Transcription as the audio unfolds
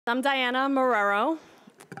I'm Diana Marrero.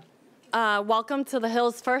 Welcome to the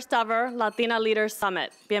Hill's first ever Latina Leaders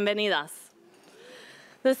Summit. Bienvenidas.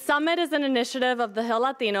 This summit is an initiative of the Hill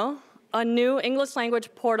Latino, a new English language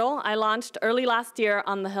portal I launched early last year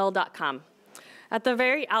on thehill.com. At the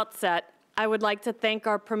very outset, I would like to thank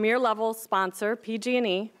our premier level sponsor,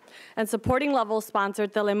 PG&E, and supporting level sponsor,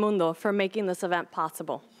 Telemundo, for making this event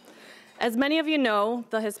possible. As many of you know,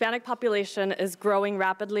 the Hispanic population is growing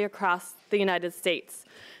rapidly across the United States,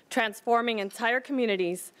 transforming entire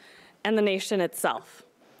communities and the nation itself.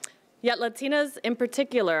 Yet Latinas in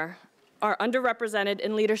particular are underrepresented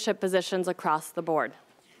in leadership positions across the board.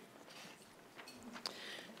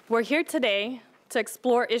 We're here today to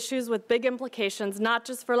explore issues with big implications not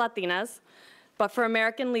just for Latinas, but for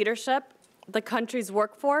American leadership, the country's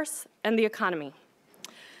workforce, and the economy.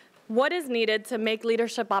 What is needed to make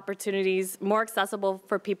leadership opportunities more accessible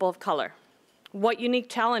for people of color? What unique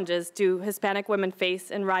challenges do Hispanic women face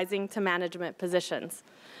in rising to management positions?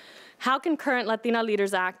 How can current Latina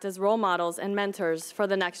leaders act as role models and mentors for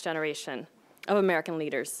the next generation of American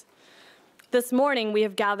leaders? This morning, we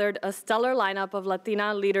have gathered a stellar lineup of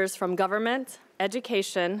Latina leaders from government,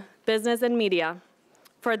 education, business, and media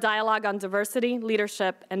for a dialogue on diversity,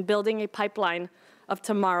 leadership, and building a pipeline of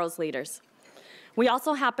tomorrow's leaders. We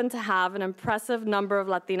also happen to have an impressive number of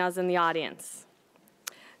Latinas in the audience,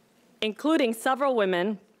 including several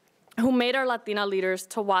women who made our Latina Leaders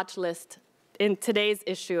to Watch list in today's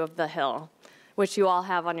issue of The Hill, which you all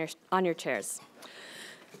have on your chairs.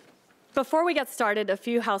 Before we get started, a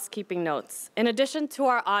few housekeeping notes. In addition to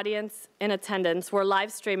our audience in attendance, we're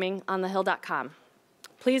live streaming on thehill.com.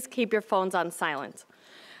 Please keep your phones on silent.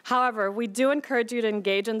 However, we do encourage you to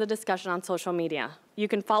engage in the discussion on social media. You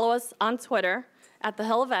can follow us on Twitter at The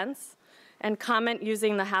Hill Events and comment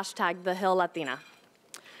using the hashtag #TheHillLatina.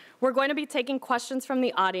 We're going to be taking questions from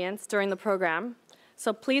the audience during the program,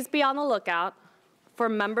 so please be on the lookout for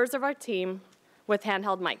members of our team with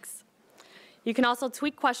handheld mics. You can also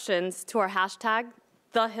tweet questions to our hashtag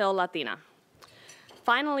 #TheHillLatina.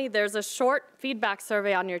 Finally, there's a short feedback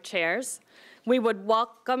survey on your chairs. We would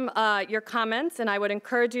welcome your comments, and I would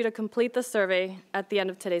encourage you to complete the survey at the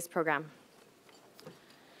end of today's program.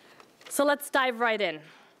 So let's dive right in.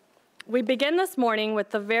 We begin this morning with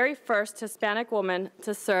the very first Hispanic woman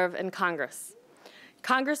to serve in Congress.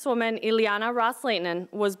 Congresswoman Ileana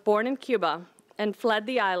Ros-Lehtinen was born in Cuba and fled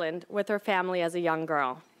the island with her family as a young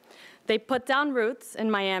girl. They put down roots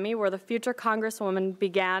in Miami, where the future Congresswoman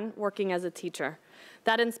began working as a teacher.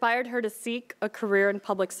 That inspired her to seek a career in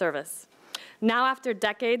public service. Now, after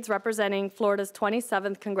decades representing Florida's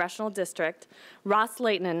 27th congressional district,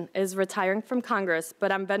 Ros-Lehtinen is retiring from Congress,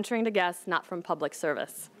 but I'm venturing to guess not from public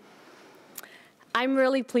service. I'm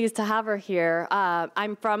really pleased to have her here.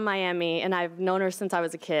 I'm from Miami, and I've known her since I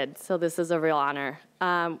was a kid, so this is a real honor.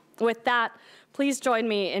 With that, please join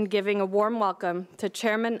me in giving a warm welcome to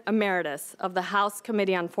Chairman Emeritus of the House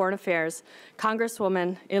Committee on Foreign Affairs,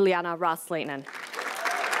 Congresswoman Ileana Ros-Lehtinen.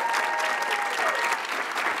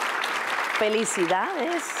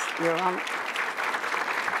 Felicidades, Your Honor.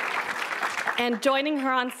 And joining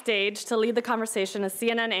her on stage to lead the conversation is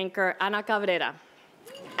CNN anchor Ana Cabrera.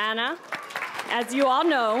 Ana, as you all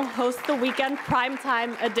know, hosts the weekend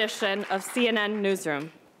primetime edition of CNN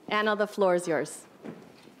Newsroom. Ana, the floor is yours.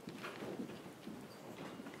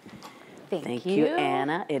 Thank you,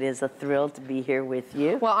 Anna. It is a thrill to be here with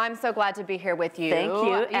you. Well, I'm so glad to be here with you. Thank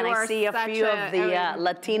you. And I see a few of the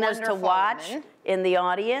Latinas to watch in the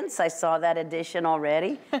audience. I saw that edition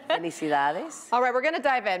already. Felicidades. All right, we're going to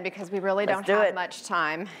dive in because we really don't have much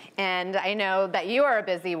time. And I know that you are a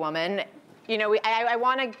busy woman. You know, I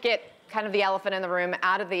want to get kind of the elephant in the room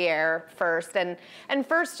out of the air first. And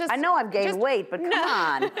first, just... I know I've gained weight, but come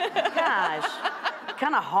on. Gosh.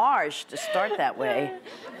 Kind of harsh to start that way.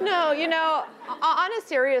 No, you know, on a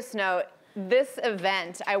serious note, this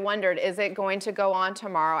event, I wondered, is it going to go on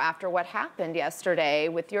tomorrow after what happened yesterday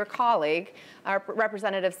with your colleague,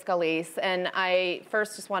 Representative Scalise? And I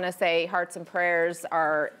first just want to say hearts and prayers,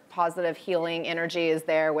 our positive healing energy is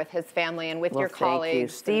there with his family and with your colleagues. Thank you.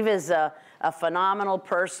 Steve is a phenomenal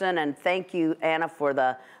person, and thank you, Anna, for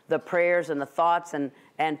the prayers and the thoughts,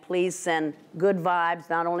 and please send good vibes,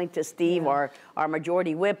 not only to Steve, our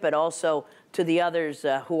majority whip, but also to the others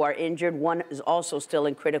who are injured. One is also still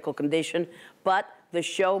in critical condition, but the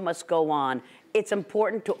show must go on. It's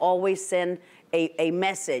important to always send a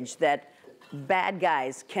message that bad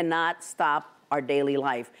guys cannot stop our daily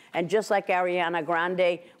life. And just like Ariana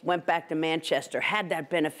Grande went back to Manchester, had that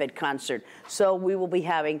benefit concert, so we will be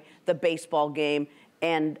having the baseball game,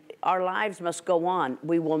 and our lives must go on.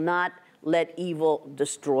 We will not let evil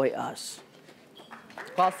destroy us.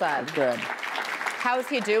 Well said. Good. How's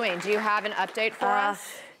he doing? Do you have an update for us?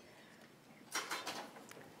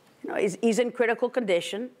 You know, he's in critical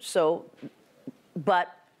condition,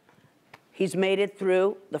 but he's made it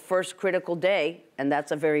through the first critical day, and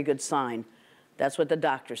that's a very good sign. That's what the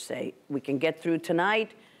doctors say. We can get through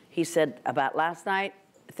tonight. He said about last night,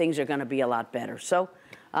 things are going to be a lot better. So,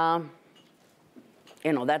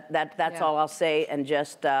 you know, that's all I'll say. And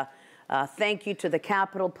just thank you to the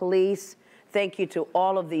Capitol Police. Thank you to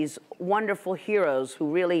all of these wonderful heroes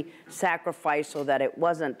who really sacrificed so that it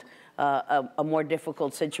wasn't a more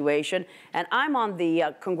difficult situation. And I'm on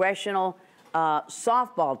the congressional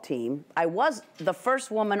softball team. I was the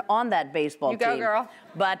first woman on that baseball team. You go, girl.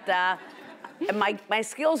 But my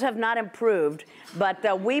skills have not improved.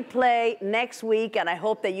 But we play next week, and I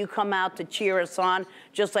hope that you come out to cheer us on,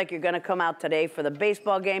 just like you're going to come out today for the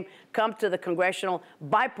baseball game. Come to the congressional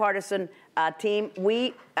bipartisan team.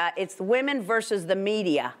 It's the women versus the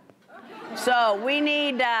media. So we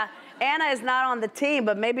need... Anna is not on the team,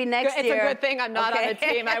 but maybe next year. It's a good thing I'm not on the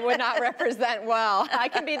team. I would not represent well. I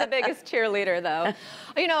can be the biggest cheerleader, though.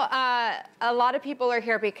 You know, a lot of people are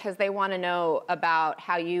here because they want to know about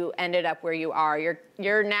how you ended up where you are.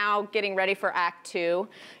 You're now getting ready for Act 2.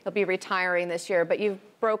 You'll be retiring this year, but you've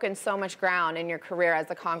broken so much ground in your career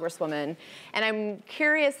as a congresswoman. And I'm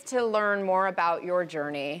curious to learn more about your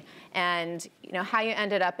journey and, you know, how you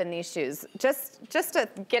ended up in these shoes. Just to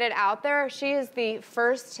get it out there, she is the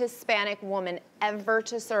first Hispanic woman ever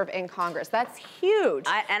to serve in Congress. That's huge.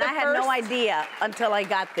 I had no idea until I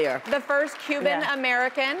got there. The first Cuban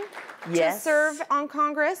American to serve on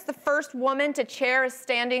Congress, the first woman to chair a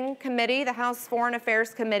standing committee, the House Foreign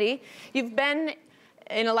Affairs Committee. You've been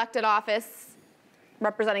in elected office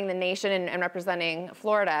representing the nation and representing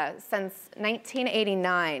Florida since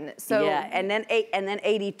 1989. So yeah, and then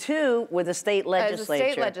 82 with the state legislature. As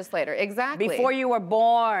a state legislator, exactly. Before you were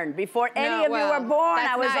born, before any of you were born,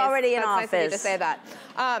 I was already in office. That's nice of you to say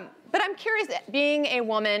that. But I'm curious, being a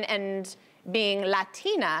woman and being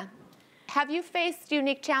Latina, have you faced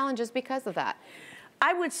unique challenges because of that?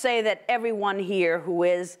 I would say that everyone here who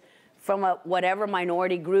is from whatever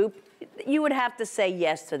minority group, you would have to say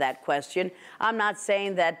yes to that question. I'm not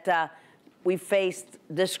saying that we faced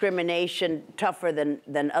discrimination tougher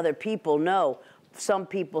than other people. No, some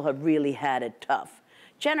people have really had it tough.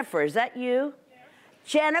 Jennifer, is that you? Yeah.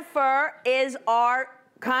 Jennifer is our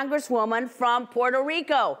congresswoman from Puerto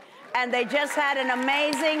Rico, and they just had an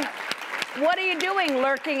amazing... What are you doing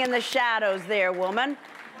lurking in the shadows there, woman?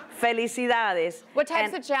 Felicidades. What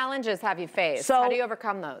types of challenges have you faced? How do you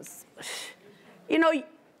overcome those? You know,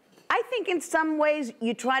 I think in some ways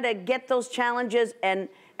you try to get those challenges and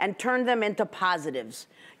turn them into positives.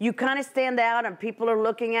 You kind of stand out and people are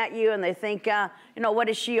looking at you and they think, you know, what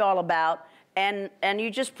is she all about? And you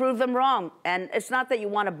just prove them wrong. And it's not that you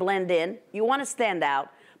want to blend in. You want to stand out.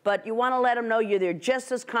 But you want to let them know you're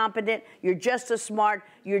just as competent, you're just as smart,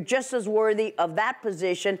 you're just as worthy of that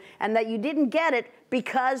position, and that you didn't get it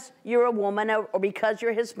because you're a woman or because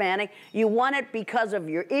you're Hispanic. You won it because of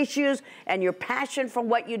your issues and your passion for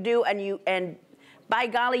what you do, and by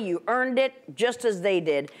golly, you earned it just as they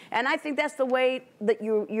did. And I think that's the way that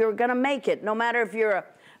you're going to make it, no matter if you're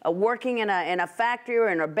working in a factory or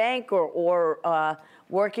in a bank or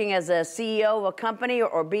working as a CEO of a company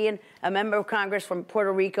or being a member of Congress from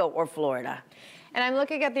Puerto Rico or Florida. And I'm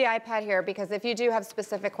looking at the iPad here because if you do have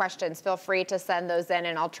specific questions, feel free to send those in,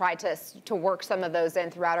 and I'll try to work some of those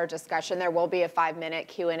in throughout our discussion. There will be a 5-minute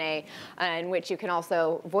Q&A in which you can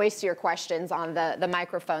also voice your questions on the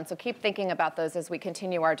microphone. So keep thinking about those as we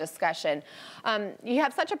continue our discussion. You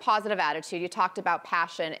have such a positive attitude. You talked about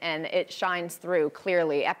passion, and it shines through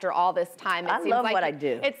clearly after all this time. I love what I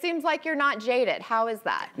do. It seems like you're not jaded. How is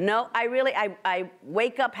that? No, I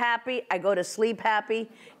wake up happy. I go to sleep happy.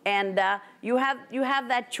 And you have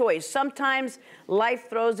that choice. Sometimes life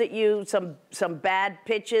throws at you some bad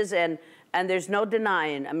pitches, and there's no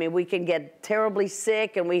denying. I mean, we can get terribly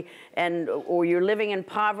sick, or you're living in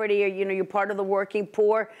poverty, or you're part of the working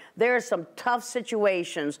poor. There are some tough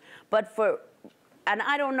situations, and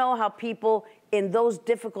I don't know how people in those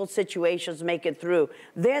difficult situations make it through.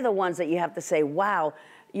 They're the ones that you have to say, wow,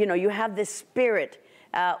 you have this spirit.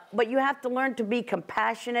 But you have to learn to be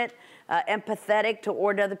compassionate, empathetic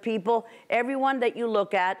toward other people. Everyone that you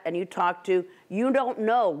look at and you talk to, you don't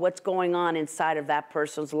know what's going on inside of that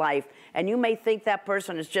person's life. And you may think that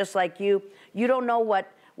person is just like you. You don't know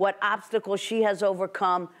what obstacles she has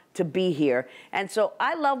overcome to be here. And so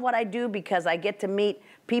I love what I do because I get to meet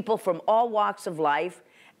people from all walks of life.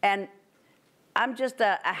 And I'm just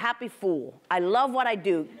a happy fool. I love what I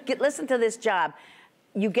do. Listen to this job.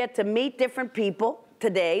 You get to meet different people.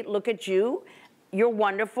 Today, look at you. you're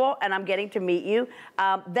wonderful, and I'm getting to meet you.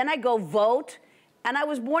 Then I go vote, and I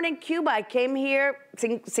was born in Cuba. I came here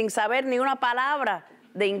sin saber ni una palabra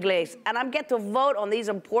de inglés, and I get to vote on these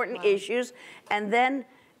important issues, and then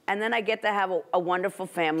I get to have a wonderful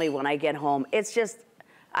family when I get home. It's just,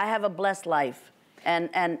 I have a blessed life,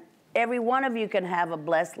 and every one of you can have a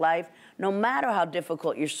blessed life, no matter how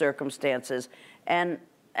difficult your circumstances, and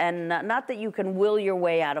not that you can will your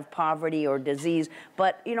way out of poverty or disease,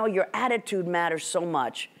 but you know, your attitude matters so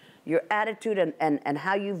much. Your attitude and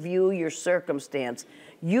how you view your circumstance.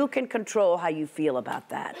 You can control how you feel about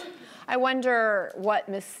that. I wonder what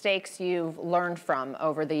mistakes you've learned from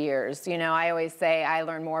over the years. You know, I always say I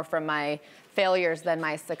learn more from my failures than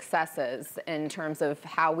my successes in terms of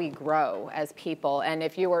how we grow as people. And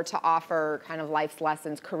if you were to offer kind of life's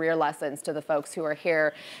lessons, career lessons to the folks who are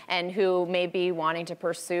here and who may be wanting to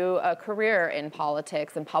pursue a career in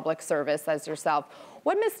politics and public service as yourself,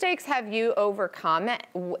 what mistakes have you overcome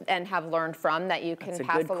and have learned from that you can pass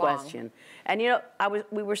along? That's a good question. And you know,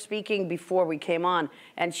 we were speaking before we came on,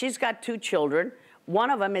 and she's got 2 children. One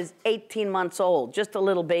of them is 18 months old, just a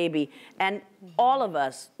little baby. And all of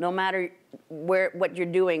us, no matter what you're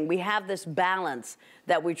doing, we have this balance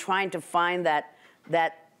that we're trying to find that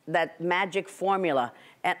magic formula.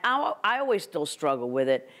 And I always still struggle with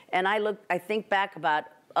it. And I think back about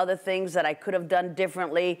other things that I could have done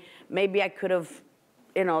differently. Maybe I could have,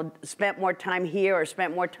 you know, spent more time here or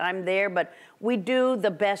spent more time there, but we do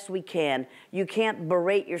the best we can. You can't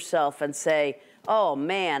berate yourself and say, oh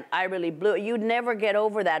man, I really blew it. You'd never get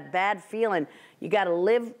over that bad feeling. You gotta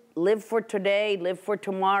live for today, live for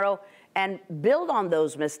tomorrow, and build on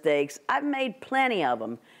those mistakes. I've made plenty of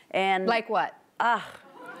them. And like what?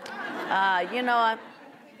 You know,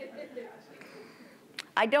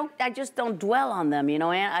 I just don't dwell on them, you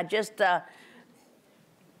know, and I just,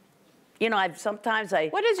 you know, What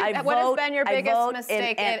has been your biggest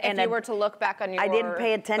mistake if you were to look back on your I didn't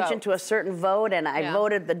pay attention to a certain vote, and I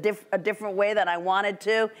voted a different way that I wanted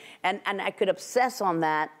to, and I could obsess on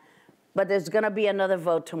that, but there's going to be another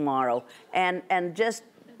vote tomorrow, and just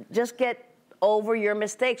get over your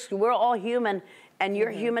mistakes. We're all human, and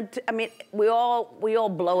you're human. I mean, we all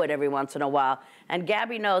blow it every once in a while. And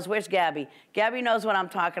Gabby knows. Where's Gabby? Gabby knows what I'm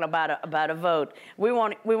talking about a vote. We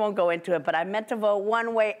won't go into it. But I meant to vote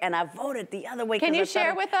one way, and I voted the other way. Can you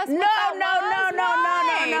share with us? No. Why not?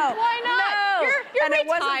 No. You're and retiring. It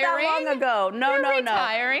wasn't that long ago. No.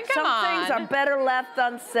 Retiring. Come on. Some things are better left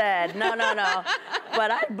unsaid. No.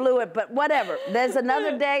 But I blew it. But whatever. There's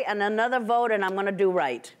another day and another vote, and I'm going to do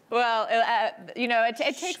right. Well, you know, it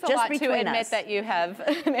takes a lot to admit that you have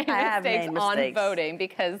made mistakes on voting,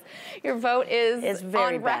 because your vote is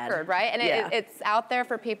on record, right? And it's out there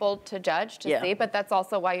for people to judge, to see, but that's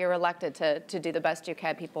also why you're elected, to do the best you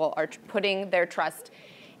can. People are putting their trust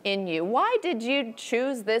in you. Why did you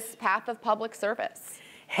choose this path of public service?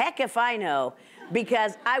 Heck if I know,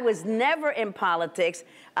 because I was never in politics.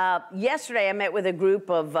 Yesterday I met with a group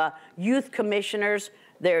of youth commissioners.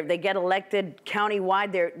 They get elected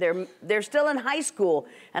countywide. They're still in high school.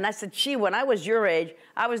 And I said, gee, when I was your age,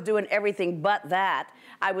 I was doing everything but that.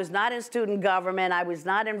 I was not in student government. I was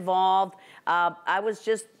not involved. I was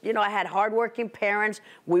just, you know, I had hardworking parents.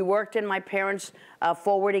 We worked in my parents'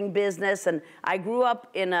 forwarding business. And I grew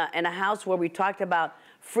up in a house where we talked about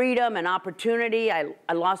freedom and opportunity. I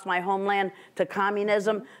lost my homeland to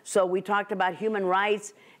communism. So we talked about human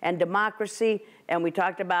rights and democracy. And we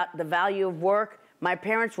talked about the value of work. My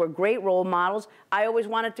parents were great role models. I always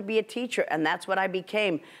wanted to be a teacher, and that's what I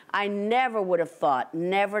became. I never would have thought,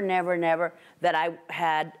 never, that I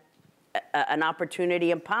had an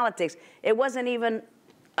opportunity in politics. It wasn't even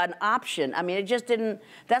an option. I mean, it just didn't.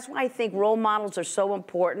 That's why I think role models are so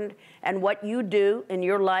important, and what you do in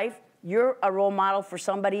your life, you're a role model for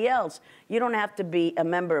somebody else. You don't have to be a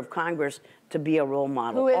member of Congress to be a role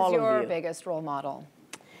model. Who is your biggest role model?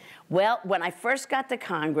 Well, when I first got to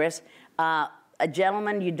Congress, a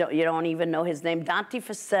gentleman, you don't even know his name, Dante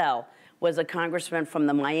Fascell, was a congressman from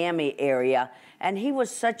the Miami area, and he was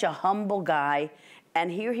such a humble guy. And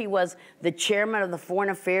here he was, the chairman of the Foreign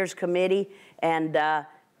Affairs Committee, and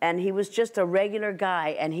he was just a regular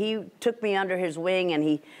guy. And he took me under his wing,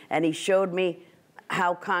 and he showed me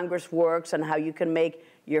how Congress works and how you can make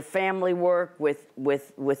your family work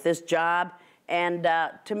with this job. And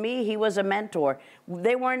to me, he was a mentor.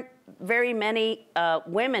 There weren't very many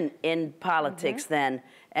women in politics then,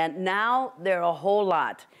 and now there are a whole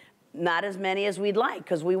lot. Not as many as we'd like,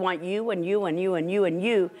 because we want you and you and you and you and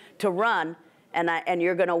you to run, and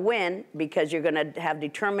you're going to win because you're going to have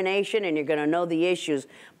determination and you're going to know the issues.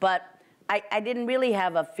 But I didn't really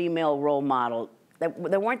have a female role model.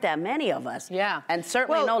 There weren't that many of us. Yeah. And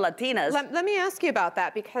certainly no Latinas. Let me ask you about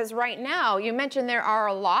that, because right now, you mentioned there are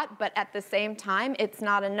a lot, but at the same time, it's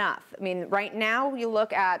not enough. I mean, right now, you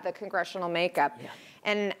look at the congressional makeup,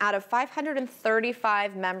 and out of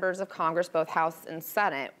 535 members of Congress, both House and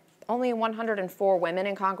Senate, only 104 women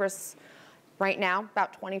in Congress right now,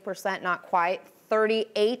 about 20%, not quite.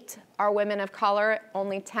 38 are women of color,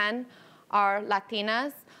 only 10 are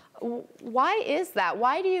Latinas. Why is that?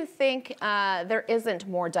 Why do you think there isn't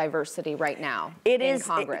more diversity right now in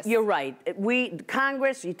Congress? You're right.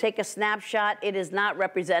 Congress, you take a snapshot, it is not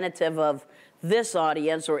representative of this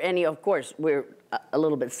audience or any, of course, we're a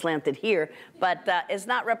little bit slanted here, but it's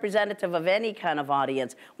not representative of any kind of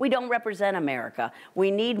audience. We don't represent America.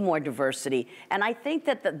 We need more diversity. And I think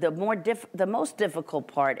that the most difficult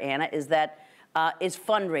part, Anna, is that is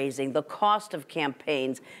fundraising, the cost of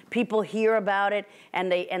campaigns. People hear about it and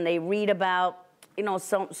they read about, you know,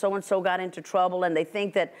 so-and-so got into trouble, and they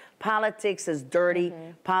think that politics is dirty,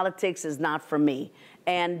 politics is not for me.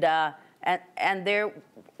 And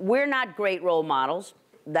we're not great role models.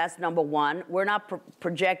 That's number one. We're not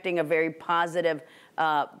projecting a very positive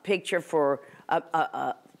picture for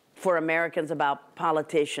Americans about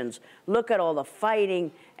politicians. Look at all the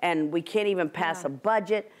fighting, and we can't even pass a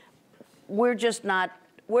budget. We're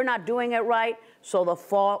not doing it right, so the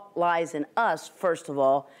fault lies in us, first of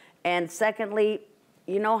all. And secondly,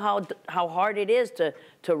 you know how hard it is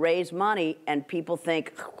to raise money, and people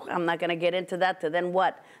think, I'm not gonna get into that, to then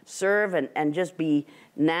what? Serve and just be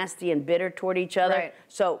nasty and bitter toward each other. Right.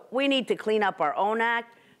 So we need to clean up our own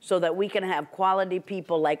act so that we can have quality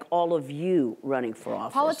people like all of you running for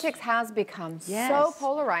office. Politics has become so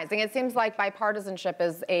polarizing. It seems like bipartisanship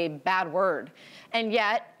is a bad word. And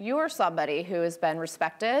yet, you are somebody who has been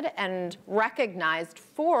respected and recognized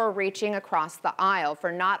for reaching across the aisle,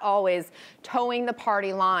 for not always towing the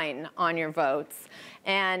party line on your votes.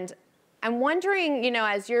 And I'm wondering, you know,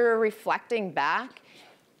 as you're reflecting back,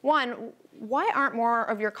 one, why aren't more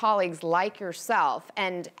of your colleagues like yourself?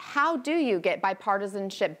 And how do you get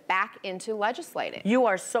bipartisanship back into legislating? You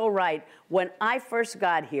are so right. When I first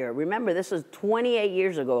got here, remember this is 28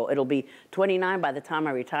 years ago, it'll be 29 by the time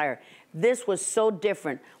I retire. This was so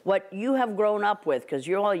different. What you have grown up with, because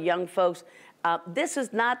you're all young folks, this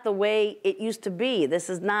is not the way it used to be. This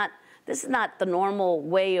is not the normal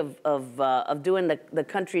way of doing the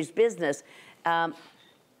country's business.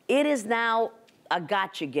 It is now a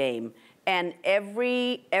gotcha game. And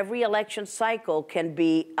every election cycle can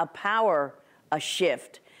be a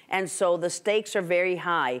shift. And so the stakes are very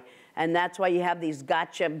high. And that's why you have these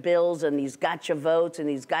gotcha bills and these gotcha votes and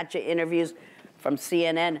these gotcha interviews from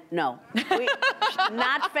CNN. No,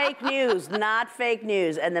 not fake news, not fake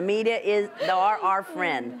news. And the media are our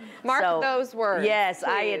friend. Mark those words. Yes,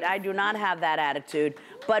 I do not have that attitude.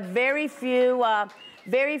 But very few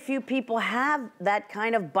people have that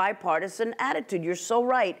kind of bipartisan attitude. You're so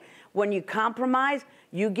right. When you compromise,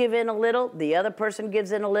 you give in a little, the other person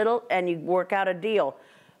gives in a little, and you work out a deal.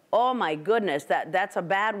 Oh my goodness, that's a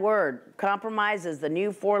bad word. Compromise is the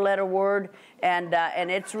new four-letter word, and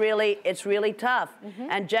it's really tough.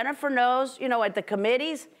 And Jennifer knows, you know, at the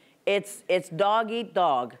committees, it's dog eat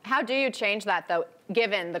dog. How do you change that, though,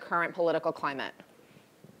 given the current political climate?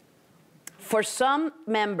 For some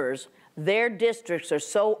members, their districts are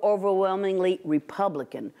so overwhelmingly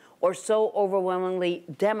Republican or so overwhelmingly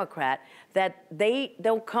Democrat that they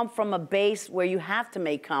don't come from a base where you have to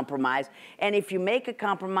make compromise. And if you make a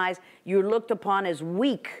compromise, you're looked upon as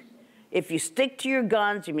weak. If you stick to your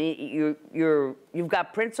guns, you mean you've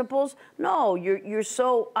got principles? No, you're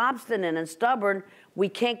so obstinate and stubborn. We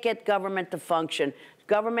can't get government to function.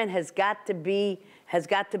 Government has got to be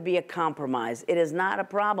a compromise. It is not a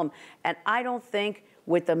problem. And I don't think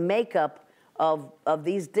with the makeup of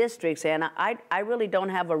these districts, and I really don't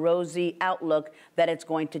have a rosy outlook that it's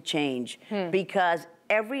going to change, because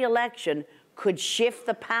every election could shift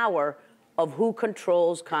the power of who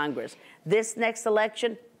controls Congress. This next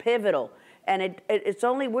election, pivotal, and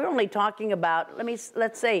we're only talking about,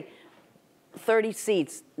 let's say 30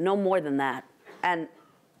 seats, no more than that, and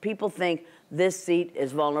people think this seat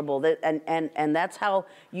is vulnerable, and that's how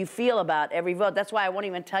you feel about every vote. That's why I won't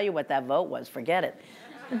even tell you what that vote was. Forget it.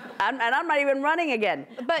 I'm not even running again.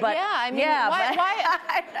 But yeah, I mean,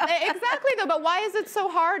 why exactly though, but why is it so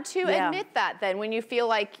hard to admit that then when you feel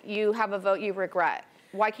like you have a vote you regret?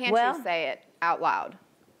 Why can't you say it out loud?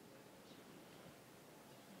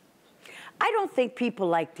 I don't think people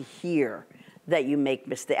like to hear that you make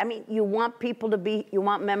mistakes. I mean, you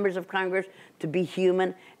want members of Congress to be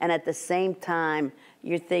human, and at the same time,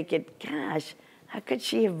 you're thinking, gosh, how could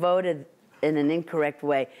she have voted in an incorrect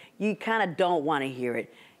way? You kind of don't want to hear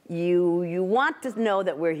it. you want to know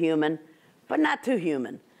that we're human, but not too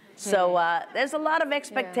human. So there's a lot of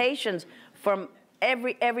expectations from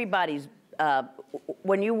everybody's.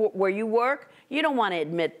 Where you work, you don't want to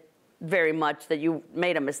admit very much that you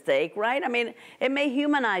made a mistake, right? I mean, it may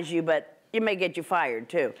humanize you, but it may get you fired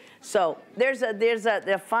too. So there's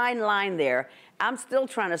a fine line there. I'm still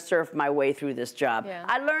trying to surf my way through this job. Yeah.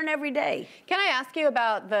 I learn every day. Can I ask you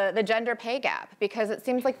about the gender pay gap? Because it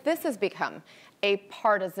seems like this has become a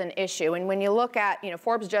partisan issue. And when you look at,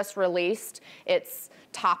 Forbes just released its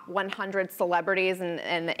top 100 celebrities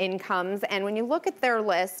and the incomes. And when you look at their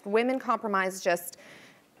list, women comprise just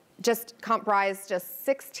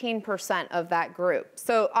 16% of that group.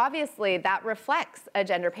 So obviously that reflects a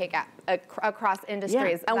gender pay gap across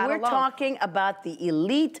industries. Yeah. And we're talking about the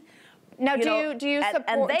elite. Now, do you support?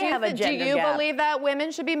 And they have a gender Do you gap. believe that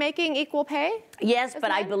women should be making equal pay? Yes,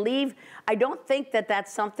 but I don't think that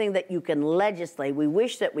that's something that you can legislate. We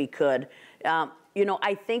wish that we could.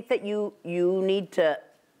 I think that you need to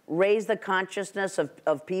raise the consciousness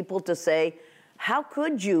of people to say, how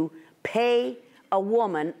could you pay a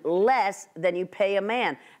woman less than you pay a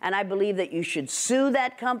man? And I believe that you should sue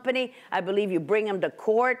that company. I believe you bring them to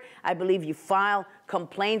court. I believe you file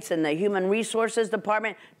complaints in the Human Resources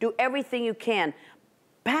Department. Do everything you can.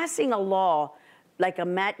 Passing a law like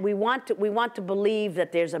we want to believe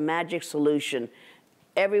that there's a magic solution.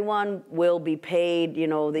 Everyone will be paid,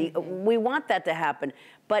 we want that to happen.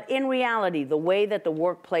 But in reality, the way that the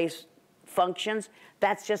workplace functions,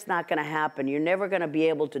 that's just not going to happen. You're never going to be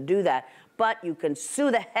able to do that. But you can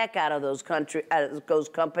sue the heck out of those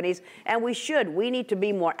companies, and we should. We need to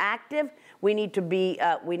be more active. We need to be.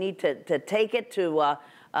 We need to take it to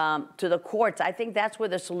the courts. I think that's where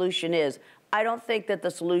the solution is. I don't think that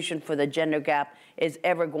the solution for the gender gap is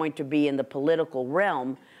ever going to be in the political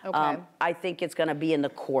realm. Okay. I think it's going to be in the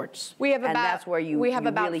courts. And that's where you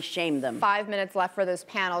really shame them. 5 minutes left for this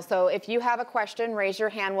panel. So if you have a question, raise your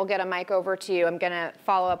hand. We'll get a mic over to you. I'm going to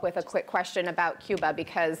follow up with a quick question about Cuba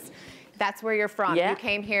because that's where you're from. Yeah. You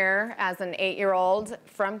came here as an 8-year-old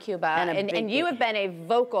from Cuba, and you have been a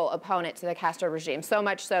vocal opponent to the Castro regime, so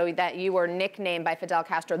much so that you were nicknamed by Fidel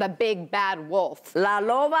Castro the Big Bad Wolf. La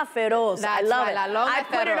Loba Feroz. I love it. I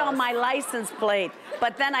put it Feroz. on my license plate,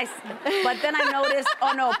 but then I noticed,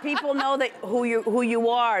 oh no, people know that who you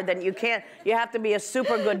are. Then you can't. You have to be a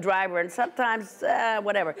super good driver, and sometimes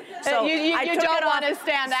whatever. So you don't want to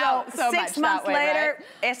stand out so much 6 months that way, later, right?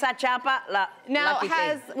 esa chapa la. Now,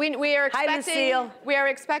 we are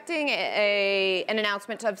expecting an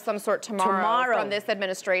announcement of some sort tomorrow from this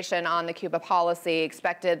administration on the Cuba policy.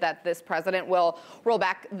 Expected that this president will roll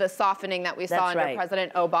back the softening that we saw under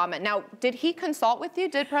President Obama. Now, did he consult with you?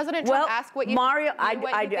 Did President Trump ask what you? Mario,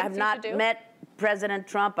 I have not met President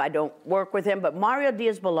Trump. I don't work with him, but Mario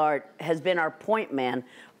Diaz-Balart has been our point man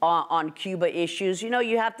on Cuba issues.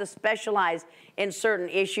 You have to specialize in certain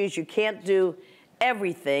issues. You can't do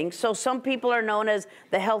everything. So some people are known as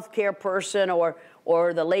the healthcare person or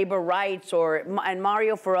the labor rights, and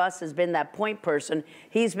Mario for us has been that point person.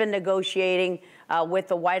 He's been negotiating with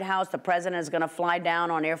the White House. The president is going to fly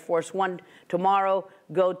down on Air Force One tomorrow,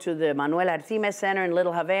 go to the Manuel Artimes Center in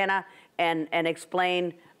Little Havana and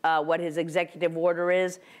explain what his executive order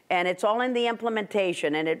is. And it's all in the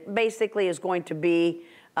implementation, and it basically is going to be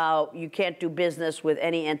you can't do business with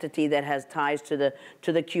any entity that has ties to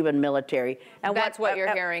the Cuban military. And that's what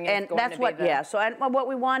you're hearing is going to be the So what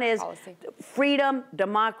we want is freedom,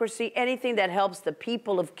 democracy, anything that helps the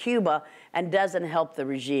people of Cuba and doesn't help the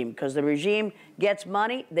regime. Because the regime gets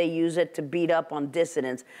money, they use it to beat up on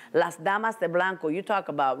dissidents. Las Damas de Blanco, you talk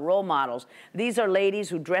about role models. These are ladies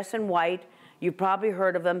who dress in white. You've probably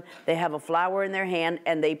heard of them. They have a flower in their hand,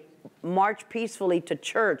 and they march peacefully to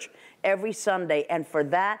church every Sunday, and for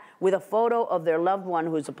that, with a photo of their loved one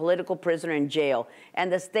who's a political prisoner in jail.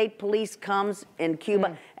 And the state police comes in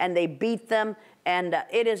Cuba, and they beat them, and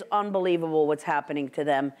it is unbelievable what's happening to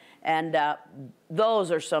them. And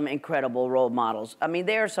those are some incredible role models. I mean,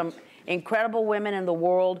 there are some incredible women in the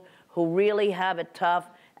world who really have it tough,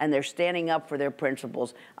 and they're standing up for their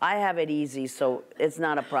principles. I have it easy, so it's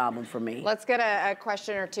not a problem for me. Let's get a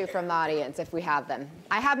question or two from the audience if we have them.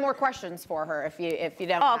 I have more questions for her if you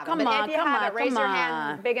don't have them. But if you have it, raise your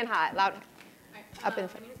hand big and high, loud, up in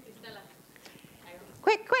front.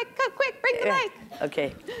 Quick, bring the mic.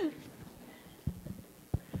 Okay.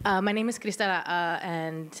 My name is Cristela,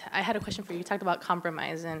 and I had a question for you. You talked about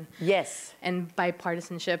compromise and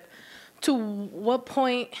bipartisanship. To what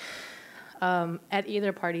point at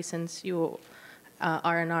either party, since you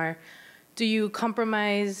R&R, do you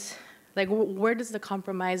compromise? Like, where does the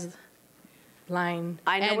compromise line?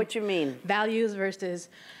 I know what you mean. Values versus,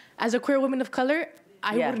 as a queer woman of color,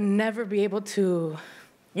 I would never be able to.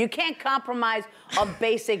 You can't compromise on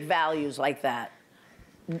basic values like that.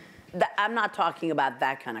 I'm not talking about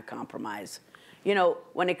that kind of compromise. You know,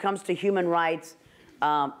 when it comes to human rights,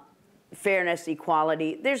 fairness,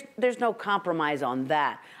 equality, there's no compromise on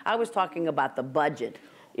that. I was talking about the budget.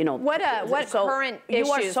 You know, what current issues,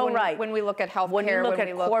 you are so right. When we look at health care, when you look at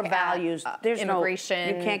core values, there's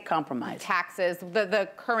immigration, you can't compromise. Taxes, the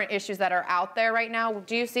current issues that are out there right now,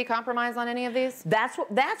 do you see compromise on any of these?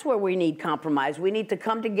 That's where we need compromise. We need to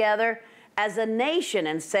come together as a nation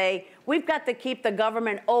and say, we've got to keep the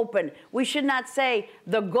government open. We should not say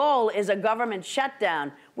the goal is a government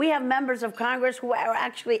shutdown. We have members of Congress who are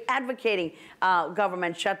actually advocating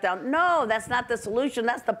government shutdown. No, that's not the solution.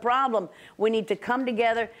 That's the problem. We need to come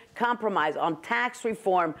together, compromise on tax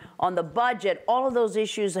reform, on the budget, all of those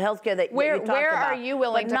issues, healthcare that you talked about. Where are you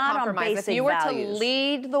willing to compromise? If you were to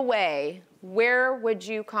lead the way, where would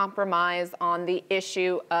you compromise on the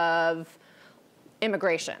issue of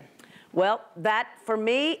immigration? Well, that for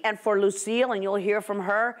me and for Lucille, and you'll hear from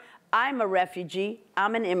her, I'm a refugee,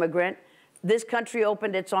 I'm an immigrant. This country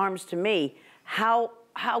opened its arms to me. How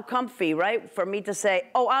comfy, right? For me to say,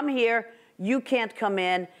 oh, I'm here, you can't come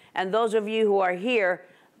in, and those of you who are here,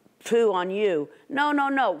 too, on you. No, no,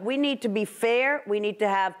 no. We need to be fair. We need to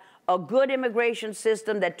have a good immigration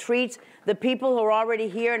system that treats the people who are already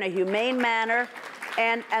here in a humane manner,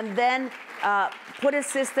 and then put a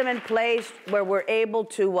system in place where we're able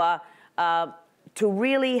to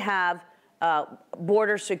really have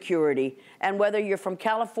border security. And whether you're from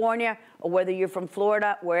California or whether you're from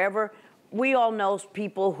Florida, wherever, we all know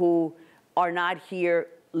people who are not here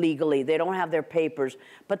legally. They don't have their papers,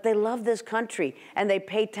 but they love this country and they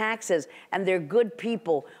pay taxes and they're good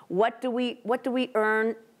people. What do we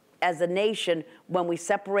earn as a nation when we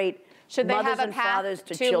separate mothers and fathers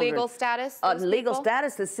to children? Legal status? Legal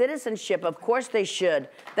status, the citizenship, of course they should.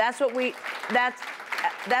 That's what we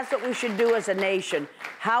should do as a nation.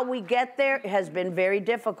 How we get there has been very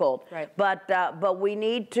difficult. Right. But we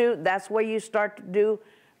need to, that's where you start to do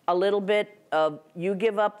a little bit of you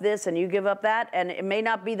give up this and you give up that, and it may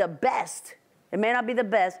not be the best. It may not be the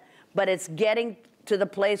best, but it's getting to the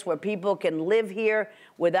place where people can live here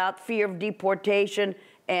without fear of deportation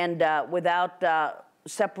and without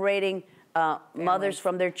separating mothers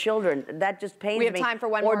from their children. That just pains me. We have time for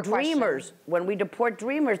one more question. Or dreamers. When we deport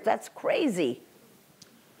dreamers, that's crazy.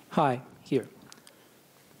 Hi, here.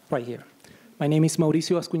 Right here. My name is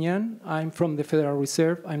Mauricio Ascuñan. I'm from the Federal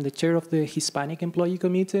Reserve. I'm the chair of the Hispanic Employee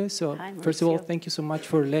Committee. So first of all, thank you so much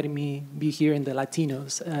for letting me be here in the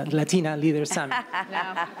Latina Leaders Summit.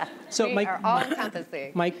 No. So we are all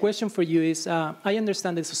encompassing. My question for you is, I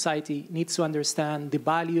understand that society needs to understand the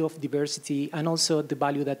value of diversity and also the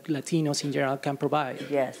value that Latinos in general can provide.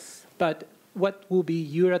 Yes. But what will be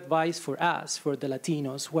your advice for us, for the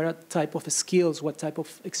Latinos? What type of skills, what type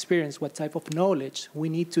of experience, what type of knowledge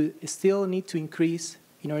we still need to increase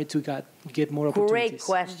in order to get more opportunities? Great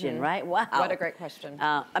question, right? Wow. What a great question.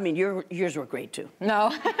 I mean, yours were great, too.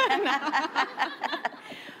 No.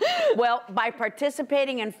 Well, by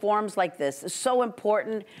participating in forums like this, it's so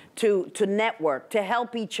important to network, to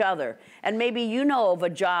help each other. And maybe you know of a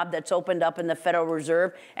job that's opened up in the Federal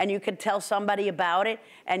Reserve, and you can tell somebody about it,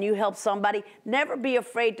 and you help somebody. Never be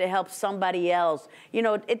afraid to help somebody else. You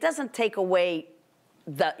know, it doesn't take away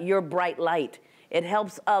your bright light. It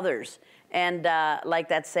helps others. And like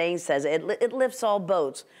that saying says, it lifts all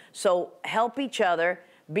boats. So help each other,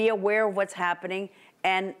 be aware of what's happening,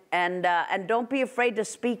 and don't be afraid to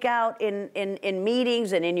speak out in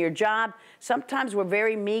meetings and in your job. Sometimes we're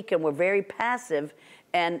very meek and we're very passive,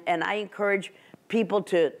 and I encourage people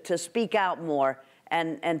to speak out more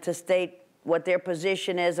and to state what their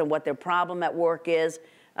position is and what their problem at work is.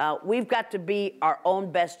 We've got to be our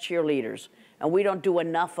own best cheerleaders, and we don't do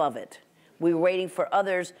enough of it. We're waiting for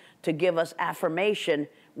others to give us affirmation.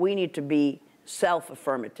 We need to be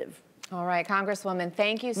self-affirmative. All right, Congresswoman,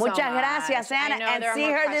 thank you so much. Muchas gracias, Ana, and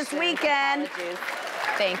see her this weekend.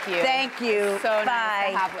 Thank you. Thank you. So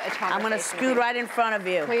Bye. nice to have a conversation. I'm going to scoot right in front of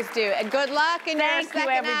you. Please do. And good luck in your second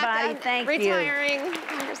everybody. act Thank you. retiring,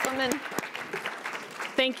 Congresswoman.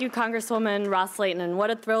 Thank you, Congresswoman Ross-Layton, and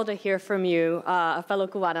what a thrill to hear from you, a fellow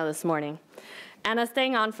Cubana, this morning. Anna,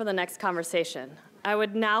 staying on for the next conversation. I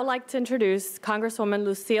would now like to introduce Congresswoman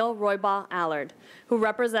Lucille Roybal Allard, who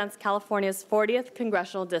represents California's 40th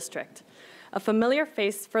Congressional District. A familiar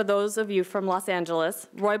face for those of you from Los Angeles,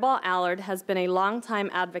 Roybal Allard has been a longtime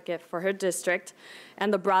advocate for her district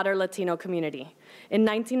and the broader Latino community. In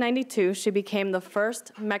 1992, she became the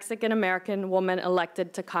first Mexican-American woman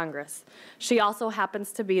elected to Congress. She also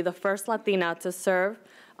happens to be the first Latina to serve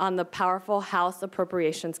on the powerful House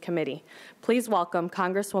Appropriations Committee. Please welcome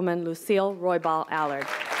Congresswoman Lucille Roybal Allard.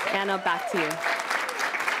 Anna, back to you.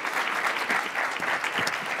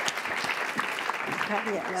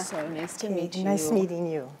 So nice to meet you. Nice meeting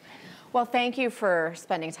you. Well, thank you for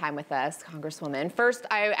spending time with us, Congresswoman. First,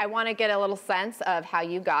 I want to get a little sense of how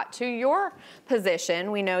you got to your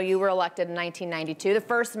position. We know you were elected in 1992, the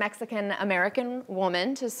first Mexican-American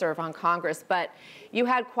woman to serve on Congress, but you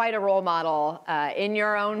had quite a role model in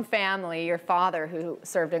your own family, your father, who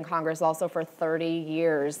served in Congress also for 30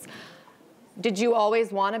 years. Did you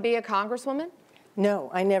always want to be a Congresswoman? No,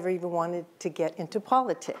 I never even wanted to get into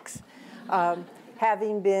politics.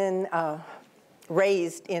 Having been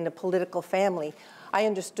raised in a political family, I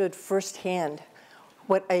understood firsthand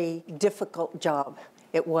what a difficult job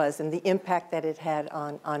it was and the impact that it had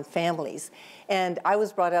on families. And I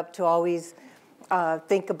was brought up to always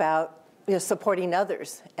think about supporting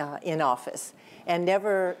others in office, and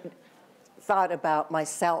never thought about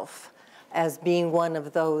myself as being one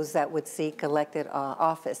of those that would seek elected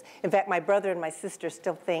office. In fact, my brother and my sister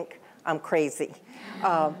still think I'm crazy,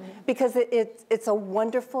 because it's a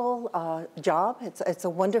wonderful job. It's a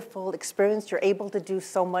wonderful experience. You're able to do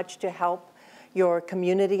so much to help your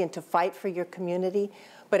community and to fight for your community,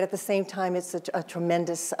 but at the same time, it's a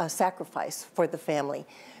tremendous sacrifice for the family,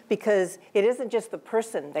 because it isn't just the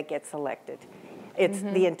person that gets elected. It's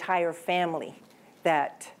the entire family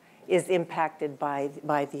that is impacted by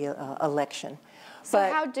the election. So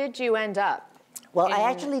how did you end up? Well, I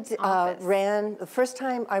actually ran, the first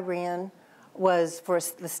time I ran was for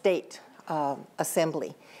the state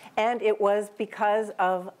assembly. And it was because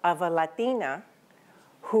of a Latina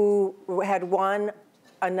who had won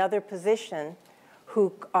another position, who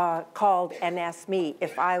called and asked me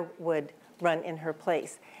if I would run in her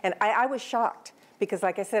place. And I was shocked, because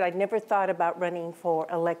like I said, I'd never thought about running for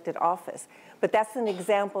elected office. But that's an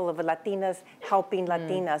example of Latinas helping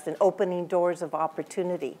Latinas and opening doors of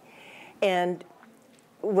opportunity. And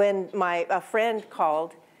when a friend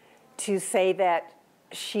called to say that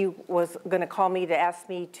she was going to call me to ask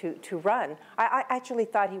me to run, I actually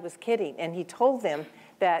thought he was kidding. And he told them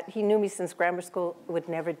that he knew me since grammar school, would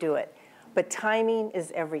never do it. But timing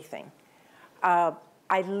is everything. I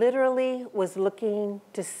literally was looking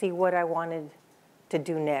to see what I wanted to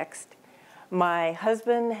do next. My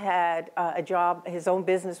husband had a job, his own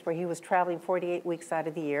business, where he was traveling 48 weeks out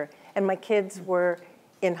of the year. And my kids were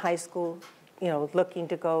in high school, looking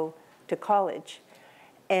to go to college.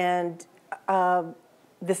 And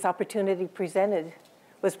this opportunity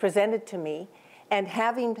was presented to me. And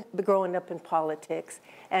having grown up in politics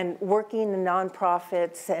and working in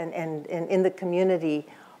nonprofits and in the community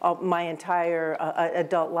my entire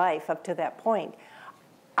adult life up to that point,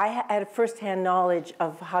 I had firsthand knowledge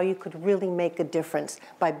of how you could really make a difference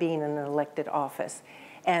by being in an elected office.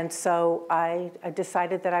 And so I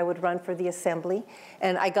decided that I would run for the assembly.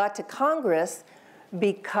 And I got to Congress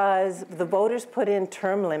because the voters put in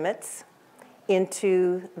term limits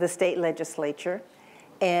into the state legislature.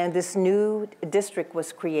 And this new district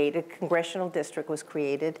was created, congressional district was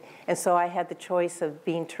created. And so I had the choice of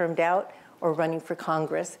being termed out or running for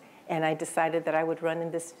Congress. And I decided that I would run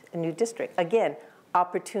in this new district. Again,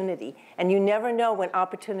 opportunity. And you never know when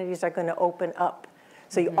opportunities are going to open up.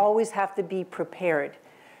 So you always have to be prepared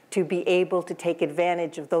to be able to take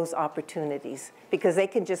advantage of those opportunities, because they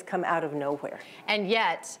can just come out of nowhere. And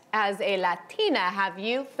yet, as a Latina, have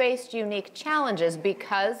you faced unique challenges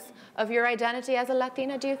because of your identity as a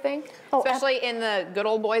Latina, do you think? Especially in the good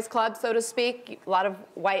old boys club, so to speak, a lot of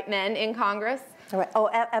white men in Congress. Right. Oh,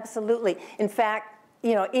 absolutely. In fact,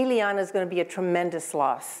 Ileana is going to be a tremendous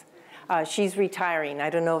loss. She's retiring. I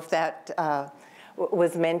don't know if that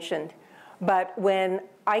was mentioned. But when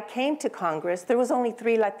I came to Congress, there was only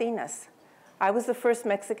 3 Latinas. I was the first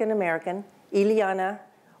Mexican-American. Ileana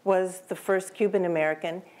was the first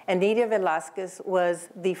Cuban-American. And Nidia Velazquez was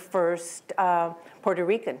the first Puerto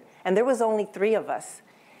Rican. And there was only 3 of us.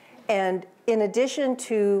 And in addition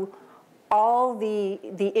to all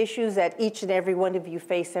the issues that each and every one of you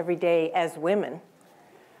face every day as women,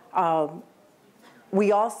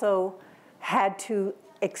 we also had to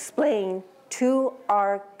explain to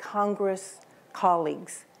our Congress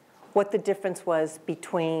colleagues what the difference was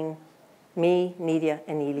between me, Nidia,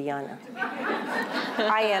 and Ileana.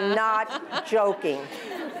 I am not joking.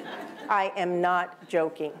 I am not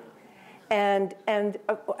joking. And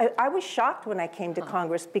I was shocked when I came to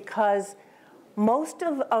Congress, because most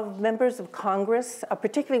of members of Congress,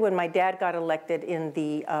 particularly when my dad got elected in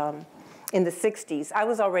the 60s, I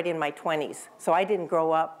was already in my 20s, so I didn't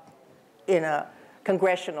grow up in a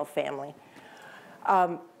congressional family.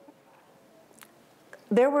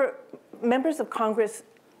 There were members of Congress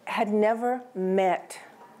had never met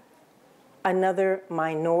another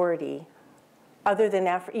minority other than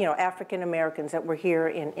African Americans that were here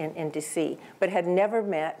in DC, but had never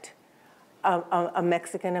met a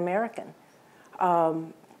Mexican American.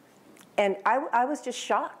 And I was just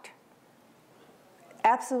shocked,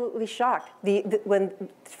 absolutely shocked. When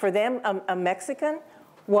for them a Mexican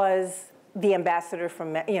was the ambassador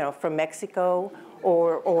from Mexico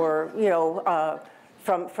or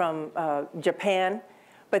from Japan,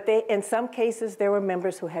 but in some cases there were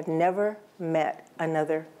members who had never met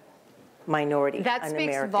another minority. That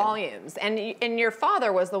speaks volumes. And your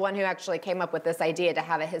father was the one who actually came up with this idea to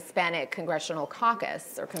have a Hispanic Congressional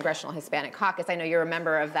Caucus or Congressional Hispanic Caucus. I know you're a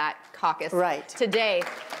member of that caucus today.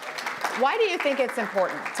 Why do you think it's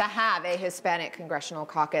important to have a Hispanic Congressional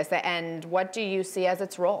Caucus, and what do you see as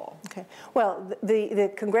its role? Okay. Well,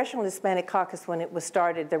 the Congressional Hispanic Caucus, when it was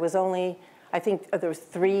started, there was only, I think there was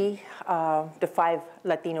 3 to 5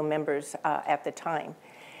 Latino members at the time.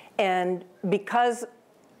 And because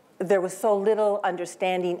there was so little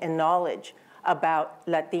understanding and knowledge about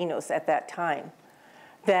Latinos at that time,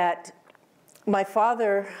 that my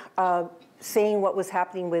father, seeing what was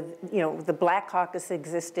happening with, the Black Caucus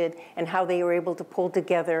existed and how they were able to pull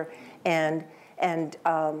together and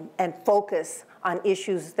focus on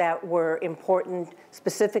issues that were important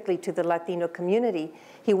specifically to the Latino community,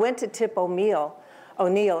 he went to Tip O'Neill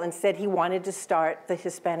and said he wanted to start the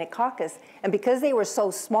Hispanic Caucus. And because they were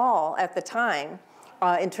so small at the time,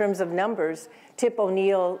 in terms of numbers, Tip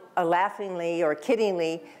O'Neill laughingly or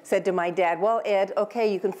kiddingly said to my dad, well, Ed,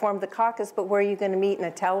 okay, you can form the caucus, but where are you going to meet, in a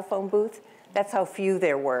telephone booth? That's how few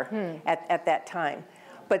there were at that time.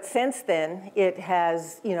 But since then, it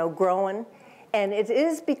has grown, and it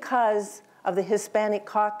is because of the Hispanic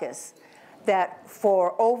Caucus that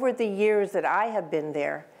for over the years that I have been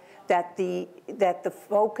there, that the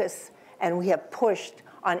focus, and we have pushed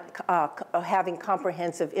on having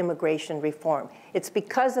comprehensive immigration reform. It's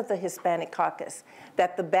because of the Hispanic Caucus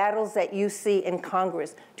that the battles that you see in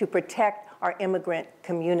Congress to protect our immigrant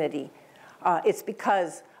community, it's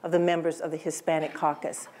because of the members of the Hispanic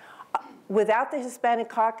Caucus. Without the Hispanic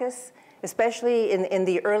Caucus, especially in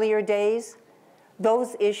the earlier days,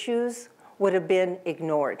 those issues would have been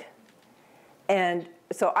ignored. And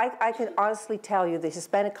so I can honestly tell you the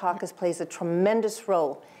Hispanic Caucus plays a tremendous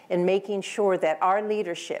role in making sure that our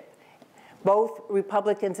leadership, both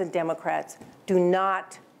Republicans and Democrats, do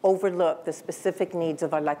not overlook the specific needs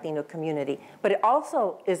of our Latino community. But it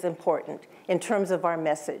also is important in terms of our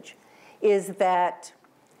message, is that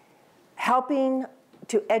helping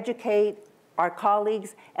to educate our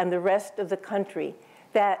colleagues and the rest of the country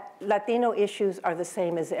that Latino issues are the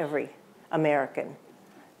same as every American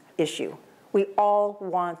issue. We all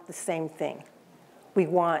want the same thing. We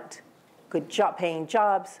want good paying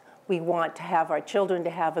jobs. We want to have our children to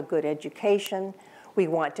have a good education. We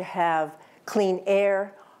want to have clean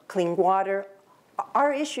air, clean water.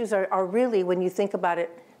 Our issues are really, when you think about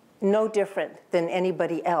it, no different than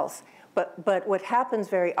anybody else. But what happens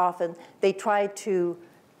very often, they try to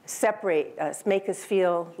separate us, make us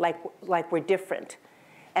feel like we're different.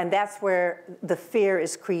 And that's where the fear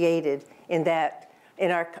is created in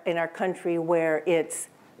our country, where it's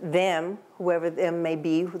them, whoever them may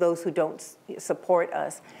be, those who don't support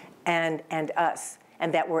us, and us,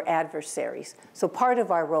 and that we're adversaries. So part of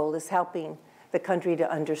our role is helping the country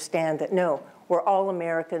to understand that, no, we're all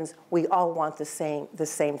Americans, we all want the same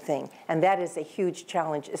thing. And that is a huge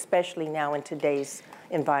challenge, especially now in today's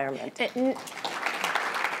environment.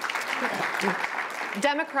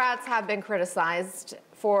 Democrats have been criticized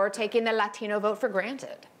for taking the Latino vote for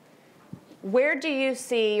granted. Where do you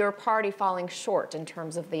see your party falling short in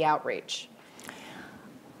terms of the outreach?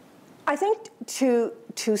 I think to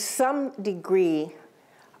some degree,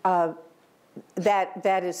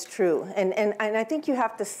 that is true. And I think you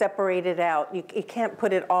have to separate it out. You can't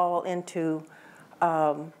put it all into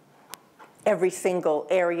every single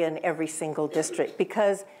area and every single district,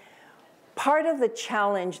 because part of the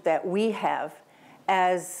challenge that we have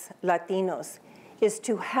as Latinos is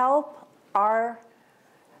to help our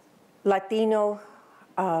Latino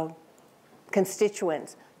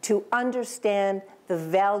constituents to understand the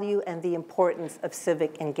value and the importance of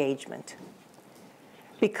civic engagement.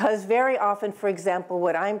 Because very often, for example,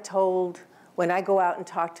 what I'm told when I go out and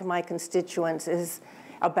talk to my constituents is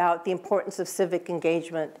about the importance of civic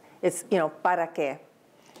engagement. It's, para qué?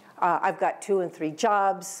 I've got 2 and 3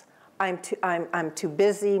 jobs. I'm too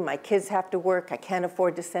busy, my kids have to work, I can't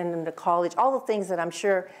afford to send them to college, all the things that I'm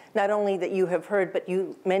sure not only that you have heard, but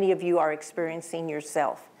many of you are experiencing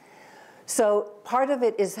yourself. So part of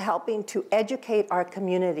it is helping to educate our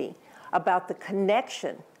community about the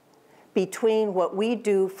connection between what we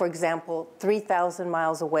do, for example, 3,000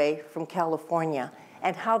 miles away from California,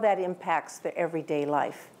 and how that impacts their everyday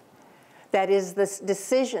life. That is the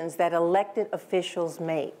decisions that elected officials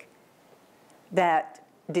make that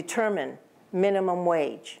determine minimum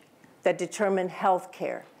wage, that determine health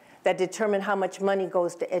care, that determine how much money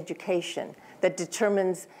goes to education, that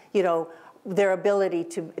determines, their ability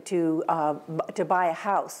to buy a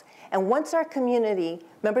house. And once our community,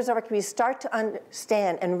 members of our community, start to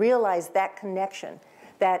understand and realize that connection,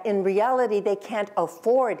 that in reality they can't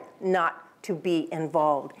afford not to be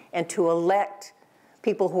involved and to elect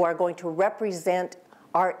people who are going to represent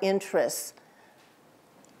our interests,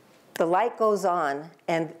 the light goes on,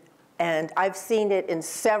 and I've seen it in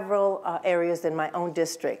several areas in my own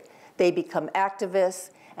district. They become activists,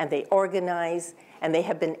 and they organize, and they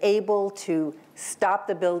have been able to stop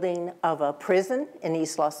the building of a prison in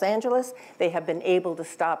East Los Angeles. They have been able to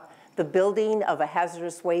stop the building of a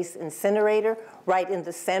hazardous waste incinerator right in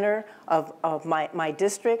the center of my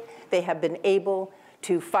district. They have been able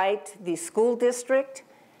to fight the school district,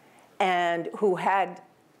 and who had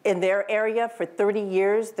in their area for 30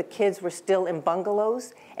 years, the kids were still in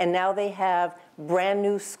bungalows, and now they have brand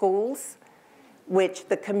new schools, which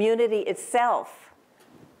the community itself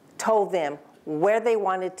told them where they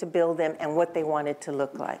wanted to build them and what they wanted to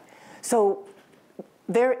look like. So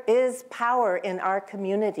there is power in our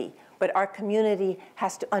community, but our community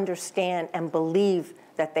has to understand and believe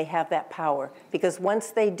that they have that power, because once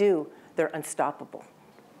they do, they're unstoppable.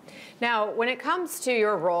 Now, when it comes to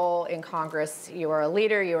your role in Congress, you are a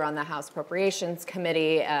leader, you are on the House Appropriations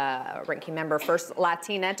Committee, a ranking member, first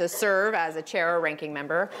Latina to serve as a chair or ranking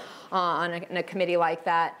member on a committee like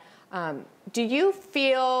that. Do you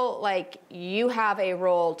feel like you have a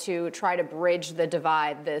role to try to bridge the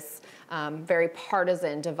divide, this very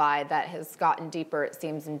partisan divide that has gotten deeper, it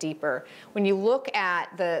seems, and deeper? When you look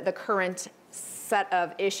at the current set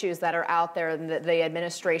of issues that are out there in the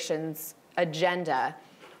administration's agenda,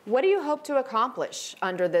 what do you hope to accomplish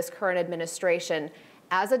under this current administration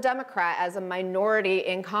as a Democrat, as a minority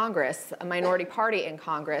in Congress, a minority party in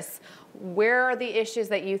Congress? Where are the issues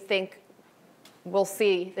that you think will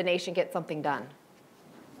see the nation get something done?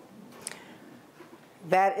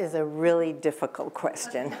 That is a really difficult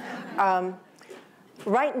question.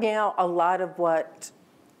 Right now, a lot of what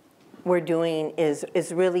we're doing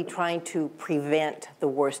is really trying to prevent the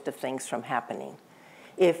worst of things from happening.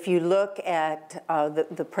 If you look at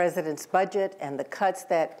the president's budget and the cuts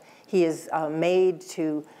that he has made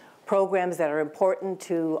to programs that are important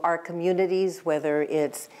to our communities, whether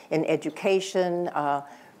it's in education,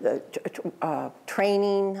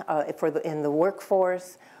 training in the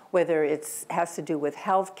workforce, whether it has to do with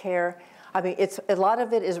health care. I mean, a lot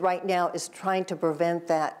of it is right now is trying to prevent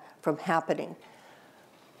that from happening.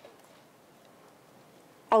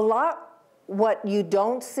 What you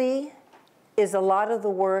don't see is a lot of the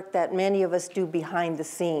work that many of us do behind the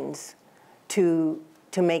scenes to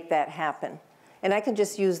make that happen. And I can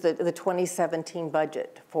just use the 2017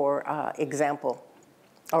 budget for example,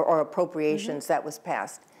 or appropriations that was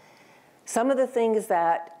passed. Some of the things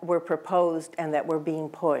that were proposed and that were being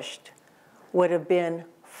pushed would have been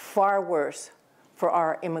far worse for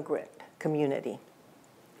our immigrant community.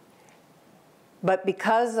 But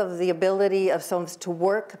because of the ability of some to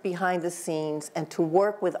work behind the scenes and to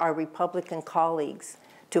work with our Republican colleagues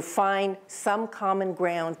to find some common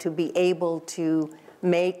ground to be able to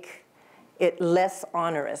make it less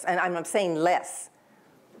onerous, and I'm saying less,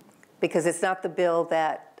 because it's not the bill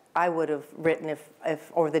that I would have written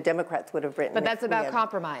or the Democrats would have written. But that's about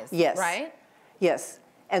compromise, yes, right? Yes,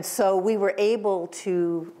 and so we were able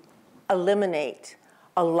to eliminate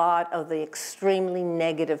a lot of the extremely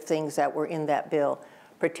negative things that were in that bill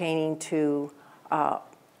pertaining to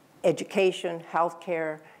education,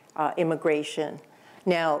 healthcare, immigration.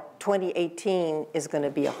 Now, 2018 is going to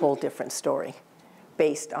be a whole different story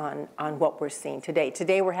based on what we're seeing today.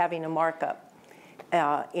 Today we're having a markup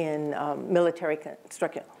in military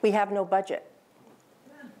construction. We have no budget.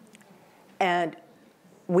 And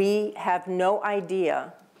we have no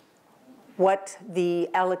idea what the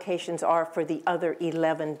allocations are for the other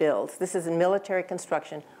 11 bills. This is in military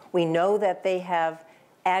construction. We know that they have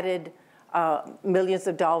added millions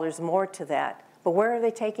of dollars more to that, but where are they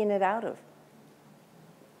taking it out of?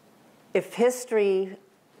 If history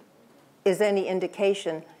is any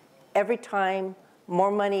indication, every time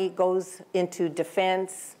more money goes into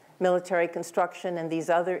defense, military construction and these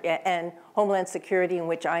other, and Homeland Security, in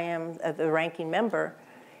which I am the ranking member,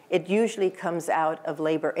 it usually comes out of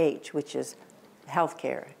labor H, which is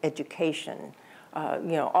healthcare, education,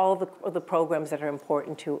 all the programs that are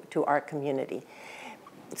important to our community.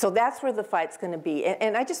 So that's where the fight's going to be.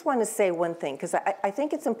 And I just want to say one thing, because I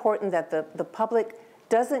think it's important that the public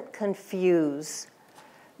doesn't confuse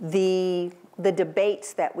the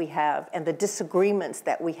debates that we have and the disagreements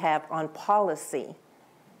that we have on policy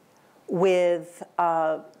with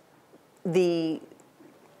the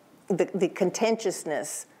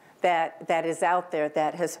contentiousness that is out there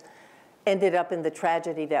that has ended up in the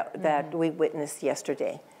tragedy that we witnessed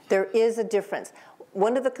yesterday. There is a difference.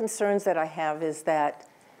 One of the concerns that I have is that,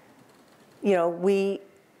 we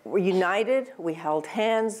were united, we held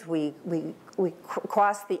hands, we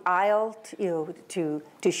crossed the aisle to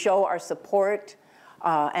show our support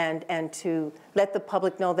and to let the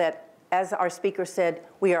public know that, as our speaker said,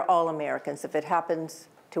 we are all Americans. If it happens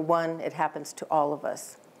to one, it happens to all of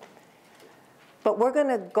us. But we're going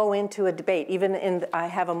to go into a debate, I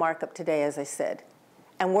have a markup today, as I said,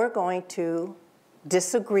 and we're going to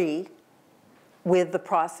disagree with the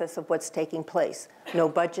process of what's taking place. No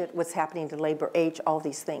budget, what's happening to labor H, all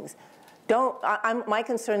these things. My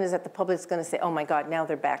concern is that the public's going to say, oh my God, now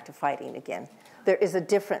they're back to fighting again. There is a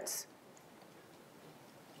difference.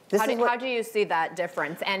 How do you see that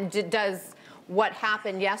difference? And does what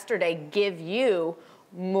happened yesterday give you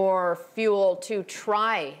more fuel to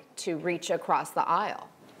try to reach across the aisle?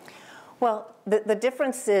 Well, the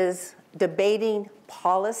difference is debating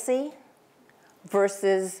policy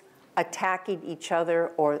versus attacking each other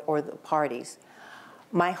or the parties.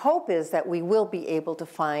 My hope is that we will be able to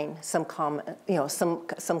find some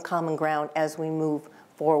common ground as we move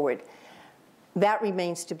forward. That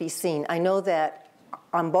remains to be seen. I know that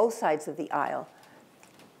on both sides of the aisle,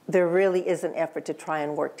 there really is an effort to try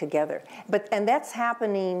and work together. And that's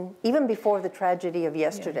happening even before the tragedy of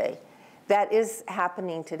yesterday. Yeah. That is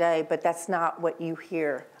happening today, but that's not what you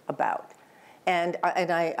hear about. And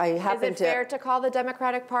I happen to... Is it fair to call the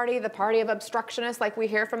Democratic Party the party of obstructionists like we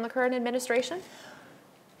hear from the current administration?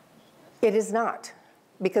 It is not.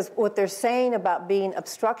 Because what they're saying about being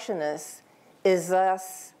obstructionists is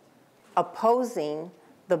us opposing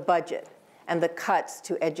the budget and the cuts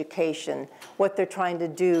to education, what they're trying to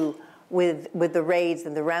do with the raids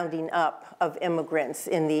and the rounding up of immigrants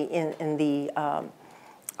in the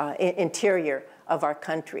interior of our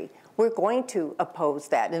country. We're going to oppose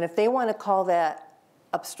that. And if they want to call that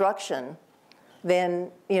obstruction,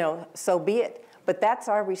 then, so be it. But that's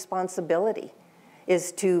our responsibility,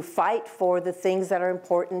 is to fight for the things that are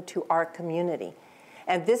important to our community.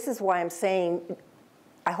 And this is why I'm saying,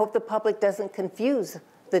 I hope the public doesn't confuse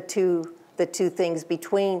the two things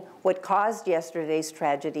between what caused yesterday's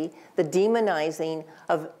tragedy, the demonizing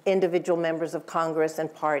of individual members of Congress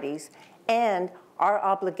and parties, and our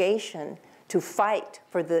obligation to fight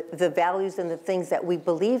for the values and the things that we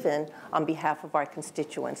believe in on behalf of our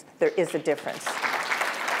constituents. There is a difference.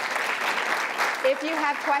 If you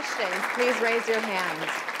have questions, please raise your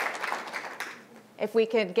hands. If we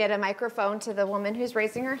could get a microphone to the woman who's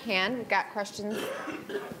raising her hand. We've got questions.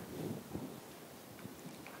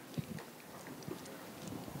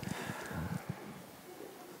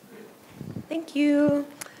 Thank you.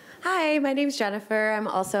 Hi, my name's Jennifer. I'm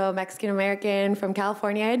also Mexican-American from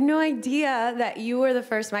California. I had no idea that you were the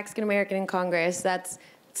first Mexican-American in Congress. That's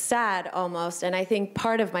sad almost, and I think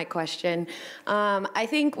part of my question, I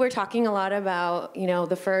think we're talking a lot about,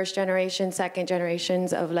 the first generation, second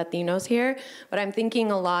generations of Latinos here, but I'm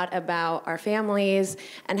thinking a lot about our families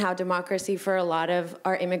and how democracy for a lot of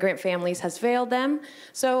our immigrant families has failed them.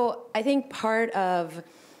 So I think part of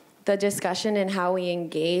the discussion and how we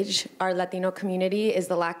engage our Latino community is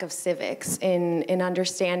the lack of civics in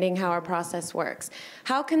understanding how our process works.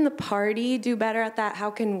 How can the party do better at that?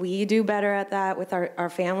 How can we do better at that with our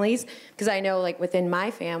families? Because I know, within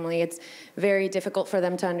my family, it's very difficult for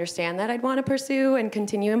them to understand that I'd want to pursue and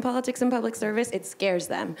continue in politics and public service. It scares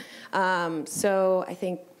them. So I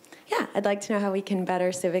think, I'd like to know how we can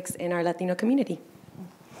better civics in our Latino community.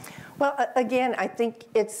 Well, again, I think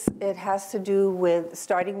it has to do with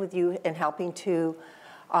starting with you and helping to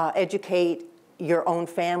educate your own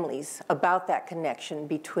families about that connection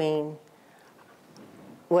between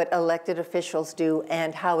what elected officials do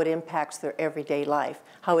and how it impacts their everyday life,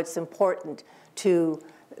 how it's important to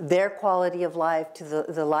their quality of life, to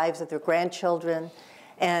the lives of their grandchildren.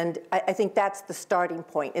 And I think that's the starting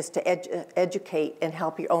point, is to educate and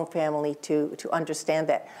help your own family to understand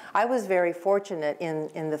that. I was very fortunate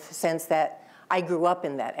in the sense that I grew up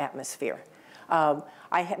in that atmosphere.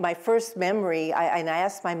 My first memory, and I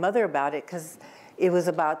asked my mother about it, because it was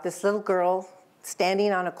about this little girl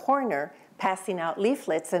standing on a corner passing out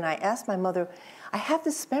leaflets, and I asked my mother, I have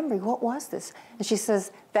this memory, what was this? And she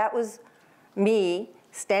says, that was me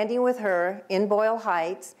standing with her in Boyle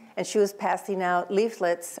Heights, and she was passing out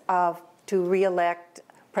leaflets to re-elect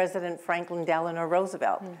President Franklin Delano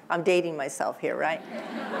Roosevelt. I'm dating myself here, right?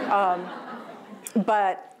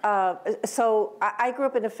 So I grew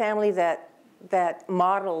up in a family that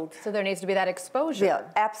modeled. So there needs to be that exposure. Yeah,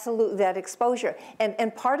 absolutely, that exposure.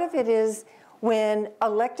 And part of it is when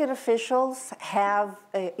elected officials have,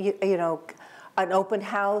 an open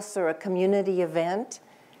house or a community event,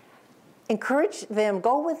 encourage them,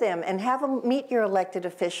 go with them, and have them meet your elected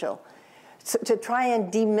official to try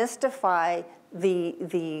and demystify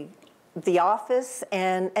the office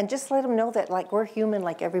and just let them know that, like, we're human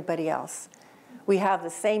like everybody else. We have the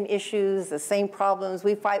same issues, the same problems.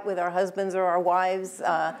 We fight with our husbands or our wives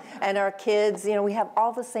and our kids. We have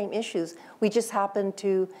all the same issues. We just happen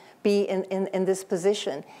to be in this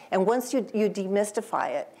position. And once you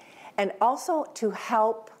demystify it, and also to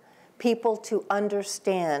help people to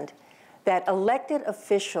understand that elected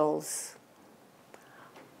officials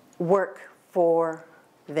work for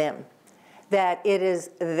them, that it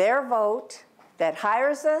is their vote that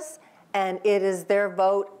hires us, and it is their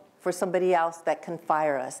vote for somebody else that can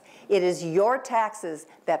fire us. It is your taxes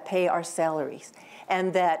that pay our salaries,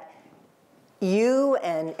 and that you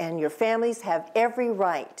and your families have every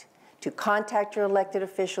right to contact your elected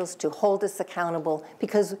officials, to hold us accountable,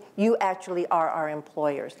 because you actually are our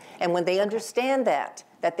employers. And when they understand that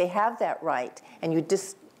they have that right, and you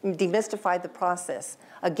demystify the process,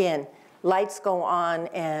 again, lights go on,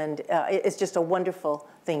 and it's just a wonderful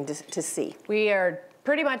thing to see. We are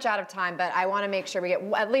pretty much out of time, but I want to make sure we get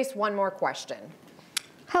at least one more question.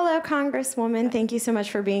 Hello, Congresswoman. Thank you so much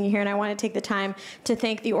for being here, and I want to take the time to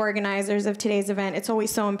thank the organizers of today's event. It's always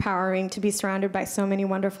so empowering to be surrounded by so many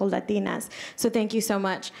wonderful Latinas, so thank you so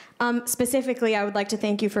much. Specifically, I would like to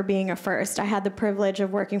thank you for being a first. I had the privilege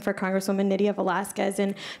of working for Congresswoman Nydia Velázquez,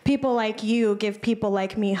 and people like you give people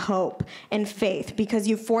like me hope and faith because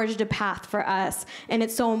you forged a path for us, and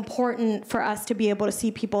it's so important for us to be able to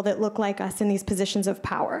see people that look like us in these positions of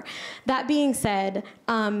power. That being said,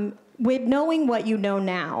 with knowing what you know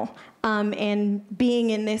now, and being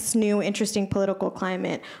in this new interesting political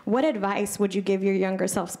climate, what advice would you give your younger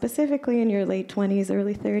self, specifically in your late 20s,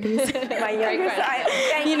 early 30s? My younger self,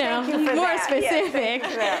 thank you for more that. specific.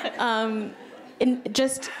 Yes, and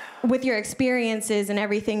just with your experiences and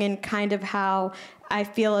everything, and kind of how I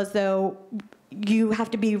feel as though you have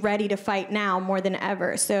to be ready to fight now more than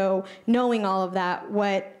ever. So knowing all of that,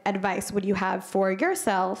 what advice would you have for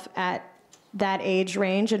yourself at that age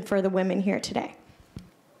range and for the women here today?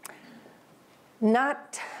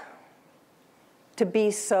 Not to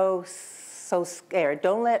be so scared.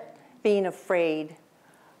 Don't let being afraid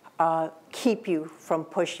keep you from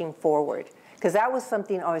pushing forward, because that was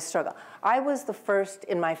something I always struggled. I was the first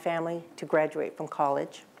in my family to graduate from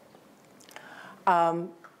college.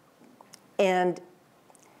 And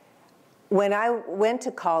when I went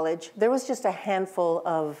to college, there was just a handful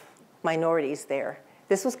of minorities there.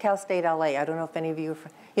 This was Cal State LA. I don't know if any of you,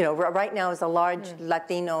 right now is a large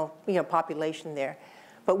Latino, population there.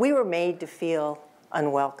 But we were made to feel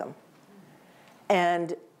unwelcome.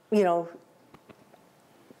 And,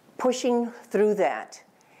 pushing through that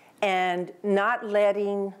and not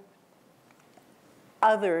letting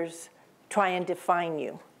others try and define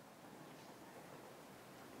you.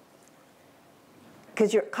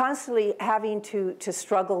 Because you're constantly having to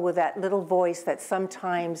struggle with that little voice that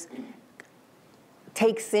sometimes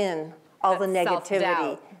takes in all the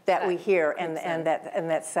negativity that we hear, and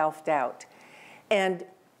that self-doubt. And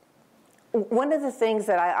one of the things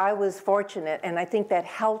that I was fortunate, and I think that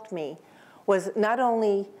helped me, was not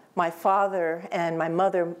only my father and my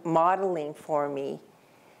mother modeling for me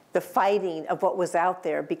the fighting of what was out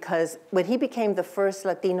there, because when he became the first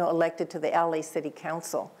Latino elected to the LA City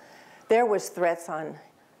Council, there was threats on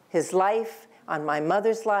his life, on my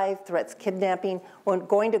mother's life, threats, kidnapping. When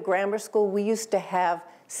going to grammar school, we used to have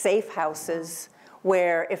safe houses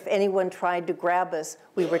where if anyone tried to grab us,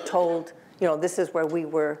 we were told, this is where we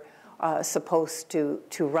were supposed to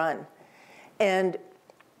run. And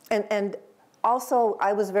also,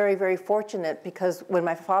 I was very, very fortunate, because when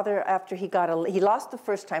my father, after he lost the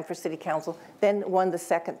first time for city council, then won the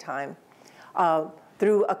second time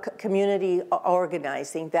through a community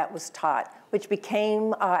organizing that was taught, which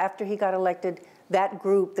became, after he got elected, that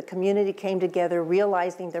group, the community came together,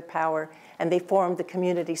 realizing their power, and they formed the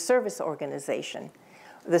Community Service Organization,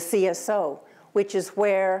 the CSO, which is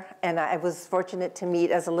where, and I was fortunate to meet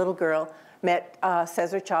as a little girl, met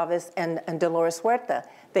Cesar Chavez and Dolores Huerta.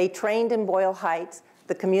 They trained in Boyle Heights,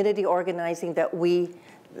 the community organizing that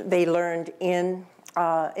they learned in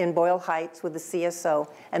Boyle Heights with the CSO,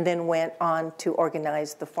 and then went on to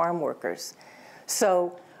organize the farm workers.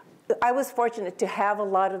 So I was fortunate to have a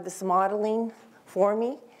lot of this modeling for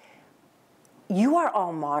me. You are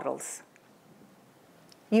all models.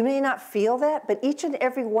 You may not feel that, but each and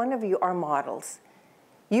every one of you are models.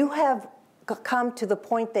 You have come to the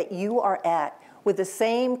point that you are at with the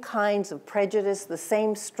same kinds of prejudice, the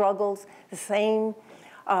same struggles, the same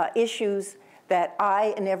issues that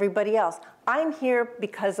I and everybody else. I'm here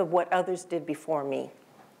because of what others did before me.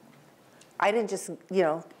 I didn't just,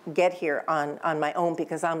 get here on my own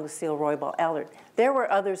because I'm Lucille Roybal Allard. There were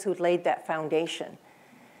others who laid that foundation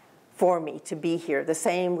for me to be here. The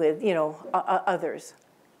same with, others.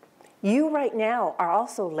 You right now are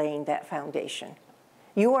also laying that foundation.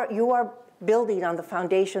 You are building on the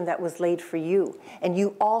foundation that was laid for you. And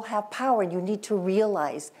you all have power, and you need to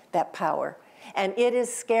realize that power. And it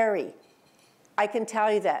is scary. I can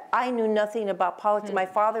tell you that. I knew nothing about politics. My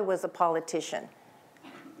father was a politician.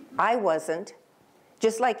 I wasn't.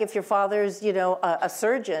 Just like if your father's, a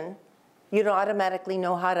surgeon, you don't automatically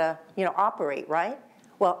know how to, operate, right?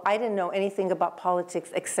 Well, I didn't know anything about politics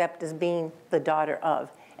except as being the daughter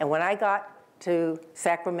of. And when I got to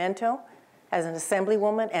Sacramento as an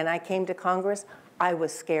assemblywoman and I came to Congress, I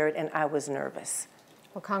was scared and I was nervous.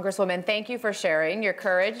 Well, Congresswoman, thank you for sharing your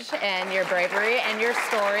courage and your bravery and your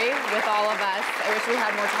story with all of us. I wish we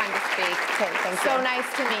had more time to speak. Okay, thank you. So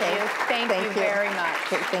nice to meet you. Thank you very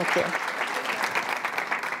much. Okay, thank you.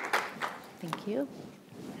 Thank you.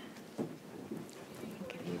 I'll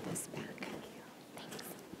give you this back. Thanks.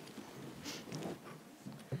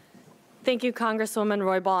 Thank you, Congresswoman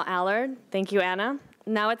Roybal Allard. Thank you, Anna.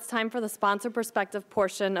 Now it's time for the sponsor perspective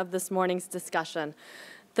portion of this morning's discussion.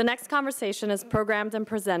 The next conversation is programmed and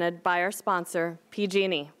presented by our sponsor,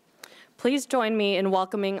 PG&E. Please join me in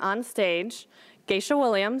welcoming on stage Geisha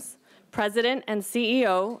Williams, President and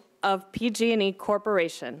CEO of PG&E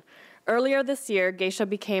Corporation. Earlier this year, Geisha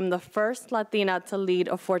became the first Latina to lead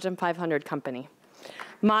a Fortune 500 company.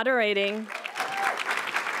 Moderating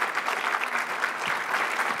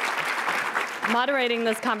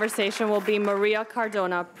this conversation will be Maria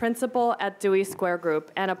Cardona, principal at Dewey Square Group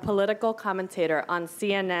and a political commentator on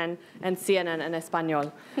CNN and CNN en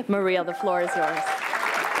Español. Maria, the floor is yours.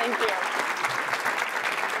 Thank you.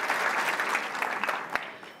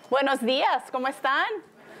 Buenos días, ¿cómo están?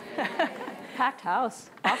 Packed house,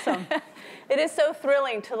 awesome. It is so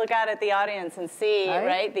thrilling to look out at the audience and see,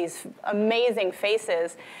 right, these amazing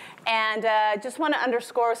faces. And just want to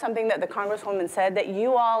underscore something that the Congresswoman said, that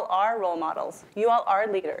you all are role models. You all are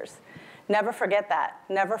leaders. Never forget that.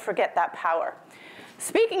 Never forget that power.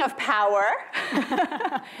 Speaking of power,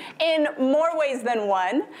 in more ways than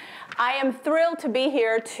one, I am thrilled to be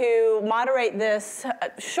here to moderate this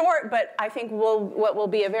short, but I think what will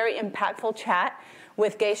be a very impactful chat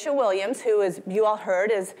with Geisha Williams, who, as you all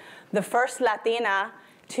heard, is the first Latina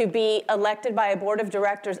to be elected by a board of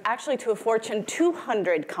directors, actually to a Fortune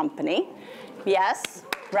 200 company. Yes,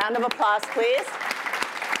 round of applause, please.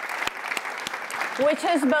 Which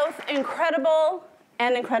is both incredible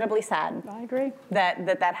and incredibly sad. I agree.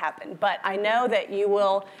 That happened. But I know that you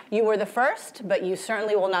were the first, but you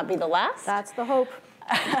certainly will not be the last. That's the hope.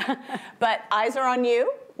 But eyes are on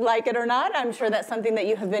you, like it or not. I'm sure that's something that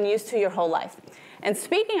you have been used to your whole life. And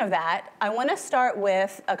speaking of that, I want to start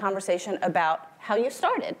with a conversation about how you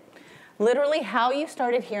started. Literally how you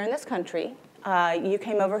started here in this country. You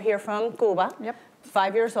came over here from Cuba,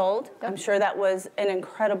 5 years old. Yep. I'm sure that was an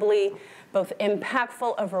incredibly both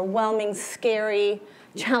impactful, overwhelming, scary,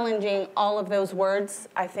 challenging, all of those words,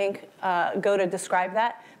 I think, go to describe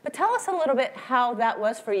that. But tell us a little bit how that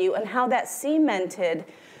was for you and how that cemented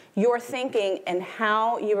your thinking and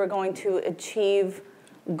how you were going to achieve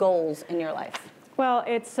goals in your life. Well,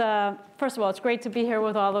 it's, first of all, it's great to be here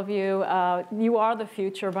with all of you. You are the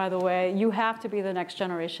future, by the way. You have to be the next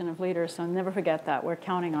generation of leaders, so never forget that. We're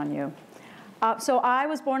counting on you. So I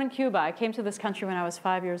was born in Cuba. I came to this country when I was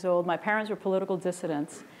 5 years old. My parents were political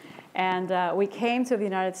dissidents. And we came to the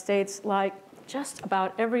United States like just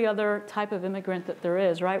about every other type of immigrant that there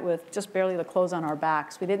is, right, with just barely the clothes on our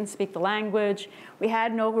backs. We didn't speak the language. We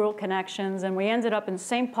had no real connections. And we ended up in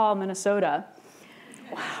St. Paul, Minnesota.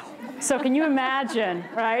 Wow. So can you imagine,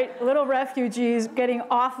 right, little refugees getting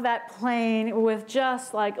off that plane with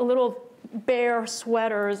just like little bare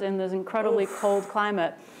sweaters in this incredibly cold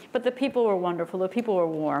climate. But the people were wonderful. The people were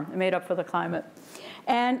warm. It made up for the climate.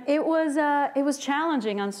 And it was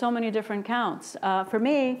challenging on so many different counts. For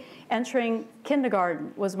me, entering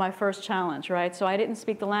kindergarten was my first challenge, right? So I didn't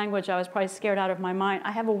speak the language. I was probably scared out of my mind.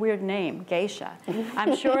 I have a weird name, Geisha.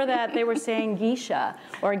 I'm sure that they were saying Geisha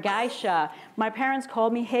or Geisha. My parents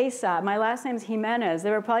called me Hesa. My last name's Jimenez.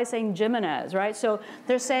 They were probably saying Jimenez, right? So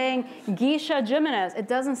they're saying Geisha Jimenez. It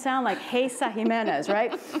doesn't sound like Hesa Jimenez,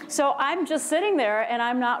 right? So I'm just sitting there and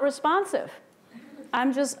I'm not responsive.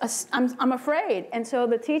 I'm afraid. And so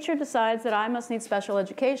the teacher decides that I must need special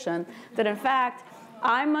education, that in fact,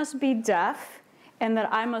 I must be deaf and that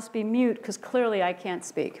I must be mute because clearly I can't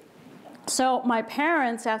speak. So my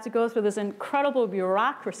parents have to go through this incredible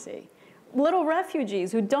bureaucracy, little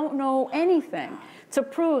refugees who don't know anything, to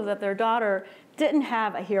prove that their daughter didn't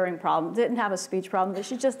have a hearing problem, didn't have a speech problem, that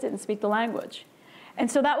she just didn't speak the language. And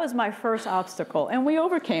so that was my first obstacle, and we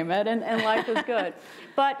overcame it, and life was good.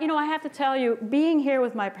 But you know, I have to tell you, being here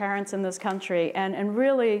with my parents in this country and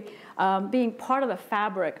really being part of the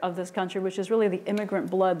fabric of this country, which is really the immigrant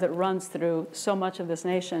blood that runs through so much of this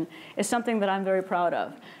nation, is something that I'm very proud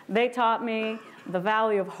of. They taught me the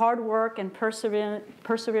value of hard work and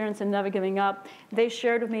perseverance and never giving up. They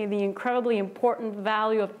shared with me the incredibly important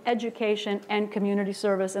value of education and community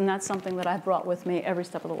service, and that's something that I've brought with me every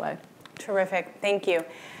step of the way. Terrific, thank you.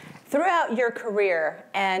 Throughout your career,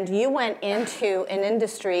 and you went into an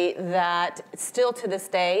industry that still to this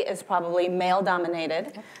day is probably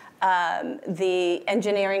male-dominated. The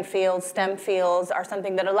engineering fields, STEM fields are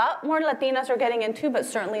something that a lot more Latinas are getting into, but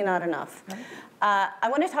certainly not enough. I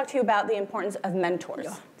want to talk to you about the importance of mentors.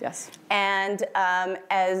 Yes. And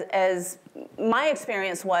as my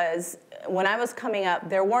experience was, when I was coming up,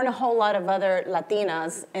 there weren't a whole lot of other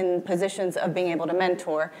Latinas in positions of being able to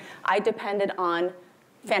mentor. I depended on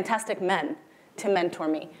fantastic men to mentor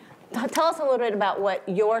me. Tell us a little bit about what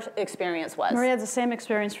your experience was. Maria had the same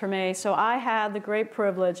experience for me. So I had the great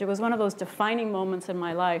privilege. It was one of those defining moments in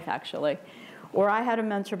my life, actually, where I had a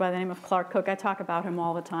mentor by the name of Clark Cook. I talk about him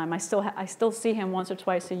all the time. I still see him once or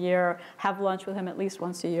twice a year, have lunch with him at least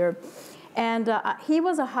once a year. And he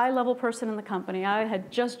was a high-level person in the company. I had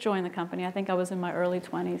just joined the company. I think I was in my early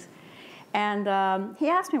 20s. And he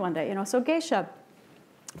asked me one day, you know, so Geisha,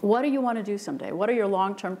 what do you want to do someday? What are your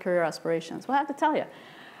long-term career aspirations? Well, I have to tell you,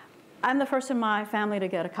 I'm the first in my family to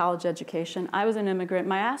get a college education. I was an immigrant.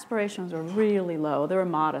 My aspirations were really low. They were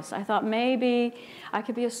modest. I thought maybe I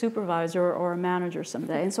could be a supervisor or a manager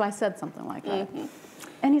someday. And so I said something like that.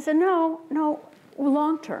 And he said, no,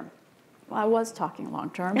 long-term. Well, I was talking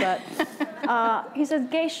long-term, but he said,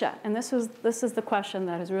 Geisha, and this is the question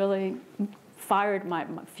that has really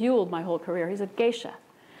fueled my whole career. He said, Geisha,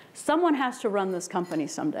 someone has to run this company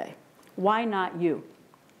someday. Why not you?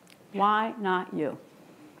 Why not you?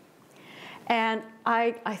 And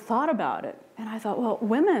I thought about it, and I thought, well,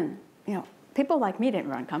 women, you know, people like me didn't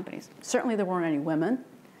run companies. Certainly there weren't any women,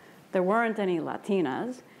 there weren't any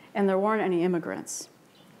Latinas, and there weren't any immigrants.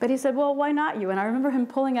 But he said, well, why not you? And I remember him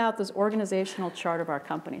pulling out this organizational chart of our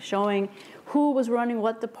company, showing who was running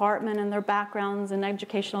what department and their backgrounds and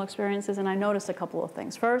educational experiences, and I noticed a couple of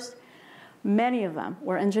things. First, many of them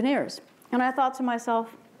were engineers. And I thought to myself,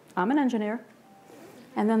 I'm an engineer.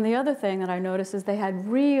 And then the other thing that I noticed is they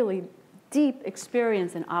had really deep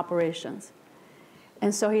experience in operations.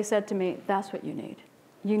 And so he said to me, that's what you need.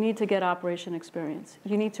 You need to get operation experience.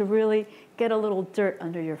 You need to really get a little dirt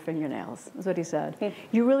under your fingernails, is what he said.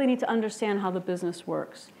 You really need to understand how the business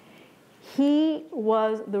works. He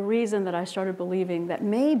was the reason that I started believing that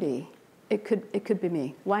maybe it could be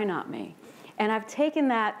me. Why not me? And I've taken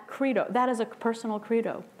that credo, that is a personal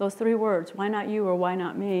credo, those three words, why not you or why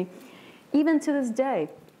not me, even to this day.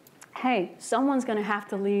 Hey, someone's going to have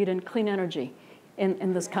to lead in clean energy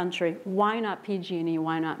in this country. Why not PG&E?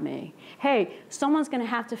 Why not me? Hey, someone's going to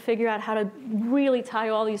have to figure out how to really tie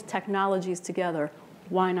all these technologies together.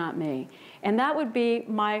 Why not me? And that would be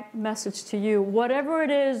my message to you. Whatever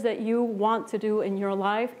it is that you want to do in your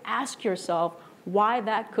life, ask yourself why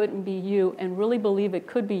that couldn't be you, and really believe it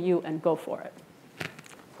could be you, and go for it.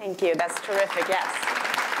 Thank you. That's terrific. Yes.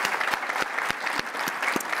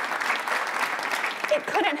 It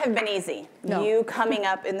couldn't have been easy, no. You coming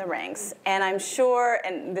up in the ranks. And I'm sure,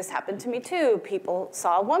 and this happened to me too, people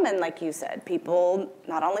saw a woman, like you said. People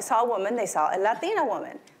not only saw a woman, they saw a Latina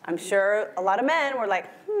woman. I'm sure a lot of men were like,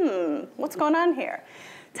 what's going on here?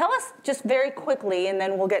 Tell us just very quickly, and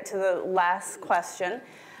then we'll get to the last question.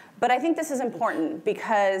 But I think this is important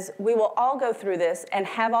because we will all go through this and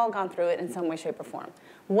have all gone through it in some way, shape, or form.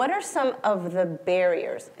 What are some of the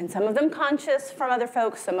barriers, and some of them conscious from other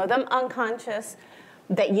folks, some of them unconscious,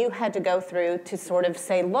 that you had to go through to sort of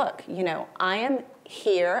say, look, you know, I am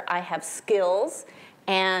here, I have skills,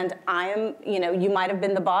 And you might have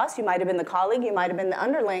been the boss, you might have been the colleague, you might have been the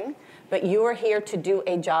underling, but you are here to do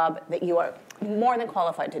a job that you are more than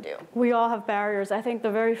qualified to do. We all have barriers. I think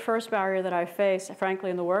the very first barrier that I faced, frankly,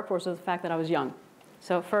 in the workforce was the fact that I was young.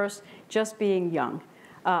 So first, just being young.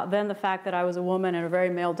 Then the fact that I was a woman in a very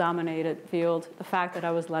male-dominated field, the fact that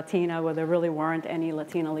I was Latina, where there really weren't any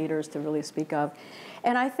Latina leaders to really speak of.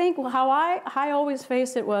 And I think how I always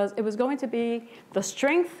faced it was going to be the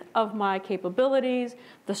strength of my capabilities,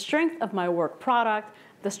 the strength of my work product,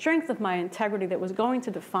 the strength of my integrity that was going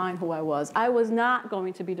to define who I was. I was not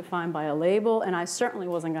going to be defined by a label, and I certainly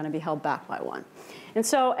wasn't going to be held back by one. And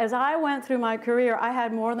so as I went through my career, I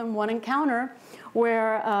had more than one encounter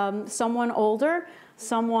where someone older,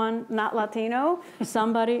 someone not Latino,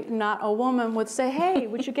 somebody not a woman would say, hey,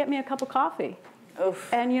 would you get me a cup of coffee?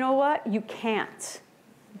 Oof. And you know what? You can't.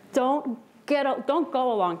 Don't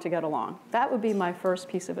go along to get along. That would be my first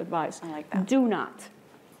piece of advice. I like that. Do not.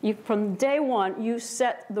 From day one, you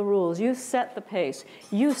set the rules, you set the pace,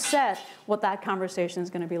 you set what that conversation is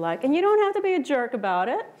going to be like. And you don't have to be a jerk about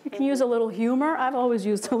it. You can use a little humor. I've always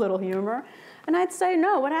used a little humor. And I'd say,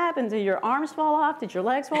 no, what happened? Did your arms fall off? Did your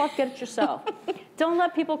legs fall off? Get it yourself. Don't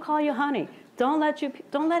let people call you honey. Don't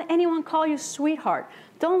let anyone call you sweetheart.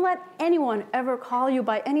 Don't let anyone ever call you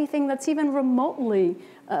by anything that's even remotely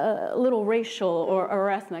a little racial or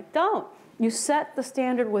ethnic. Don't. You set the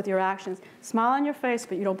standard with your actions. Smile on your face,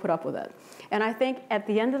 but you don't put up with it. And I think at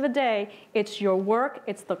the end of the day, it's your work,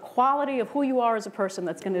 it's the quality of who you are as a person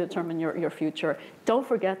that's going to determine your future. Don't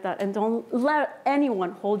forget that, and don't let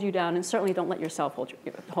anyone hold you down, and certainly don't let yourself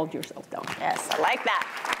hold yourself down. Yes, I like that.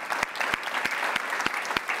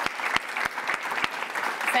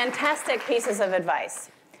 Fantastic pieces of advice.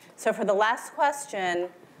 So for the last question,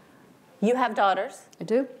 you have daughters. I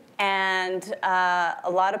do. And a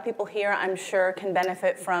lot of people here, I'm sure, can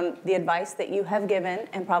benefit from the advice that you have given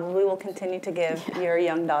and probably will continue to give your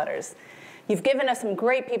young daughters. You've given us some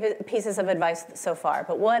great pieces of advice so far,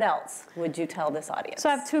 but what else would you tell this audience? So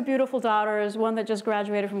I have two beautiful daughters, one that just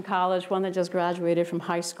graduated from college, one that just graduated from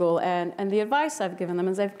high school, and the advice I've given them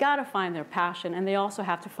is they've got to find their passion, and they also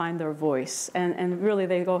have to find their voice, and really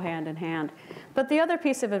they go hand in hand. But the other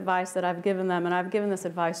piece of advice that I've given them, and I've given this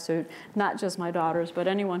advice to not just my daughters, but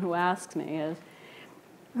anyone who asks me is,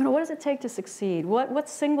 what does it take to succeed? What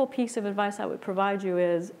single piece of advice I would provide you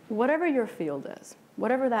is, whatever your field is,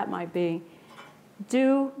 whatever that might be,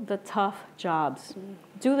 do the tough jobs.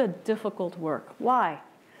 Do the difficult work. Why?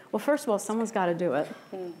 Well, first of all, someone's got to do it.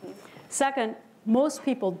 Second, most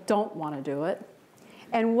people don't want to do it.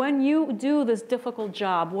 And when you do this difficult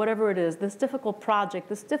job, whatever it is, this difficult project,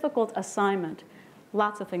 this difficult assignment,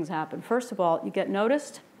 lots of things happen. First of all, you get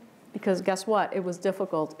noticed because guess what? It was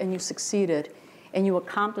difficult and you succeeded and you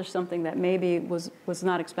accomplished something that maybe was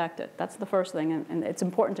not expected. That's the first thing, and it's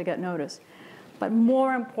important to get noticed. But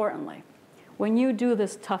more importantly, when you do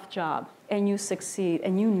this tough job and you succeed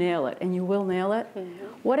and you nail it, and you will nail it,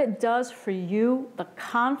 what it does for you, the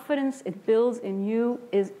confidence it builds in you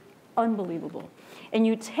is unbelievable. And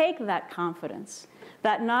you take that confidence,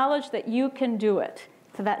 that knowledge that you can do it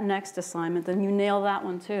to that next assignment, and you nail that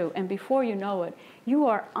one too. And before you know it, you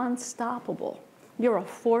are unstoppable. You're a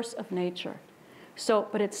force of nature. So,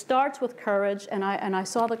 but it starts with courage, and I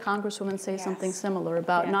saw the Congresswoman say something similar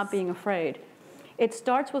about not being afraid. It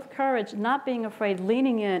starts with courage, not being afraid,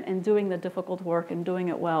 leaning in and doing the difficult work and doing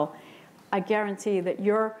it well. I guarantee that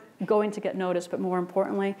you're going to get noticed, but more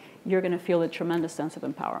importantly, you're going to feel a tremendous sense of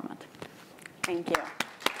empowerment. Thank you.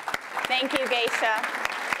 Thank you, Geisha.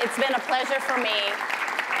 It's been a pleasure for me.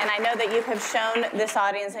 And I know that you have shown this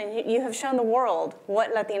audience and you have shown the world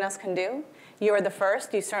what Latinas can do. You are the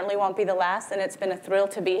first. You certainly won't be the last. And it's been a thrill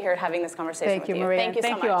to be here having this conversation with you. Thank you, Maria. Thank you so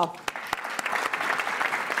much. Thank you all.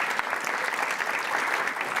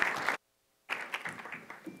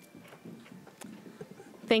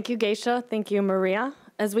 Thank you, Geisha. Thank you, Maria.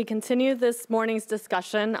 As we continue this morning's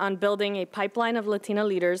discussion on building a pipeline of Latina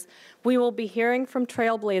leaders, we will be hearing from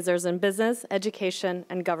trailblazers in business, education,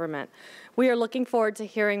 and government. We are looking forward to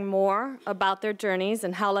hearing more about their journeys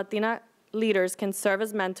and how Latina leaders can serve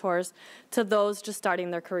as mentors to those just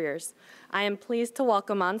starting their careers. I am pleased to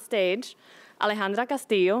welcome on stage Alejandra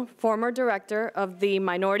Castillo, former director of the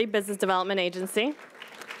Minority Business Development Agency.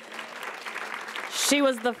 She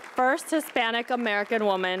was the first Hispanic American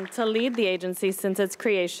woman to lead the agency since its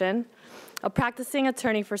creation. A practicing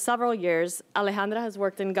attorney for several years, Alejandra has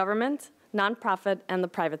worked in government, nonprofit, and the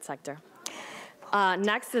private sector.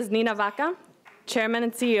 Next is Nina Vaca, chairman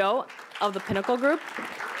and CEO of the Pinnacle Group.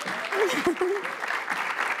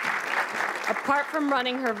 Apart from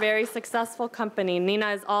running her very successful company, Nina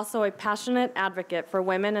is also a passionate advocate for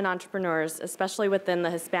women and entrepreneurs, especially within the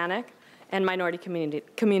Hispanic and minority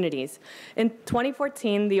communities. In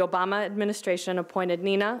 2014, the Obama administration appointed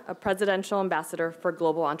Nina a presidential ambassador for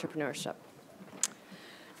global entrepreneurship.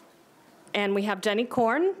 And we have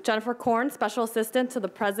Jennifer Korn, Special Assistant to the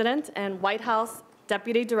President and White House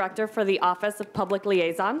Deputy Director for the Office of Public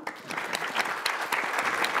Liaison.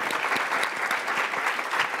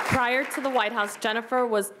 Prior to the White House, Jennifer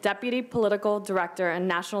was Deputy Political Director and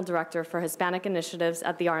National Director for Hispanic Initiatives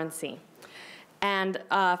at the RNC. And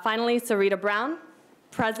finally, Sarita Brown,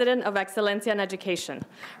 President of Excelencia in Education.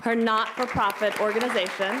 Her not-for-profit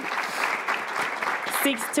organization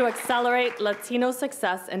seeks to accelerate Latino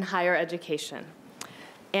success in higher education.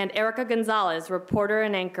 And Erica Gonzalez, reporter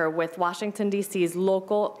and anchor with Washington, D.C.'s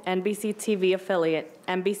local NBC TV affiliate,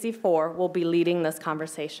 NBC4, will be leading this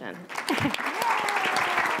conversation.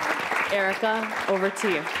 Erica, over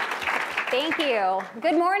to you. Thank you.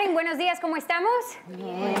 Good morning. Buenos días. ¿Cómo estamos?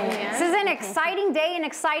 Yes. This is an exciting day, an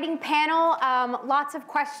exciting panel, lots of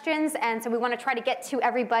questions, and so we want to try to get to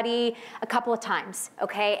everybody a couple of times,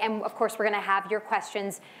 okay? And of course, we're going to have your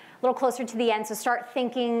questions a little closer to the end, so start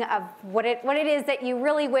thinking of what it is that you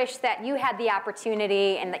really wish that you had the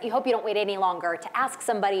opportunity and that you hope you don't wait any longer to ask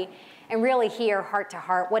somebody and really hear heart to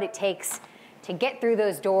heart what it takes to get through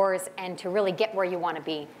those doors and to really get where you want to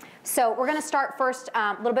be. So we're going to start first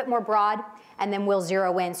a little bit more broad, and then we'll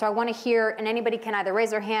zero in. So I want to hear, and anybody can either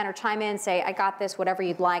raise their hand or chime in, say, I got this, whatever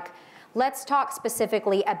you'd like. Let's talk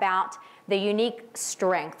specifically about the unique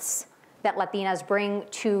strengths that Latinas bring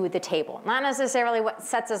to the table. Not necessarily what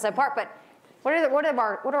sets us apart, but what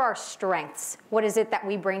are our strengths? What is it that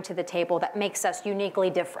we bring to the table that makes us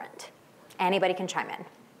uniquely different? Anybody can chime in.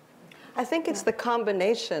 I think it's the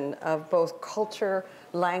combination of both culture,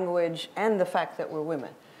 language, and the fact that we're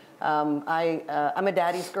women. I'm a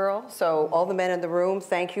daddy's girl, so all the men in the room,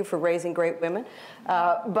 thank you for raising great women.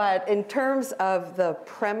 But in terms of the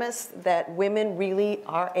premise that women really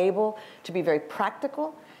are able to be very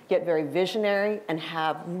practical, yet very visionary, and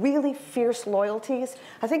have really fierce loyalties,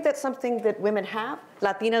 I think that's something that women have.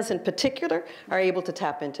 Latinas in particular are able to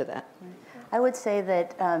tap into that. I would say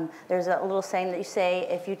that there's a little saying that you say,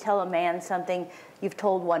 if you tell a man something, you've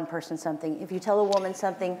told one person something. If you tell a woman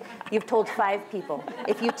something, you've told 5 people.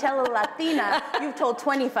 If you tell a Latina, you've told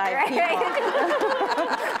 25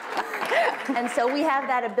 people. And so we have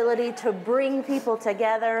that ability to bring people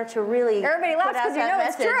together, to really Everybody laughs because you know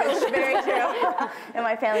it's true. It's very true. In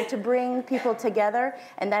my family, to bring people together,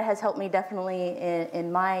 and that has helped me definitely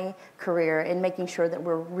in my career in making sure that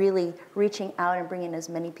we're really reaching out and bringing as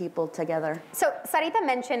many people together. So Sarita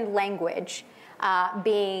mentioned language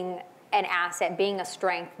being an asset, being a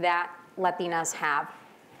strength that Latinas have.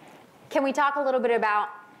 Can we talk a little bit about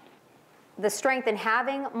the strength in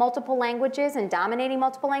having multiple languages and dominating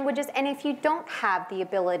multiple languages? And if you don't have the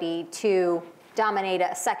ability to dominate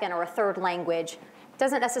a second or a third language,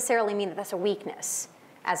 doesn't necessarily mean that that's a weakness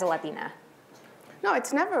as a Latina. No,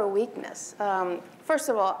 it's never a weakness. First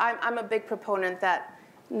of all, I'm a big proponent that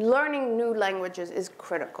learning new languages is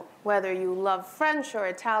critical. Whether you love French or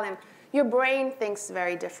Italian, your brain thinks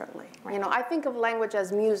very differently. Right. You know, I think of language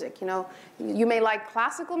as music. You know, you may like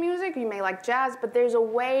classical music, you may like jazz, but there's a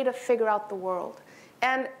way to figure out the world.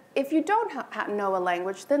 And if you don't know a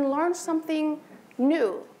language, then learn something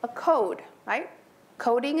new, a code, right?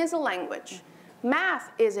 Coding is a language.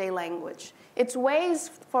 Math is a language. It's ways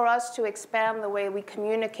for us to expand the way we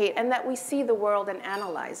communicate and that we see the world and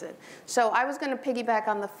analyze it. So I was going to piggyback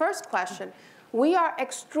on the first question. We are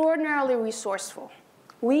extraordinarily resourceful.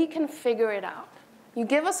 We can figure it out. You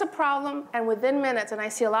give us a problem, and within minutes, and I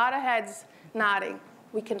see a lot of heads nodding,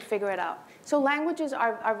 we can figure it out. So languages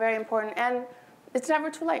are very important, and it's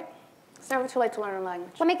never too late. It's never too late to learn a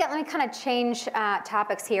language. Let me kind of change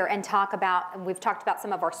topics here and talk about, we've talked about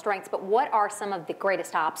some of our strengths, but what are some of the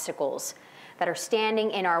greatest obstacles that are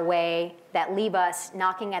standing in our way that leave us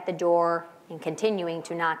knocking at the door and continuing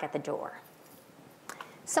to knock at the door?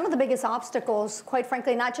 Some of the biggest obstacles, quite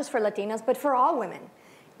frankly, not just for Latinas, but for all women,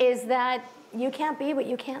 is that you can't be what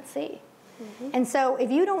you can't see. Mm-hmm. And so if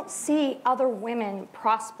you don't see other women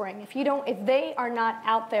prospering, if they are not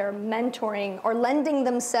out there mentoring or lending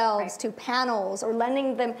themselves to panels or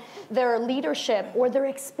lending them their leadership or their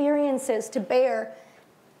experiences to bear,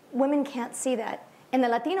 women can't see that. In the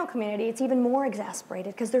Latino community, it's even more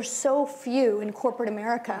exasperated because there's so few in corporate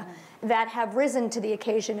America that have risen to the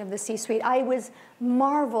occasion of the C-suite. I was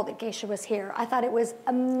marveled that Geisha was here. I thought it was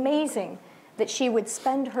amazing that she would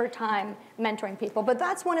spend her time mentoring people. But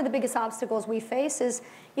that's one of the biggest obstacles we face is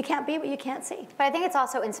you can't be what you can't see. But I think it's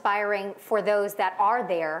also inspiring for those that are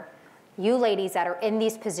there you ladies that are in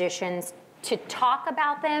these positions to talk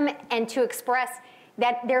about them and to express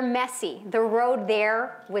that they're messy. The road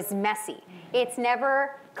there was messy. It's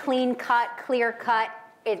never clean cut, clear cut.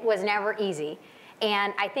 It was never easy.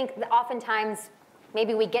 And I think that oftentimes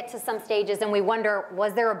maybe we get to some stages and we wonder,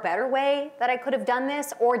 was there a better way that I could have done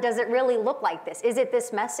this? Or does it really look like this? Is it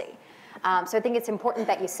this messy? So I think it's important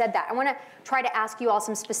that you said that. I want to try to ask you all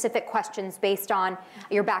some specific questions based on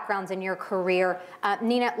your backgrounds and your career.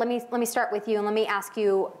 Nina, let me start with you and let me ask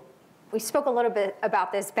you, we spoke a little bit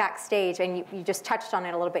about this backstage and you just touched on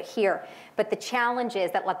it a little bit here, but the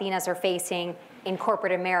challenges that Latinas are facing in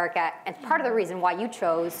corporate America, and part of the reason why you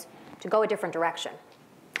chose to go a different direction.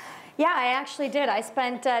 Yeah, I actually did. I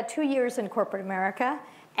spent 2 years in corporate America.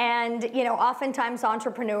 And oftentimes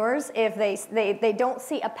entrepreneurs, if they don't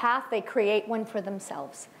see a path, they create one for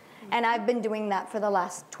themselves. And I've been doing that for the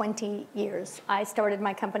last 20 years. I started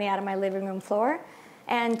my company out of my living room floor.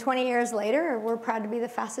 And 20 years later, we're proud to be the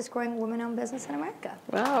fastest growing woman-owned business in America.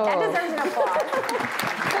 Wow. That deserves an applause.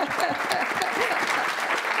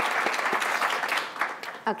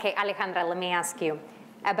 Okay, Alejandra, let me ask you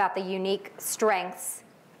about the unique strengths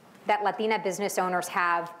that Latina business owners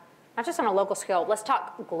have, not just on a local scale, let's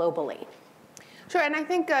talk globally. Sure, and I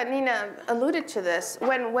think Nina alluded to this.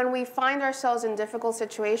 When we find ourselves in difficult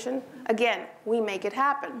situation, again, we make it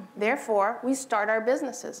happen. Therefore, we start our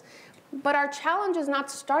businesses. But our challenge is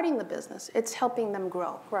not starting the business, it's helping them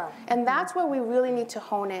grow. And that's where we really need to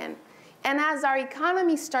hone in. And as our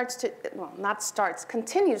economy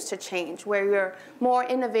continues to change, where you're more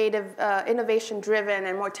innovative, innovation-driven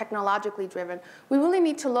and more technologically driven, we really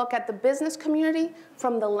need to look at the business community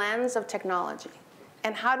from the lens of technology.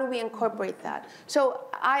 And how do we incorporate that? So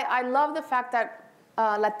I love the fact that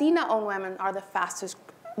Latina-owned women are the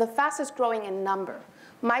fastest growing in number.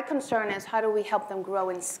 My concern is how do we help them grow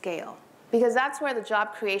in scale? Because that's where the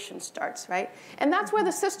job creation starts, right? And that's where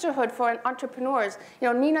the sisterhood for entrepreneurs,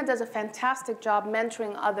 Nina does a fantastic job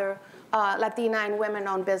mentoring other Latina and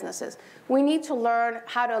women-owned businesses. We need to learn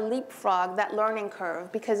how to leapfrog that learning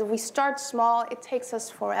curve, because if we start small, it takes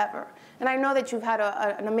us forever. And I know that you've had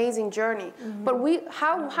an amazing journey, but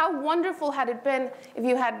how wonderful had it been if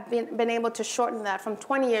you had been able to shorten that from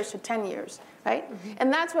 20 years to 10 years, right?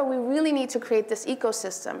 And that's where we really need to create this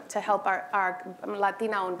ecosystem to help our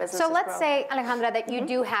Latina-owned businesses So let's grow. say, Alejandra, that you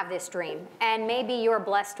do have this dream, and maybe you're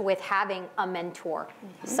blessed with having a mentor,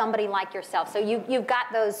 somebody like yourself. So you've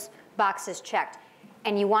got those boxes checked,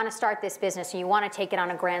 and you want to start this business, and you want to take it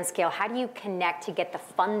on a grand scale. How do you connect to get the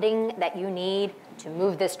funding that you need to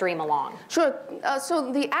move this dream along? Sure.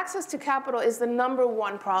 So the access to capital is the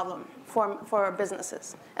 #1 problem for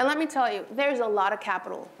businesses. And let me tell you, there's a lot of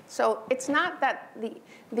capital. So it's not that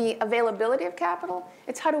the availability of capital,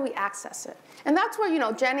 it's how do we access it. And that's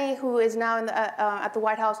where Jenny, who is now at the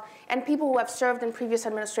White House, and people who have served in previous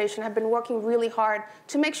administration have been working really hard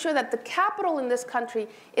to make sure that the capital in this country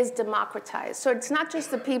is democratized. So it's not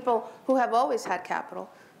just the people who have always had capital,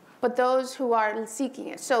 but those who are seeking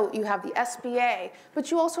it. So you have the SBA,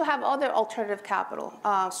 but you also have other alternative capital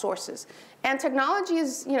sources. And technology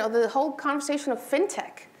is, the whole conversation of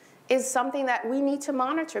fintech is something that we need to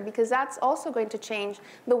monitor, because that's also going to change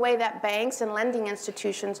the way that banks and lending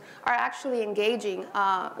institutions are actually engaging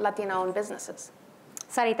Latino-owned businesses.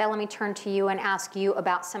 Sarita, let me turn to you and ask you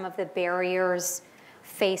about some of the barriers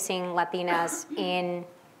facing Latinas in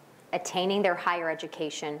attaining their higher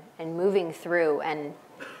education and moving through and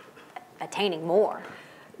attaining more.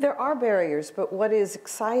 There are barriers, but what is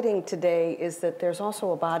exciting today is that there's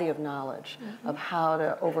also a body of knowledge of how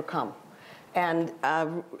to overcome. And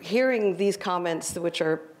hearing these comments, which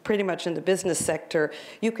are pretty much in the business sector,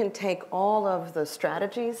 you can take all of the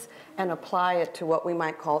strategies and apply it to what we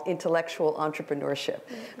might call intellectual entrepreneurship.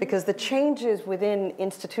 Because the changes within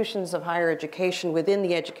institutions of higher education, within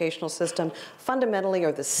the educational system, fundamentally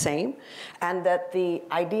are the same. And that the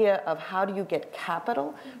idea of how do you get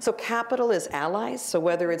capital, so capital is allies, so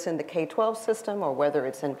whether it's in the K-12 system or whether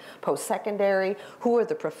it's in post-secondary, who are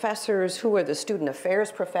the professors, who are the student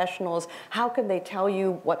affairs professionals, how can they tell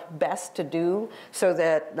you what's best to do so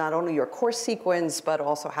that not only your course sequence, but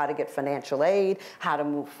also how to get financial aid, how to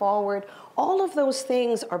move forward. All of those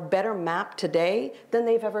things are better mapped today than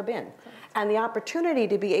they've ever been. And the opportunity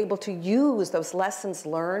to be able to use those lessons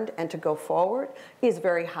learned and to go forward is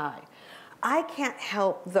very high. I can't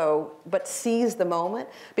help, though, but seize the moment,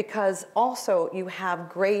 because also you have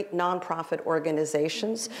great nonprofit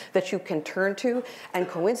organizations that you can turn to, and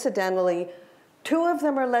coincidentally, 2 of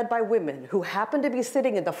them are led by women who happen to be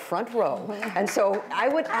sitting in the front row. And so I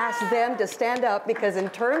would ask them to stand up, because in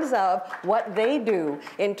terms of what they do,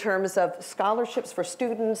 in terms of scholarships for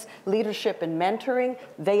students, leadership and mentoring,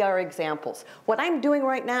 they are examples. What I'm doing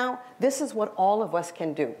right now, this is what all of us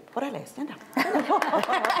can do. Órale, stand up.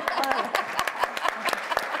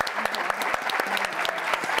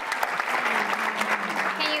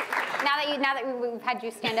 Now that we've had you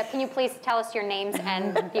stand up, can you please tell us your names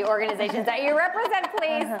and the organizations that you represent,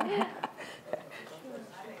 please?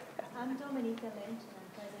 I'm Dominica Lynch, and I'm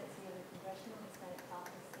presidency of the Congressional Hispanic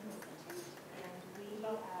Caucus in the country.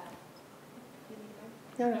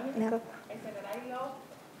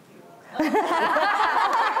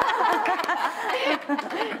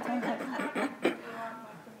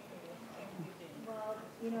 Well,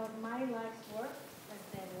 you know, my life's work has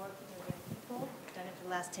been working with people. Done it for the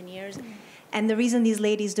last 10 years. And the reason these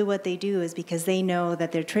ladies do what they do is because they know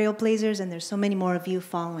that they're trailblazers, and there's so many more of you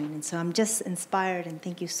following. And so I'm just inspired, and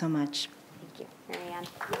thank you so much. Thank you. Marianne.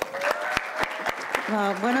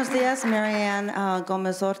 Buenos dias, Marianne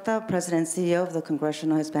Gomez Horta, President and CEO of the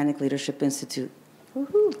Congressional Hispanic Leadership Institute.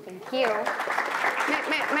 Thank you.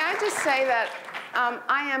 May I just say that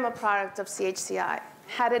I am a product of CHCI.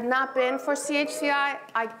 Had it not been for CHCI,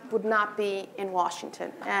 I would not be in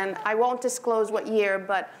Washington. And I won't disclose what year,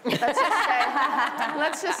 but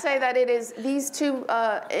let's just say that it is, these 2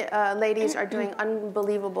 ladies are doing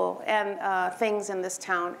unbelievable things in this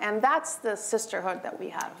town. And that's the sisterhood that we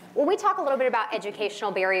have. When we talk a little bit about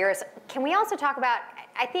educational barriers, can we also talk about,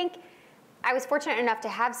 I think I was fortunate enough to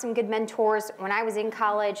have some good mentors when I was in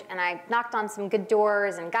college, and I knocked on some good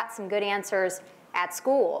doors and got some good answers at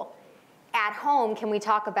school. At home, can we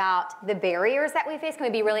talk about the barriers that we face? Can we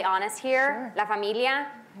be really honest here? Sure. La familia,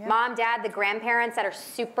 mom, dad, the grandparents that are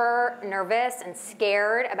super nervous and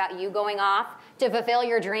scared about you going off to fulfill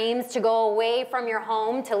your dreams, to go away from your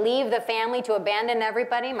home, to leave the family, to abandon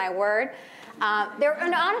everybody, my word. They're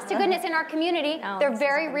honest to goodness in our community. They're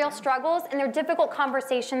very real struggles, and they're difficult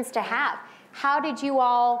conversations to have. How did you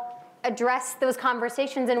all address those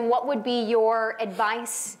conversations, and what would be your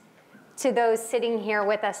advice to those sitting here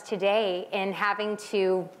with us today in having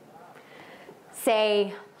to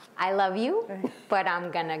say, I love you, but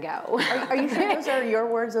I'm gonna go? Are you sure those are your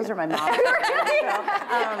words? Those are my mom's.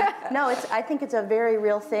 No, I think it's a very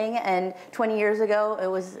real thing. And 20 years ago, it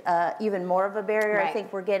was even more of a barrier. Right. I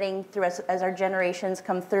think we're getting through, as our generations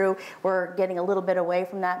come through, we're getting a little bit away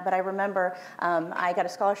from that. But I remember I got a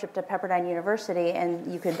scholarship to Pepperdine University,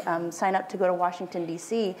 and you could sign up to go to Washington,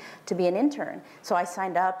 D.C. to be an intern. So I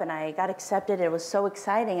signed up, and I got accepted. It was so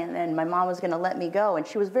exciting. And then my mom was going to let me go, and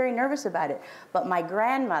she was very nervous about it. But my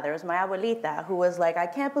grandmother, was my abuelita, who was like, I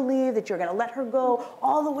can't believe that you're going to let her go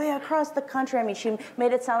all the way across the country. I mean, she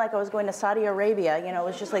made it sound like I was going to Saudi Arabia. You know, it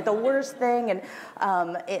was just like the worst thing. And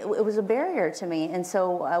it was a barrier to me. And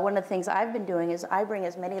so one of the things I've been doing is I bring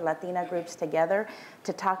as many Latina groups together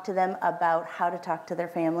to talk to them about how to talk to their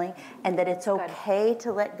family, and that it's okay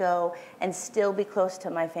to let go and still be close to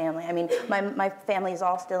my family. I mean, my family is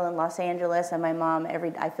all still in Los Angeles, and my mom,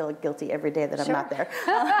 I feel guilty every day that I'm not there.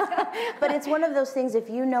 But it's one of those things, if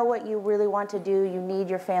you know what you really want to do, you need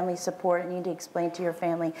your family support, and you need to explain to your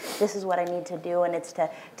family, this is what I need to do, and it's to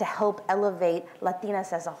help elevate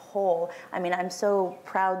Latinas as a whole. I mean, I'm so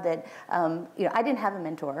proud that, you know, I didn't have a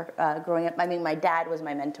mentor growing up. I mean, my dad was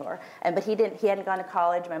my mentor, but he hadn't gone to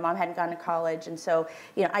college, my mom hadn't gone to college, and so,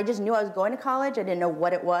 you know, I just knew I was going to college. I didn't know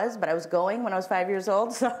what it was, but I was going when I was 5 years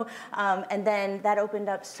old, so, and then that opened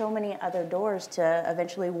up so many other doors to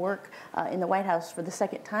eventually work in the White House for the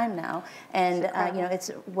second time now, and, you know,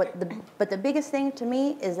 but the biggest thing to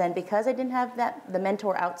me is then, because I didn't have the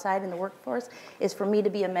mentor outside in the workforce, is for me to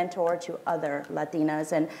be a mentor to other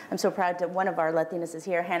Latinas, and I'm so proud that one of our Latinas is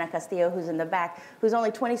here, Hannah Castillo, who's in the back, who's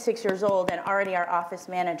only 26 years old and already our office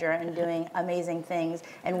manager and doing amazing things,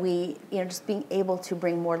 and we, you know, just being able to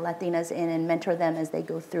bring more Latinas in and mentor them as they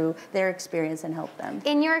go through their experience and help them.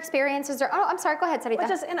 In your experiences, oh, I'm sorry, go ahead, Sarita.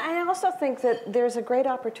 Well, and I also think that there's a great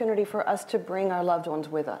opportunity for us to bring our loved ones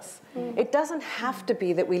with us. It doesn't have to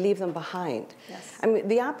be that we leave them behind. Yes. I mean,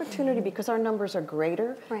 the opportunity, because our numbers are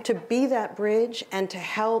greater, to be that bridge and to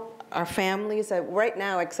help our families. Right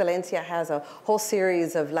now, Excelencia has a whole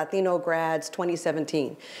series of Latino grads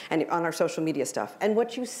 2017 and on our social media stuff. And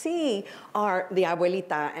what you see are the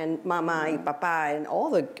abuelita and mama y papa and all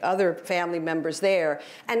the other family members there.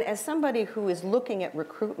 And as somebody who is looking at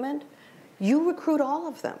recruitment, you recruit all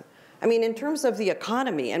of them. I mean, in terms of the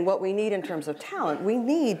economy and what we need in terms of talent, we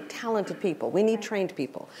need talented people. We need trained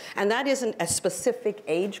people. And that isn't a specific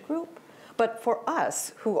age group, but for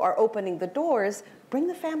us who are opening the doors, bring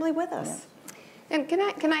the family with us. And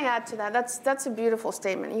can I add to that? That's a beautiful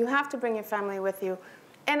statement. You have to bring your family with you.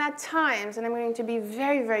 And at times, and I'm going to be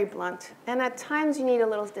very, very blunt, and at times you need a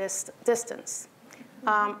little distance.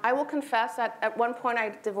 I will confess that at one point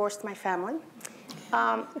I divorced my family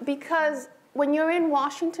because when you're in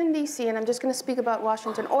Washington, D.C., and I'm just going to speak about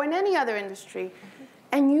Washington, or in any other industry,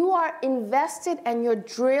 and you are invested and you're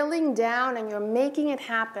drilling down and you're making it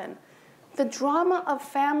happen, the drama of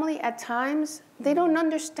family at times, they don't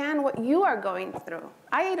understand what you are going through.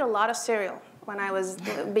 I ate a lot of cereal when I was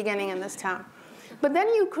beginning in this town. But then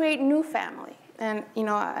you create new family. And you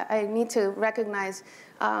know, I need to recognize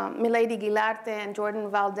Milady Guilarte and Jordan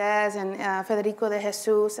Valdez and Federico de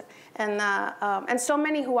Jesus and so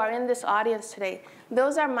many who are in this audience today.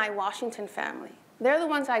 Those are my Washington family. They're the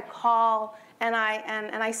ones I call, and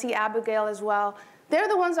I see Abigail as well. They're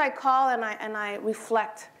the ones I call and I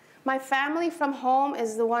reflect. My family from home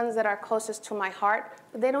is the ones that are closest to my heart,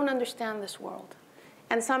 but they don't understand this world.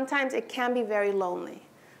 And sometimes it can be very lonely.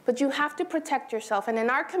 But you have to protect yourself. And in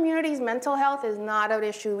our communities, mental health is not an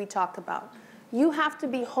issue we talk about. You have to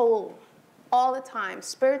be whole all the time,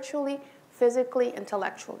 spiritually, physically,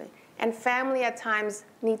 intellectually. And family at times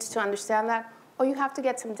needs to understand that, or you have to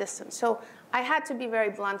get some distance. So I had to be very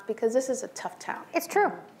blunt because this is a tough town. It's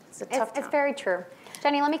true. It's a tough town. It's very true.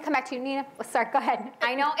 Jenny, let me come back to you. Nina, sorry, go ahead.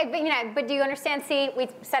 I know, but do you understand? See, we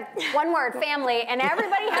said one word, family, and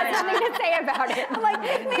everybody has something to say about it. I'm like,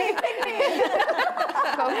 pick me.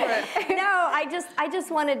 Go for it. No, I just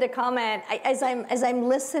wanted to comment as I'm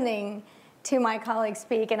listening to my colleagues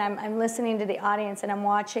speak, and I'm listening to the audience, and I'm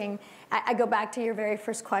watching. I go back to your very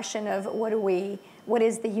first question of what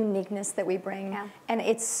is the uniqueness that we bring, and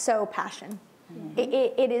it's so passion. Mm-hmm.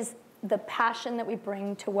 It is the passion that we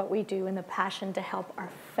bring to what we do and the passion to help our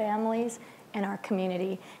families and our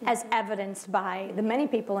community, as evidenced by the many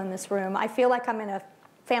people in this room. I feel like I'm in a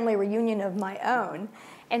family reunion of my own.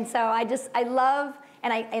 And so I love,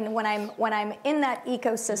 and when I'm in that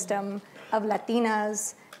ecosystem of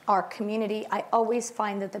Latinas, our community, I always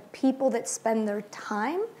find that the people that spend their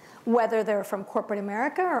time, whether they're from corporate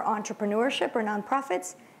America or entrepreneurship or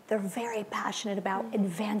nonprofits, they're very passionate about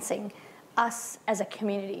advancing us as a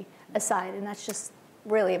community aside, and that's just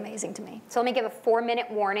really amazing to me. So let me give a 4-minute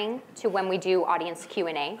warning to when we do audience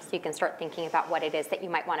Q&A, so you can start thinking about what it is that you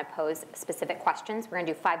might want to pose specific questions. We're going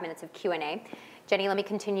to do 5 minutes of Q&A. Jenny, let me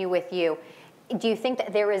continue with you. Do you think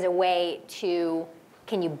that there is a way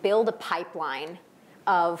can you build a pipeline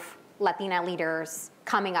of Latina leaders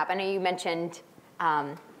coming up? I know you mentioned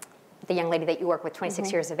the young lady that you work with, 26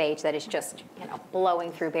 years of age, that is just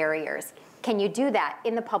blowing through barriers. Can you do that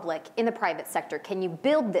in the public, in the private sector? Can you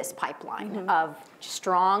build this pipeline of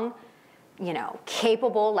strong,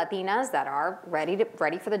 capable Latinas that are ready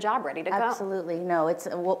for the job, ready to go? Absolutely. No, it's,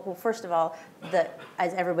 well, first of all,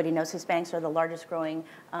 as everybody knows, Hispanics are the largest growing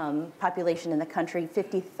population in the country.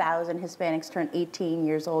 50,000 Hispanics turn 18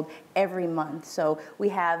 years old every month. So we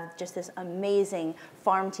have just this amazing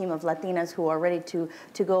farm team of Latinas who are ready to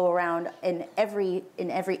go around in every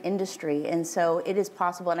industry. And so it is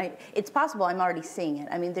possible, and it's possible. I'm already seeing it.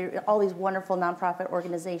 I mean, there are all these wonderful nonprofit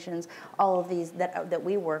organizations, all of these that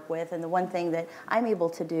we work with, and the one thing that I'm able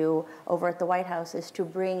to do over at the White House is to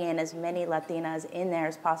bring in as many Latinas in there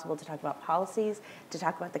as possible to talk about policies, to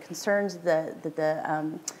talk about the concerns that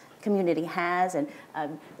the community has. And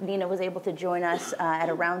Nina was able to join us at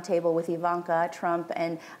a roundtable with Ivanka Trump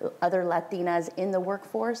and other Latinas in the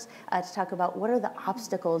workforce to talk about what are the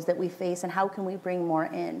obstacles that we face and how can we bring more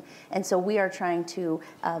in. And so we are trying to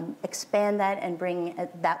expand that and bring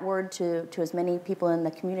that word to as many people in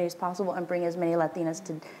the community as possible and bring as many Latinas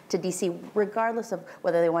to DC, regardless of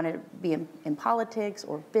whether they want to be in politics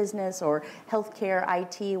or business or healthcare,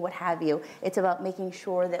 IT, what have you. It's about making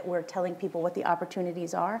sure that we're telling people what the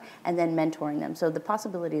opportunities are and then mentoring them. So the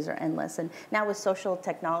possibilities are endless. And now with social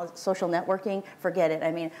technology, social networking, forget it.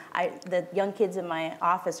 I mean, the young kids in my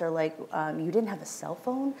office are like, you didn't have a cell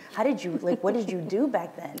phone? How did you, what did you do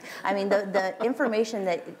back then? I mean, the information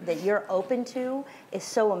that you're open to is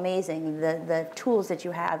so amazing. The tools that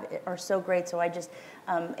you have are so great. So I just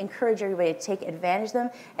encourage everybody to take advantage of them.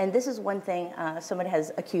 And this is one thing somebody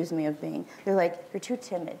has accused me of being. They're like, you're too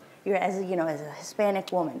timid. You're as a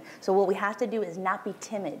Hispanic woman. So what we have to do is not be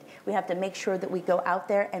timid. We have to make sure that we go out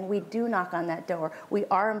there and we do knock on that door. We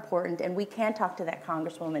are important, and we can talk to that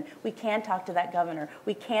congresswoman. We can talk to that governor.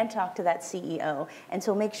 We can talk to that CEO. And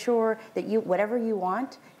so make sure that whatever you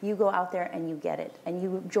want, you go out there and you get it. And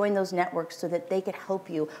you join those networks so that they could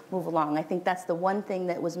help you move along. I think that's the one thing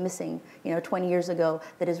that was missing, 20 years ago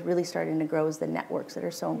that is really starting to grow is the networks that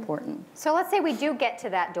are so important. So let's say we do get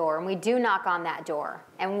to that door and we do knock on that door,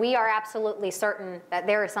 and we are absolutely certain that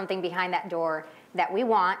there is something behind that door that we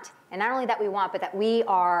want, and not only that we want, but that we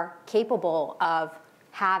are capable of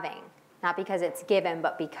having, not because it's given,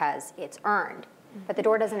 but because it's earned. But the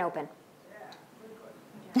door doesn't open.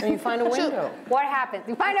 And you find a window. What happens?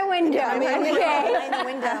 You find a window. I mean, okay. find a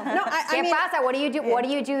window. No, I mean, pasa? What do you do? What do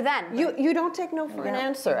you do then? You don't take no for an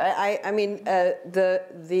answer. I mean,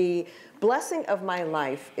 the blessing of my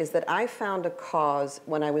life is that I found a cause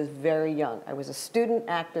when I was very young. I was a student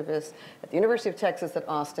activist at the University of Texas at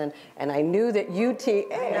Austin, and I knew that UT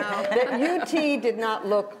did not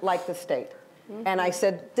look like the state. And I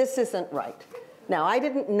said, this isn't right. Now, I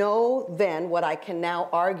didn't know then what I can now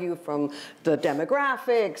argue from the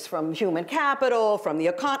demographics, from human capital, from the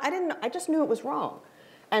economy. I just knew it was wrong.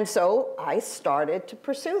 And so I started to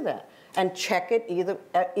pursue that and check it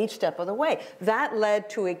each step of the way. That led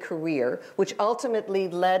to a career, which ultimately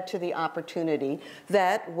led to the opportunity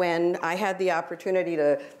that when I had the opportunity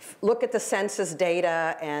to look at the census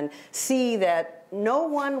data and see that no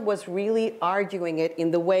one was really arguing it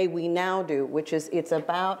in the way we now do, which is it's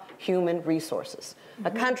about human resources.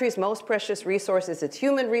 A country's most precious resource is its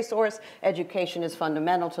human resource. Education is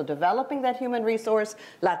fundamental to developing that human resource.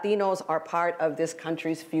 Latinos are part of this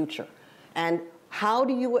country's future. And how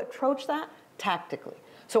do you approach that? Tactically.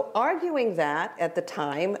 So arguing that at the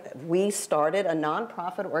time, we started a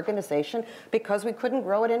nonprofit organization because we couldn't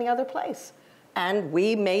grow it any other place. And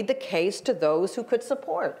we made the case to those who could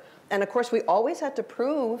support. And of course, we always had to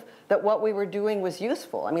prove that what we were doing was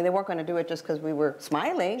useful. I mean, they weren't going to do it just because we were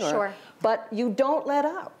smiling. Sure. But you don't let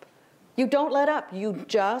up. You don't let up. You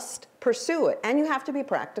just pursue it. And you have to be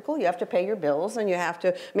practical. You have to pay your bills, and you have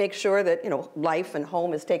to make sure that, life and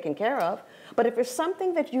home is taken care of. But if there's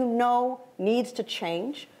something that you know needs to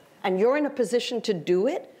change, and you're in a position to do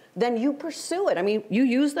it, then you pursue it. I mean, you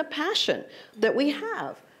use the passion that we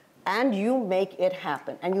have. And you make it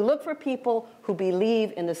happen. And you look for people who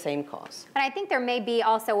believe in the same cause. And I think there may be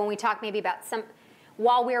also, when we talk maybe about some,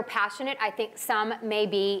 while we're passionate, I think some may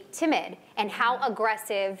be timid. And how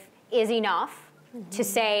aggressive is enough to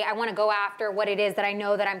say, I want to go after what it is that I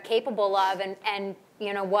know that I'm capable of and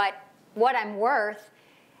what I'm worth.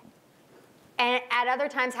 And at other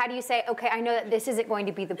times, how do you say, okay, I know that this isn't going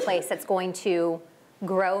to be the place that's going to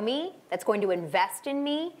grow me, that's going to invest in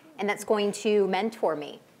me, and that's going to mentor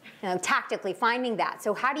me? Tactically finding that.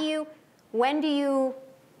 So when do you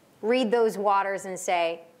read those waters and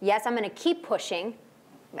say, yes, I'm going to keep pushing,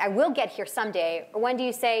 I will get here someday, or when do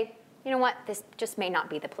you say, you know what, this just may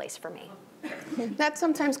not be the place for me? That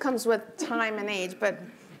sometimes comes with time and age, but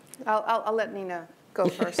I'll let Nina go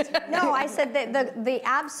first. No, I said that the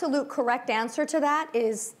absolute correct answer to that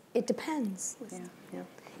is it depends. Yeah.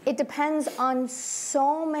 It depends on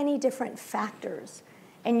so many different factors.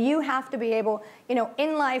 And you have to be able,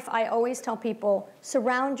 in life, I always tell people,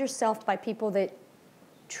 surround yourself by people that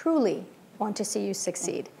truly want to see you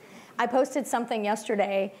succeed. I posted something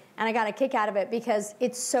yesterday, and I got a kick out of it because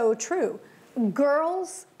it's so true.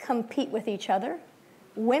 Girls compete with each other.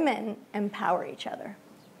 Women empower each other.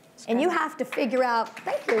 And you have to figure out,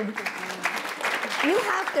 thank you. You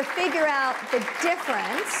have to figure out the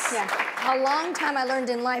difference. Yeah. A long time I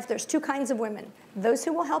learned in life, there's two kinds of women. Those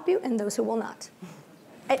who will help you and those who will not.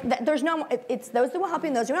 It's those that will help you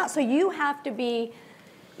and those who will not. So you have to be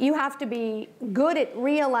good at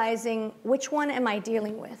realizing which one am I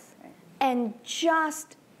dealing with. And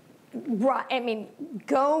just,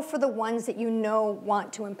 go for the ones that you know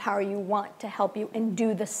want to empower you, want to help you, and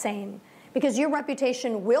do the same. Because your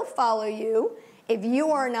reputation will follow you if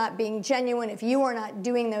you are not being genuine, if you are not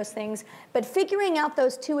doing those things. But figuring out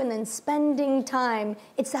those two and then spending time,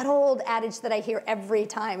 it's that old adage that I hear every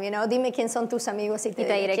time, dime quién son tus amigos y te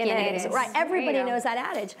diré quién eres. Right, everybody knows that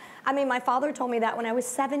adage. I mean, my father told me that when I was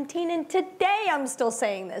 17, and today I'm still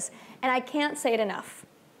saying this. And I can't say it enough.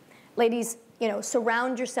 Ladies,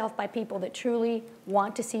 surround yourself by people that truly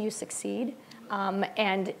want to see you succeed,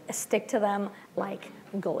 and stick to them like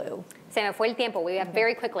glue. Se me fue el tiempo. We have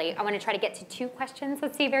very quickly. I want to try to get to 2 questions.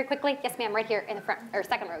 Let's see very quickly. Yes, ma'am, right here in the front, or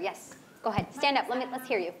second row. Yes, go ahead. Stand up. Let's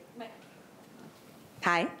hear you.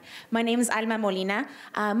 Hi, my name is Alma Molina.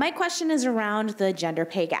 My question is around the gender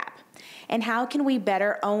pay gap. And how can we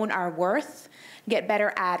better own our worth, get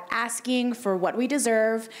better at asking for what we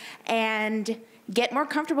deserve, and get more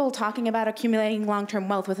comfortable talking about accumulating long-term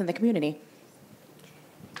wealth within the community?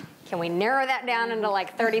 Can we narrow that down into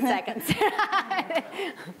like 30 seconds?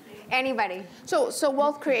 Anybody? So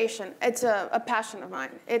wealth creation, it's a passion of mine.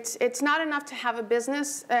 It's not enough to have a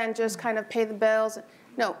business and just kind of pay the bills.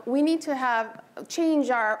 No, we need to change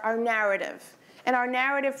our narrative. and our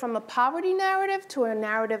narrative from a poverty narrative to a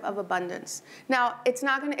narrative of abundance. Now, it's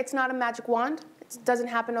not a magic wand. It doesn't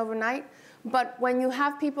happen overnight. But when you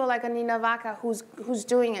have people like Anina Vaca who's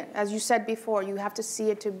doing it, as you said before, you have to see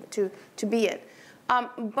it to be it.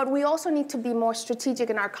 But we also need to be more strategic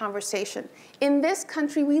in our conversation. In this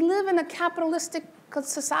country, we live in a capitalistic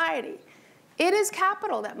society. It is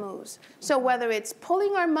capital that moves. So whether it's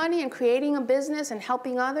pulling our money and creating a business and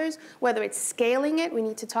helping others, whether it's scaling it, we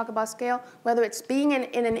need to talk about scale, whether it's being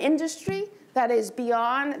in an industry that is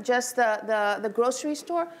beyond just the grocery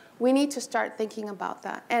store, we need to start thinking about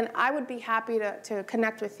that. And I would be happy to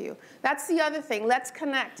connect with you. That's the other thing. Let's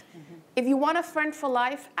connect. If you want a friend for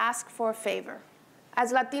life, ask for a favor.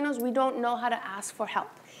 As Latinos, we don't know how to ask for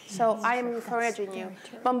help. So I am encouraging you.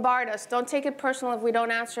 Bombard us. Don't take it personal if we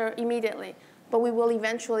don't answer immediately. But we will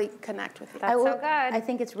eventually connect with you. That's so good. I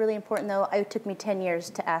think it's really important, though. It took me 10 years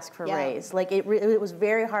to ask for a raise. Like, it was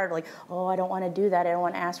very hard. Like, oh, I don't want to do that. I don't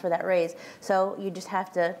want to ask for that raise. So you just have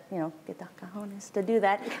to, you know, get the cojones to do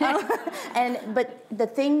that. But the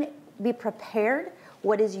thing, be prepared.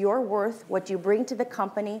 What is your worth? What do you bring to the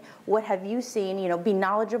company? What have you seen? You know, be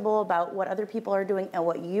knowledgeable about what other people are doing and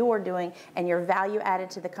what you are doing and your value added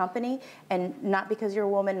to the company. And not because you're a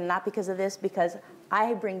woman and not because of this, because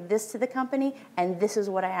I bring this to the company, and this is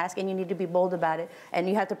what I ask, and you need to be bold about it. And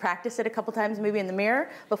you have to practice it a couple times, maybe in the mirror,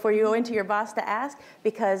 before you go into your boss to ask,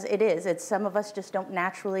 because it's some of us just don't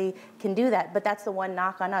naturally can do that. But that's the one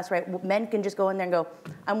knock on us, right? Men can just go in there and go,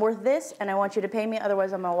 I'm worth this, and I want you to pay me,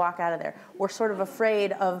 otherwise I'm gonna walk out of there. We're sort of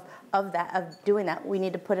afraid of doing that. We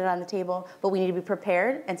need to put it on the table, but we need to be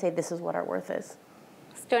prepared and say, this is what our worth is.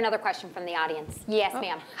 Let's do another question from the audience. Yes,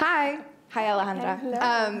 ma'am. Hi. Hi,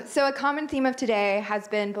 Alejandra. So a common theme of today has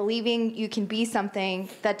been believing you can be something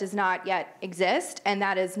that does not yet exist, and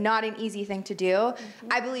that is not an easy thing to do.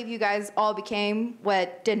 I believe you guys all became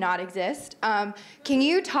what did not exist. Can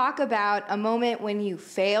you talk about a moment when you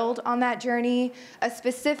failed on that journey, a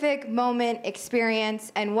specific moment,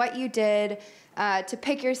 experience, and what you did to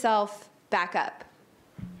pick yourself back up?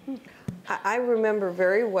 I remember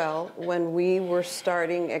very well when we were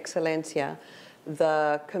starting Excelencia,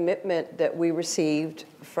 the commitment that we received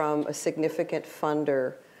from a significant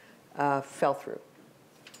funder fell through.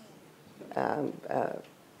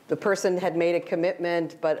 The person had made a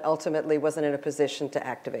commitment, but ultimately wasn't in a position to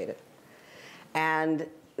activate it. And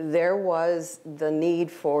there was the need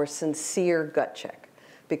for sincere gut check,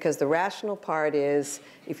 because the rational part is,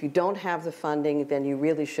 if you don't have the funding, then you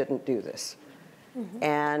really shouldn't do this.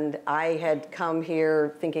 And I had come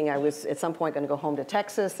here thinking I was at some point going to go home to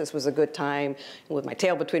Texas. This was a good time with my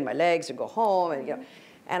tail between my legs to go home. And, you know,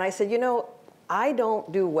 and I said, you know, I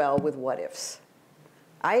don't do well with what ifs.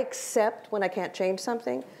 I accept when I can't change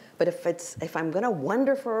something, but if I'm going to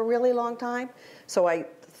wonder for a really long time. So I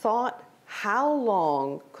thought, how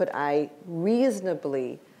long could I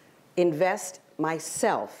reasonably invest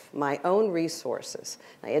myself, my own resources?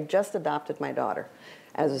 I had just adopted my daughter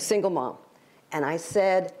as a single mom. And I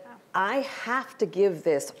said, I have to give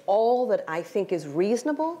this all that I think is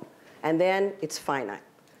reasonable, and then it's finite.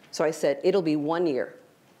 So I said, it'll be 1 year.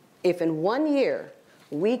 If in 1 year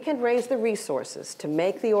we can raise the resources to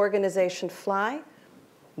make the organization fly,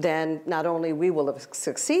 then not only we will have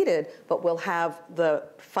succeeded, but we'll have the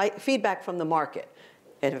feedback from the market.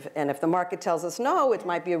 And if the market tells us no, it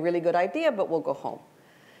might be a really good idea, but we'll go home.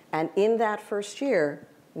 And in that first year,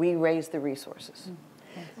 we raised the resources.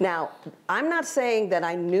 Now, I'm not saying that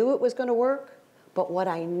I knew it was going to work, but what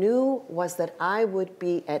I knew was that I would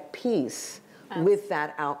be at peace with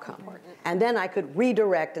that outcome. And then I could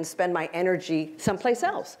redirect and spend my energy someplace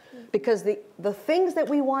else. Because the things that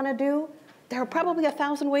we want to do, there are probably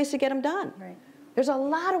 1,000 ways to get them done. Right. There's a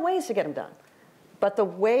lot of ways to get them done. But the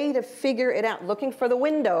way to figure it out, looking for the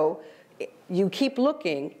window, you keep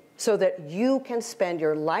looking so that you can spend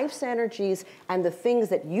your life's energies and the things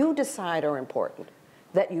that you decide are important,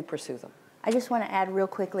 that you pursue them. I just want to add real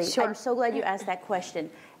quickly. Sure. I'm so glad you asked that question.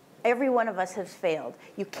 Every one of us has failed.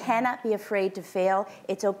 You cannot be afraid to fail.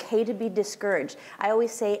 It's okay to be discouraged. I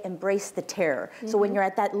always say embrace the terror. So when you're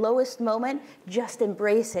at that lowest moment, just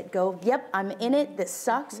embrace it. Go, yep, I'm in it. This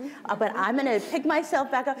sucks, but I'm going to pick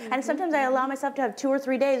myself back up. And sometimes I allow myself to have 2 or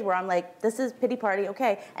 3 days where I'm like, this is pity party,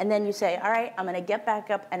 okay. And then you say, all right, I'm going to get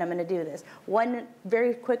back up and I'm going to do this. One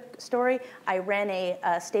very quick story, I ran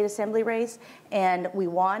a state assembly race and we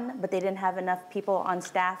won, but they didn't have enough people on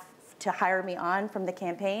staff to hire me on from the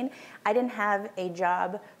campaign, I didn't have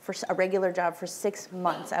a regular job for 6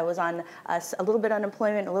 months. I was on a little bit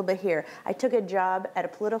unemployment, a little bit here. I took a job at a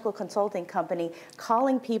political consulting company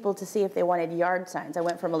calling people to see if they wanted yard signs. I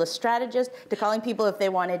went from a strategist to calling people if they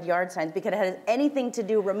wanted yard signs because it had anything to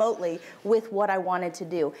do remotely with what I wanted to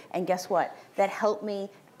do. And guess what? That helped me.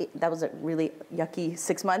 That was a really yucky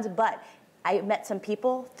 6 months, but I met some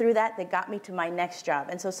people through that got me to my next job.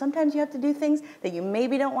 And so sometimes you have to do things that you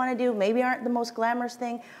maybe don't want to do, maybe aren't the most glamorous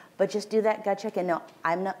thing, but just do that gut check and no,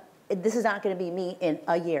 this is not going to be me in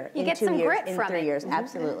a year, you in get 2 some years, grit in from 3 it. years.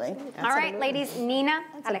 Absolutely. All right, ladies, Nina,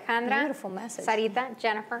 Alejandra, beautiful message. Sarita,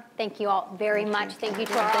 Jennifer, thank you all very much. Thank you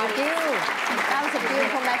to our audience. Thank you. That was a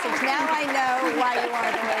beautiful message. Now I know why you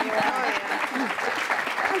are the way you are.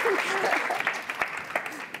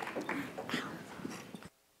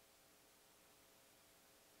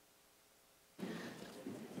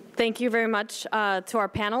 Thank you very much to our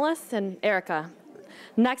panelists and Erica.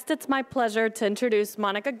 Next, it's my pleasure to introduce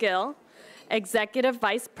Monica Gill, Executive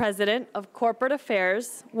Vice President of Corporate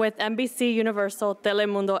Affairs with NBC Universal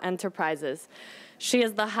Telemundo Enterprises. She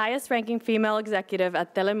is the highest-ranking female executive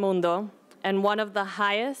at Telemundo and one of the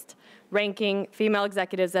highest-ranking female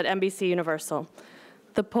executives at NBC Universal.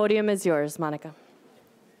 The podium is yours, Monica.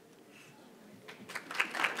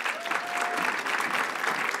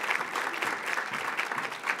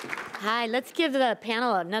 Hi, let's give the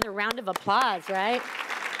panel another round of applause, right?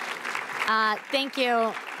 Thank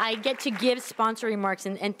you. I get to give sponsor remarks,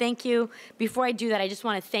 and thank you. Before I do that, I just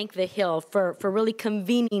want to thank the Hill for really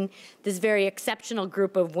convening this very exceptional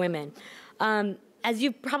group of women. As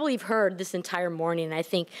you probably have heard this entire morning, and I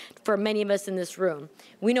think for many of us in this room,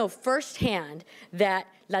 we know firsthand that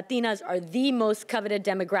Latinas are the most coveted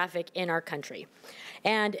demographic in our country.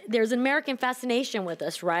 And there's an American fascination with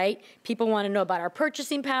us, right? People want to know about our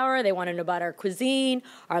purchasing power. They want to know about our cuisine,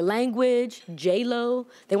 our language, J-Lo.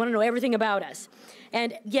 They want to know everything about us.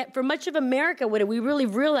 And yet, for much of America, what we really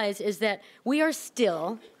realize is that we are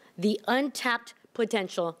still the untapped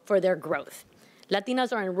potential for their growth.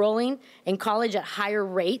 Latinas are enrolling in college at higher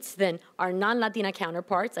rates than our non-Latina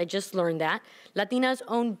counterparts. I just learned that. Latinas'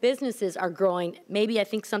 own businesses are growing, maybe I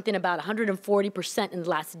think something about 140% in the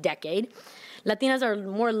last decade. Latinas are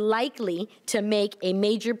more likely to make a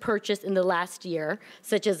major purchase in the last year,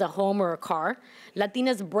 such as a home or a car.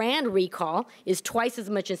 Latinas' brand recall is twice as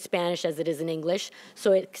much in Spanish as it is in English,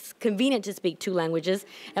 so it's convenient to speak 2 languages.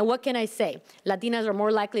 And what can I say? Latinas are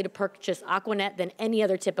more likely to purchase Aquanet than any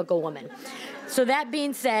other typical woman. So that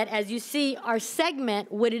being said, as you see, our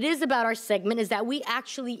segment, what it is about our segment is that we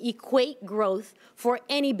actually equate growth for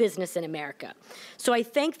any business in America. So I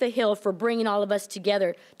thank the Hill for bringing all of us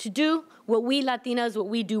together to do what we Latinas, what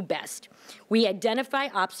we do best. We identify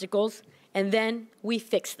obstacles, and then we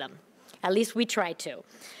fix them. At least we try to.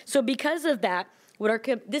 So because of that,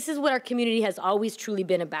 this is what our community has always truly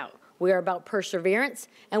been about. We are about perseverance,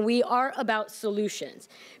 and we are about solutions.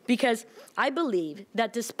 Because I believe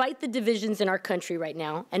that despite the divisions in our country right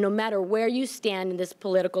now, and no matter where you stand in this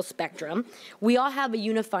political spectrum, we all have a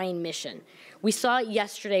unifying mission. We saw it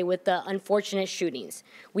yesterday with the unfortunate shootings.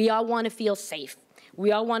 We all want to feel safe.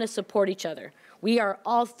 We all want to support each other. We are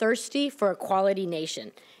all thirsty for a quality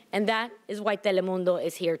nation. And that is why Telemundo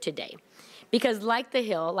is here today. Because like the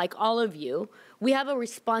Hill, like all of you, we have a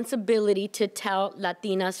responsibility to tell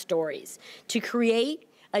Latina stories, to create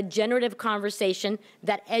a generative conversation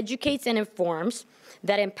that educates and informs,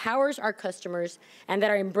 that empowers our customers, and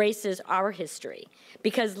that embraces our history.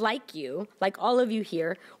 Because like you, like all of you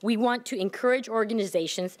here, we want to encourage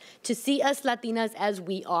organizations to see us Latinas as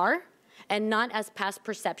we are, and not as past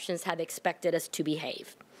perceptions have expected us to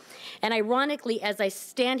behave. And ironically, as I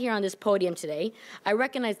stand here on this podium today, I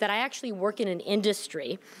recognize that I actually work in an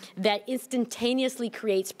industry that instantaneously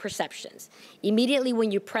creates perceptions. Immediately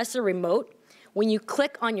when you press a remote, when you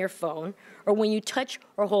click on your phone, or when you touch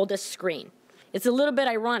or hold a screen. It's a little bit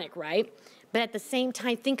ironic, right? But at the same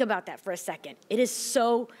time, think about that for a second. It is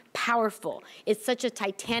so powerful. It's such a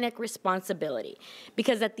titanic responsibility.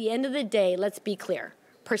 Because at the end of the day, let's be clear,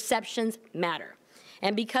 perceptions matter.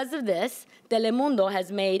 And because of this, Telemundo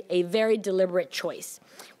has made a very deliberate choice.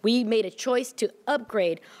 We made a choice to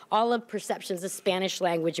upgrade all of perceptions of Spanish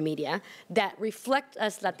language media that reflect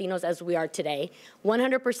us Latinos as we are today,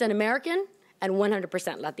 100% American and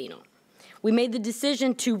 100% Latino. We made the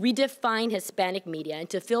decision to redefine Hispanic media and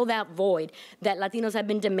to fill that void that Latinos have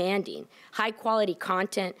been demanding, high-quality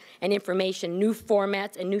content and information, new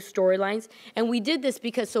formats and new storylines. And we did this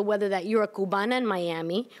because so whether that you're a Cubana in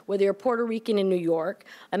Miami, whether you're Puerto Rican in New York,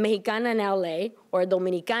 a Mexicana in LA, or a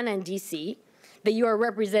Dominicana in DC, that you are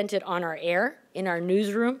represented on our air, in our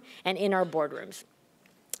newsroom, and in our boardrooms.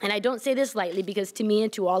 And I don't say this lightly because to me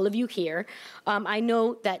and to all of you here, I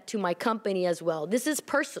know that to my company as well, this is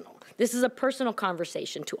personal. This is a personal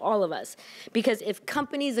conversation to all of us. Because if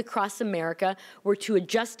companies across America were to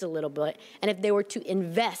adjust a little bit, and if they were to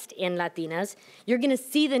invest in Latinas, you're gonna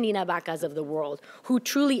see the Nina Vacas of the world who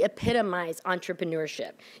truly epitomize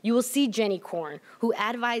entrepreneurship. You will see Jenny Korn, who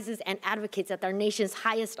advises and advocates at our nation's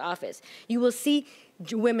highest office. You will see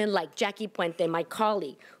women like Jackie Puente, my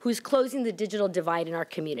colleague, who's closing the digital divide in our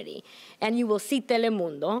community. And you will see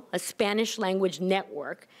Telemundo, a Spanish language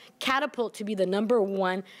network, catapult to be the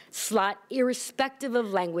 #1 slot irrespective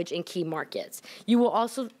of language in key markets. You will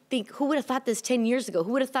also think, who would have thought this 10 years ago?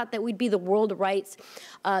 Who would have thought that we'd be the world rights,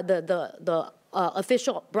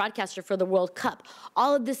 official broadcaster for the World Cup?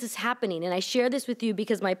 All of this is happening, and I share this with you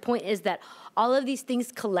because my point is that all of these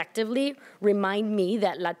things collectively remind me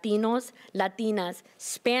that Latinos, Latinas,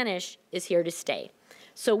 Spanish is here to stay.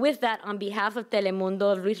 So with that, on behalf of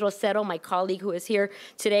Telemundo, Luis Rosero, my colleague who is here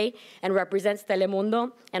today and represents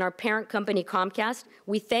Telemundo and our parent company Comcast,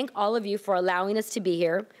 we thank all of you for allowing us to be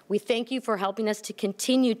here. We thank you for helping us to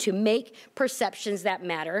continue to make perceptions that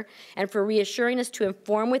matter and for reassuring us to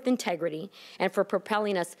inform with integrity and for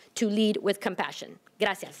propelling us to lead with compassion.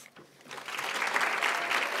 Gracias.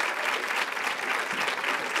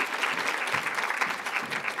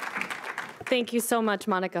 Thank you so much,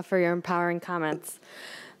 Monica, for your empowering comments.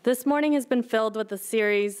 This morning has been filled with a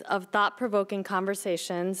series of thought-provoking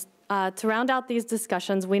conversations. To round out these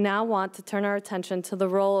discussions, we now want to turn our attention to the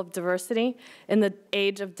role of diversity in the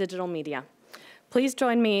age of digital media. Please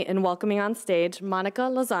join me in welcoming on stage Monica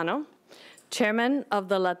Lozano, Chairman of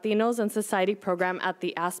the Latinos in Society program at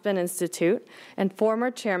the Aspen Institute and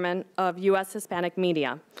former Chairman of U.S. Hispanic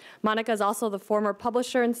Media. Monica is also the former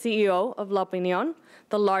publisher and CEO of La Opinión,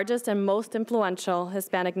 the largest and most influential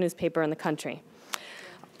Hispanic newspaper in the country.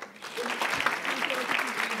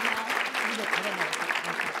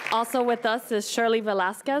 Also with us is Shirley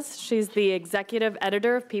Velasquez. She's the executive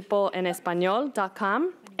editor of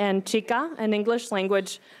peopleenespañol.com and Chica, an English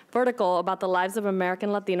language vertical about the lives of American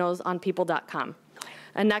Latinos on people.com.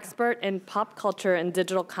 An expert in pop culture and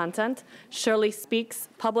digital content, Shirley speaks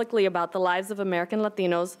publicly about the lives of American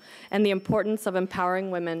Latinos and the importance of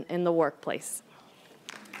empowering women in the workplace.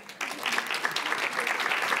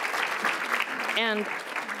 And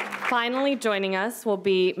finally joining us will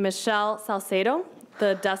be Michelle Salcedo,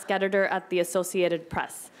 the desk editor at the Associated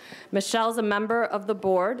Press. Michelle is a member of the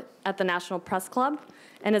board at the National Press Club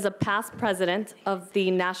and is a past president of the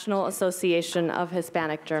National Association of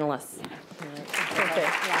Hispanic Journalists.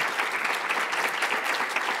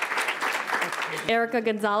 Erica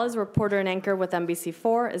Gonzalez, reporter and anchor with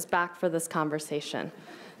NBC4, is back for this conversation.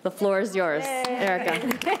 The floor is yours, Erica.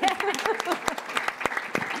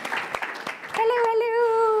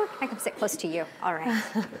 Hello. I can sit close to you. All right.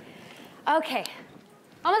 Okay.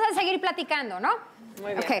 Vamos a seguir platicando, ¿no?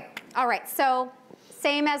 Muy bien. Okay. All right. So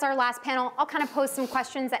same as our last panel, I'll kind of pose some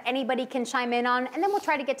questions that anybody can chime in on, and then we'll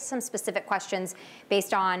try to get to some specific questions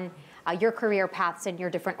based on your career paths and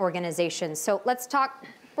your different organizations. So let's talk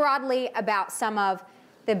broadly about some of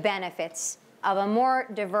the benefits of a more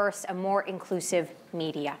diverse, a more inclusive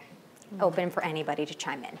media. Open for anybody to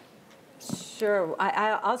chime in. Sure,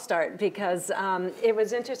 I'll start because it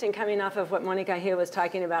was interesting coming off of what Monica here was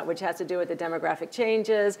talking about, which has to do with the demographic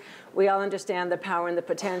changes. We all understand the power and the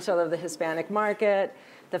potential of the Hispanic market,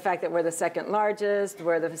 the fact that we're the second largest,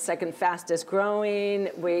 we're the second fastest growing,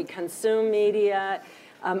 we consume media,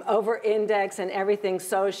 over-index in everything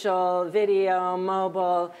social, video,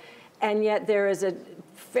 mobile, and yet there is a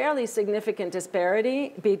fairly significant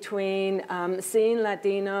disparity between seeing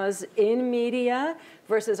Latinos in media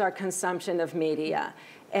versus our consumption of media.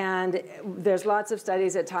 And there's lots of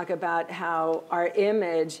studies that talk about how our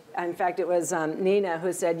image, in fact, it was Nina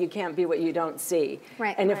who said, you can't be what you don't see.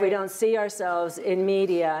 Right, and if we don't see ourselves in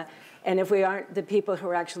media, and if we aren't the people who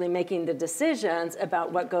are actually making the decisions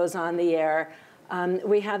about what goes on the air,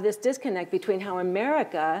 we have this disconnect between how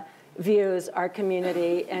America views our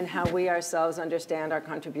community and how we ourselves understand our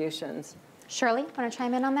contributions. Shirley, want to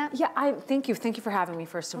chime in on that? Yeah, thank you. Thank you for having me,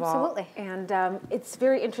 first of all. Absolutely. And it's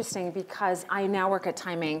very interesting because I now work at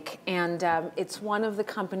Time Inc., and it's one of the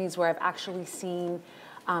companies where I've actually seen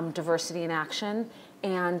diversity in action.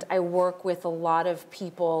 And I work with a lot of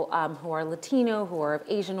people who are Latino, who are of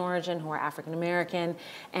Asian origin, who are African American,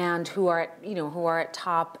 and who are at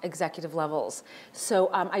top executive levels. So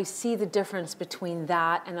I see the difference between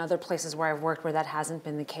that and other places where I've worked where that hasn't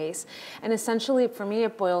been the case. And essentially, for me,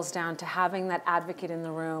 it boils down to having that advocate in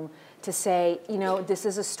the room to say, you know, this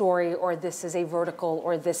is a story, or this is a vertical,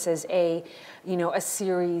 or this is a, you know, a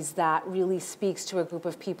series that really speaks to a group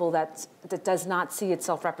of people that does not see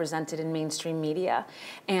itself represented in mainstream media.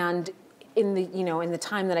 And in the, you know, in the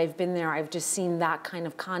time that I've been there, I've just seen that kind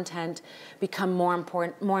of content become more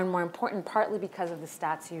and more important, partly because of the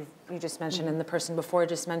stats you just mentioned and the person before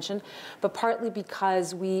just mentioned, but partly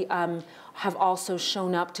because we have also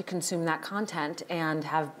shown up to consume that content and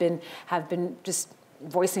have been just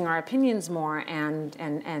voicing our opinions more and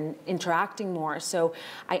interacting more. So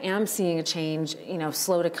I am seeing a change, you know,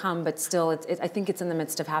 slow to come, but still, I think it's in the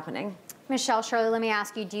midst of happening. Michelle, Shirley, let me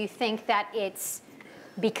ask you, do you think that it's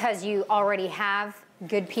because you already have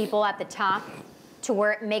good people at the top to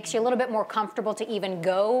where it makes you a little bit more comfortable to even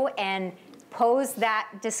go and pose that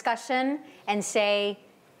discussion and say,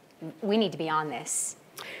 we need to be on this?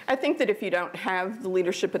 I think that if you don't have the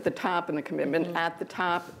leadership at the top and the commitment at the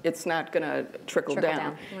top, it's not going to trickle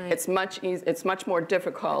down. Right. It's much more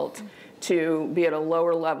difficult to be at a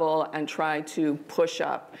lower level and try to push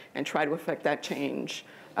up and try to affect that change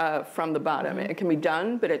from the bottom. It can be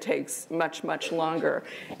done, but it takes much, much longer.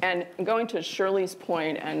 And going to Shirley's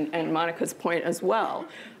point and Monica's point as well,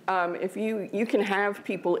 if you can have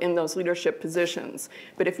people in those leadership positions,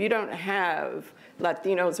 but if you don't have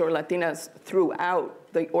Latinos or Latinas throughout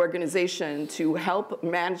the organization to help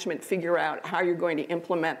management figure out how you're going to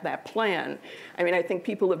implement that plan. I mean, I think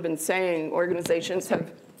people have been saying, organizations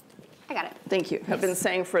have, I got it. Thank you, have been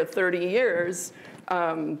saying for 30 years,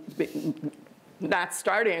 not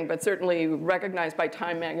starting, but certainly recognized by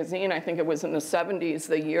Time magazine. I think it was in the 70s,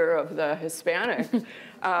 the year of the Hispanic.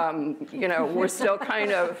 You know, we're still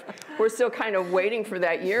kind of waiting for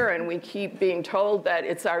that year, and we keep being told that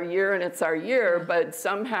it's our year and it's our year, but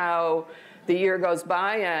somehow the year goes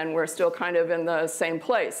by and we're still kind of in the same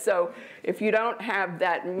place. So if you don't have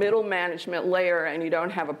that middle management layer and you don't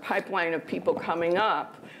have a pipeline of people coming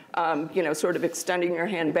up, you know, sort of extending your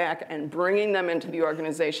hand back and bringing them into the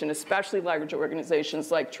organization, especially large organizations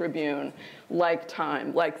like Tribune, like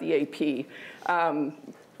Time, like the AP,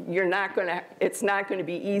 it's not going to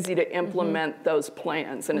be easy to implement those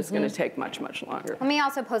plans, and it's going to take much, much longer. Let me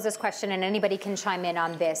also pose this question, and anybody can chime in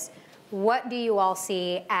on this. What do you all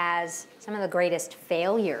see as some of the greatest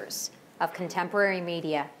failures of contemporary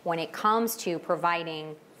media when it comes to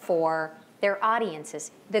providing for their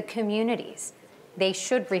audiences, the communities? They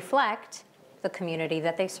should reflect the community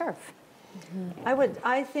that they serve.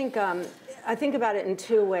 I think about it in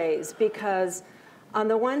two ways, because on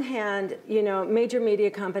the one hand, you know, major media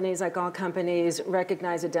companies, like all companies,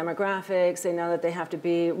 recognize the demographics. They know that they have to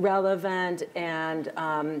be relevant and,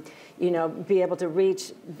 you know, be able to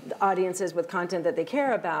reach audiences with content that they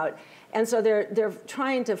care about. And so they're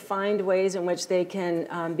trying to find ways in which they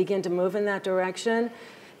can begin to move in that direction.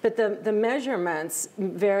 But the measurements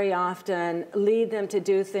very often lead them to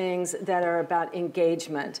do things that are about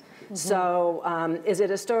engagement. So is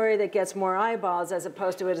it a story that gets more eyeballs as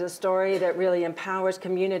opposed to it is a story that really empowers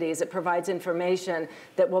communities, it provides information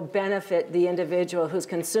that will benefit the individual who's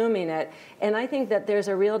consuming it? And I think that there's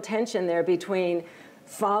a real tension there between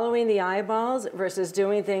following the eyeballs versus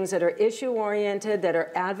doing things that are issue-oriented, that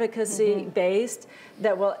are advocacy-based,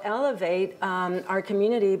 that will elevate our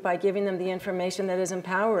community by giving them the information that is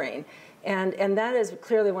empowering. And that is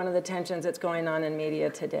clearly one of the tensions that's going on in media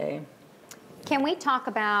today. Can we talk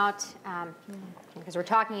about, because we're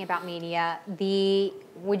talking about media,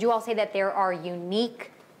 would you all say that there are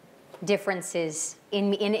unique differences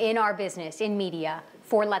in our business, in media,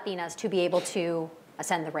 for Latinas to be able to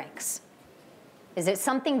ascend the ranks? Is it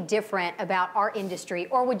something different about our industry,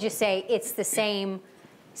 or would you say it's the same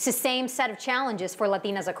set of challenges for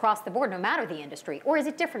Latinas across the board, no matter the industry, or is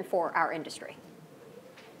it different for our industry?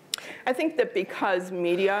 I think that because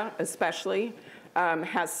media, especially,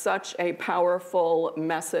 has such a powerful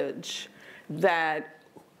message that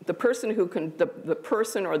the person who the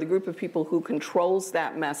person or the group of people who controls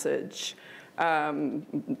that message, people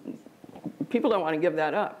don't want to give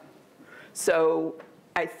that up. So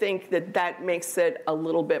I think that makes it a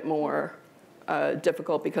little bit more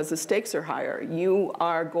difficult because the stakes are higher.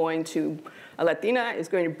 A Latina is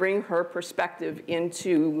going to bring her perspective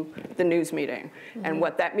into the news meeting. And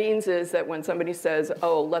what that means is that when somebody says,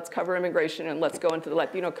 oh, let's cover immigration and let's go into the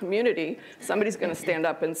Latino community, somebody's going to stand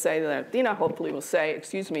up and say, the Latina hopefully will say,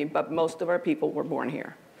 excuse me, but most of our people were born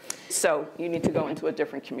here. So you need to go into a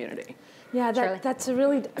different community. Yeah, that's a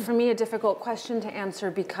really, for me, a difficult question to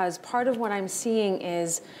answer, because part of what I'm seeing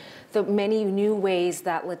is the many new ways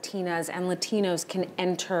that Latinas and Latinos can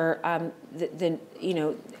enter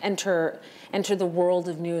enter the world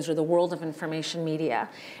of news or the world of information media.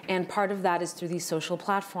 And part of that is through these social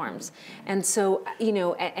platforms. And so,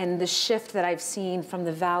 and the shift that I've seen from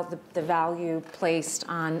the value placed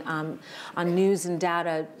on news and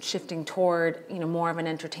data shifting toward, more of an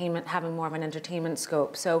entertainment, having more of an entertainment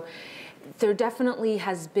scope. So there definitely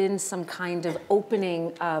has been some kind of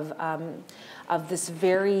opening of this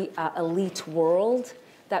very elite world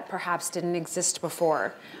that perhaps didn't exist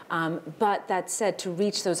before. But that said, to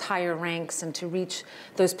reach those higher ranks and to reach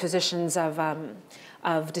those positions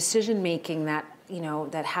of decision making that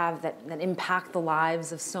that impact the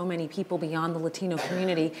lives of so many people beyond the Latino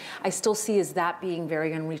community, I still see as that being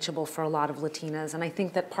very unreachable for a lot of Latinas. And I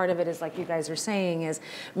think that part of it is, like you guys are saying, is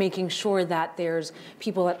making sure that there's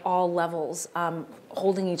people at all levels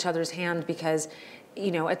holding each other's hand, because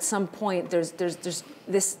at some point there's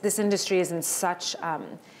this industry is in such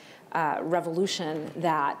revolution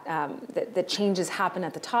that changes happen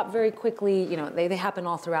at the top very quickly. They happen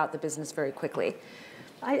all throughout the business very quickly.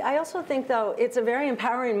 I also think, though, it's a very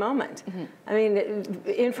empowering moment. Mm-hmm. I mean,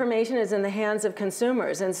 information is in the hands of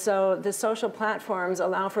consumers, and so the social platforms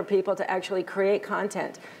allow for people to actually create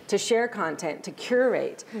content, to share content, to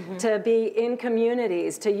curate, mm-hmm. to be in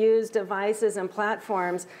communities, to use devices and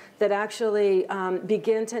platforms that actually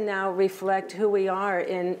begin to now reflect who we are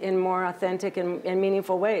in more authentic and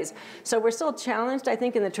meaningful ways. So we're still challenged, I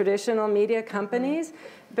think, in the traditional media companies,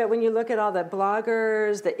 mm-hmm. but when you look at all the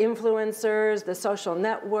bloggers, the influencers, the social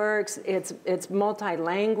networks, it's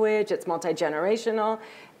multi-language, it's multi-generational.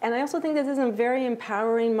 And I also think this is a very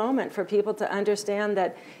empowering moment for people to understand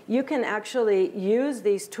that you can actually use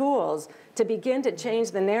these tools to begin to change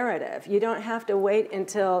the narrative. You don't have to wait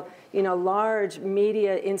until large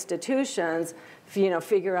media institutions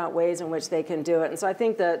figure out ways in which they can do it. And so I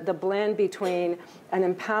think the blend between an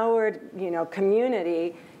empowered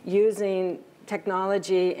community using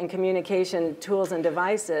technology and communication tools and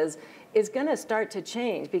devices is going to start to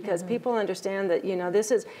change, because mm-hmm. people understand that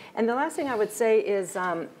this is. And the last thing I would say is,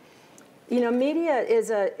 media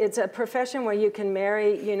is it's a profession where you can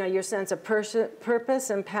marry your sense of purpose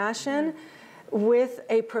and passion mm-hmm. with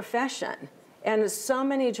a profession. And so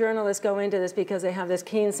many journalists go into this because they have this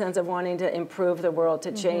keen sense of wanting to improve the world,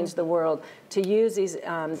 to change mm-hmm. the world, to use these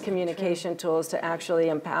communication tools to actually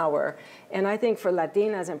empower. And I think for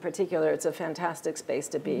Latinas in particular, it's a fantastic space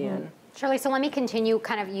to be mm-hmm. in. Shirley, so let me continue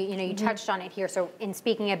kind of, you mm-hmm. touched on it here. So in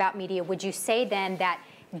speaking about media, would you say then that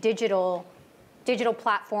digital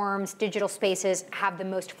platforms, digital spaces have the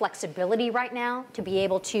most flexibility right now to be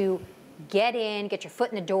able to get your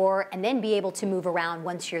foot in the door, and then be able to move around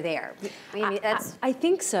once you're there? I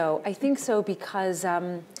think so. I think so because,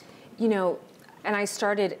 and I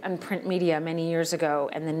started in print media many years ago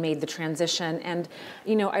and then made the transition. And,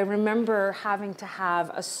 I remember having to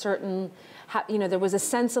have a certain, there was a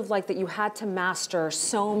sense of that you had to master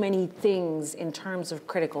so many things in terms of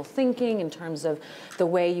critical thinking, in terms of the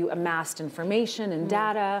way you amassed information and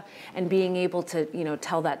data, and being able to,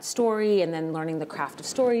 tell that story, and then learning the craft of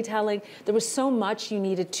storytelling. There was so much you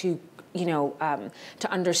needed to to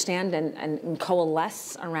understand and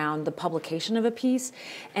coalesce around the publication of a piece.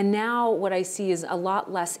 And now what I see is a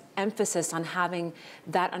lot less emphasis on having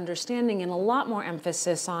that understanding, and a lot more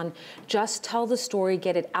emphasis on just tell the story,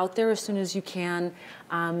 get it out there as soon as you can.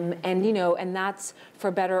 And that's,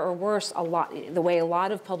 for better or worse, the way a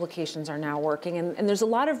lot of publications are now working. And there's a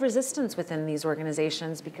lot of resistance within these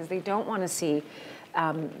organizations because they don't want to see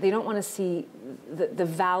the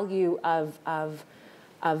value of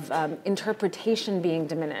interpretation being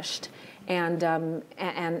diminished, and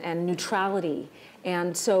neutrality.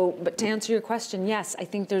 And so, but to answer your question, yes, I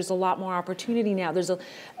think there's a lot more opportunity now. There's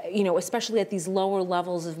especially at these lower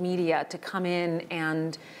levels of media, to come in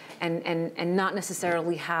and not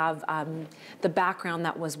necessarily have the background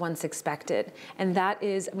that was once expected. And that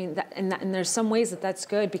is, and there's some ways that's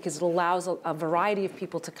good, because it allows a variety of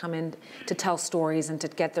people to come in to tell stories and to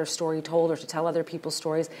get their story told, or to tell other people's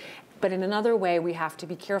stories. But in another way, we have to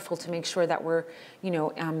be careful to make sure that we're,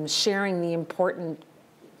 sharing the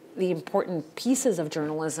important pieces of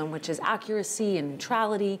journalism, which is accuracy and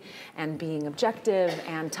neutrality and being objective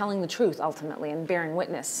and telling the truth ultimately and bearing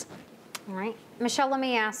witness. All right. Michelle, let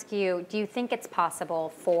me ask you, do you think it's possible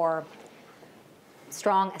for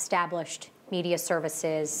strong established media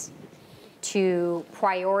services to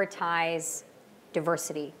prioritize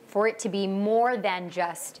diversity, for it to be more than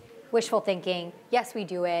just wishful thinking, yes, we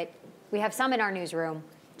do it, we have some in our newsroom,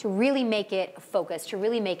 to really make it a focus, to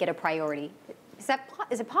really make it a priority? Is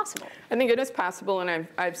it possible? I think it is possible, and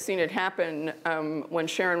I've seen it happen when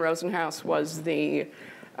Sharon Rosenhaus was the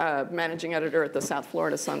managing editor at the South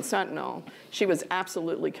Florida Sun-Sentinel, she was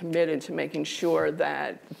absolutely committed to making sure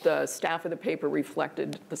that the staff of the paper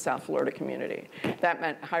reflected the South Florida community. That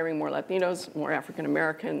meant hiring more Latinos, more African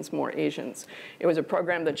Americans, more Asians. It was a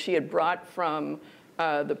program that she had brought from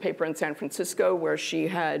the paper in San Francisco, where she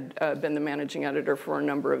had been the managing editor for a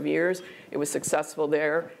number of years. It was successful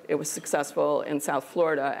there. It was successful in South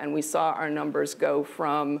Florida. And we saw our numbers go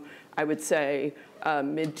from, I would say,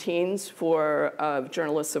 mid-teens for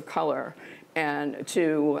journalists of color and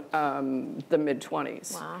to the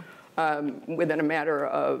mid-20s. Wow. Within a matter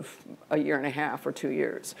of a year and a half or 2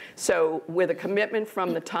 years. So with a commitment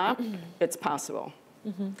from the top, it's possible.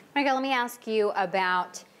 Monica, let me ask you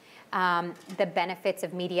about the benefits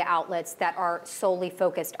of media outlets that are solely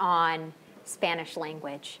focused on Spanish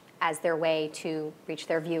language as their way to reach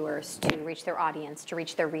their viewers, to reach their audience, to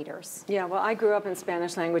reach their readers. Yeah, well, I grew up in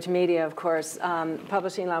Spanish language media, of course,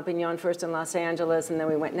 publishing La Opinión first in Los Angeles, and then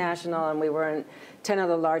we went national, and we were in 10 of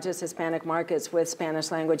the largest Hispanic markets with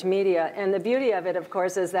Spanish language media. And the beauty of it, of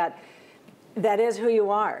course, is that that is who you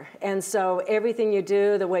are. And so everything you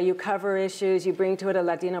do, the way you cover issues, you bring to it a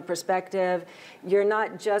Latino perspective. You're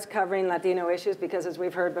not just covering Latino issues because, as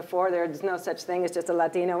we've heard before, there's no such thing as just a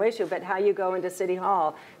Latino issue, but how you go into City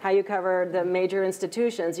Hall, how you cover the major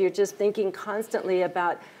institutions. You're just thinking constantly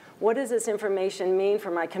about, what does this information mean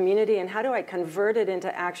for my community, and how do I convert it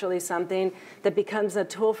into actually something that becomes a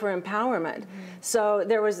tool for empowerment? So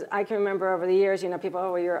there was, I can remember over the years, people,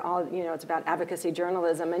 oh, well, you're all, it's about advocacy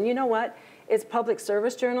journalism. And you know what? It's public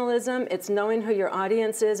service journalism. It's knowing who your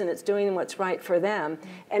audience is, and it's doing what's right for them.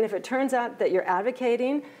 And if it turns out that you're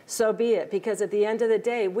advocating, so be it. Because at the end of the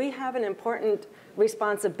day, we have an important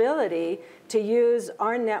responsibility to use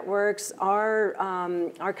our networks, our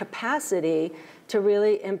capacity to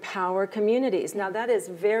really empower communities. Now, that is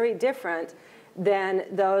very different than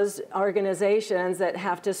those organizations that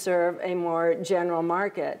have to serve a more general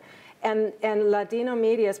market. And Latino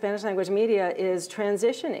media, Spanish language media, is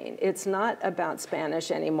transitioning. It's not about Spanish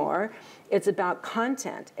anymore. It's about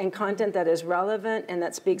content, and content that is relevant and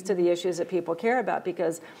that speaks to the issues that people care about.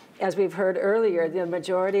 Because, as we've heard earlier, the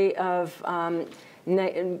majority of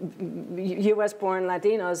US-born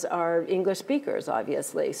Latinos are English speakers,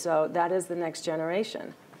 obviously. So that is the next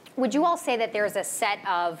generation. Would you all say that there's a set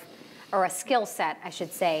of, or a skill set, I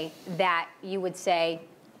should say, that you would say,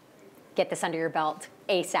 get this under your belt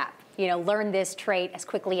ASAP? Learn this trait as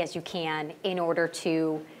quickly as you can in order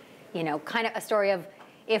to, kind of a story of,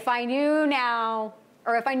 if I knew now,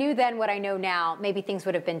 or if I knew then what I know now, maybe things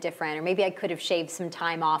would have been different, or maybe I could have shaved some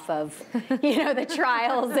time off of, the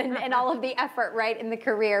trials and all of the effort, right, in the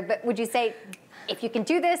career. But would you say, if you can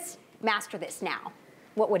do this, master this now,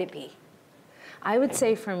 what would it be? I would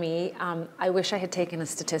say for me, I wish I had taken a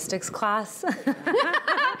statistics class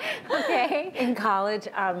in college,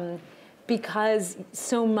 because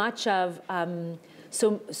so much of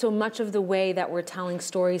the way that we're telling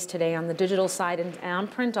stories today on the digital side and on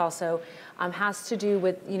print also has to do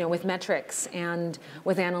with with metrics and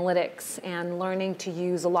with analytics and learning to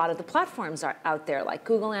use a lot of the platforms out there, like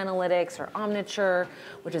Google Analytics or Omniture,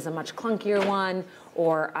 which is a much clunkier one,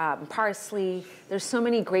 or Parsley. There's so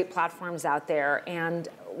many great platforms out there, and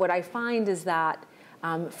what I find is that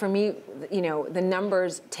for me, the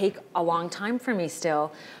numbers take a long time for me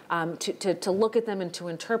still to look at them and to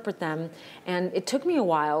interpret them. And it took me a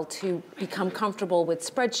while to become comfortable with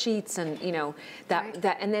spreadsheets and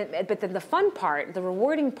but then the fun part, the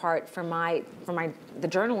rewarding part for the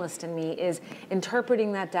journalist in me is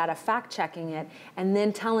interpreting that data, fact checking it, and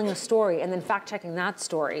then telling a story, and then fact checking that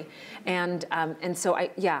story. And so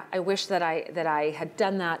I wish that I had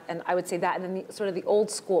done that, and I would say that, and then sort of the old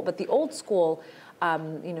school, but the old school.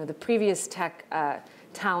 The previous tech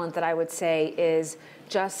talent that I would say is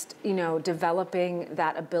just developing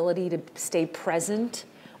that ability to stay present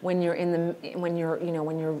when you're when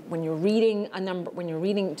you're reading a number, when you're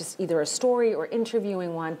reading just either a story or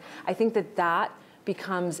interviewing one. I think that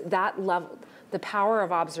becomes that level. The power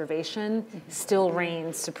of observation still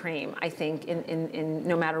reigns supreme, I think, in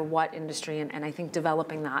no matter what industry, and I think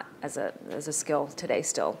developing that as a skill today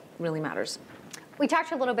still really matters. We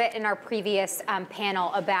talked a little bit in our previous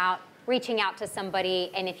panel about reaching out to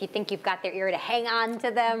somebody, and if you think you've got their ear, to hang on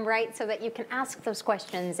to them, right, so that you can ask those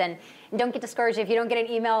questions, and don't get discouraged if you don't get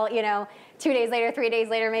an email, 2 days later, 3 days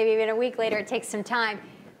later, maybe even a week later. It takes some time.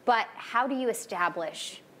 But how do you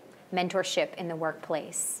establish mentorship in the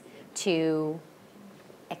workplace to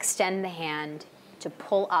extend the hand, to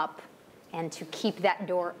pull up, and to keep that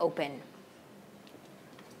door open?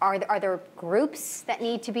 Are there groups that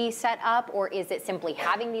need to be set up, or is it simply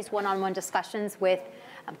having these one-on-one discussions with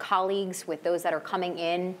colleagues, with those that are coming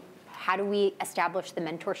in? how do we establish the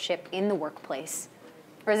mentorship in the workplace?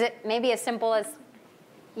 Or is it maybe as simple as,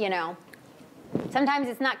 you know, sometimes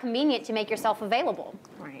it's not convenient to make yourself available.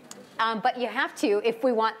 Right. But you have to if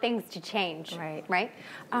we want things to change. Right.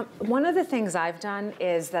 One of the things I've done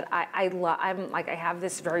is that I have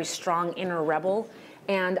this very strong inner rebel,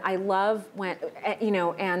 and I love when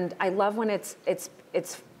it's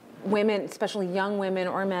women, especially young women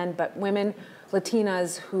or men, but women,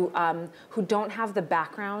 Latinas who don't have the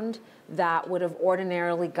background that would have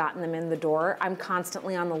ordinarily gotten them in the door. I'm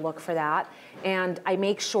constantly on the look for that, and I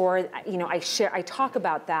make sure, I talk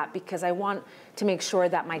about that because I want to make sure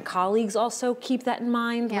that my colleagues also keep that in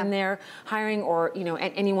mind when they're hiring, or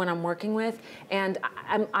anyone I'm working with. And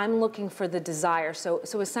I'm looking for the desire. So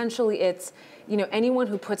essentially, it's anyone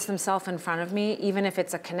who puts themselves in front of me, even if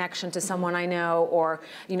it's a connection to someone I know, or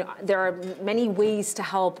there are many ways to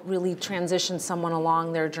help really transition someone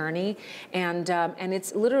along their journey. And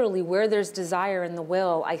it's literally where there's desire in the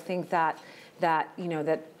will. I think that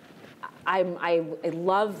I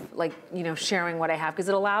love sharing what I have, because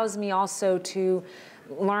it allows me also to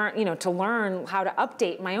learn how to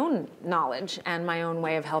update my own knowledge and my own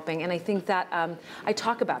way of helping. And I think that I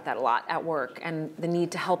talk about that a lot at work, and the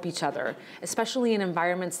need to help each other, especially in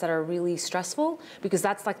environments that are really stressful, because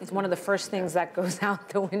that's one of the first things that goes out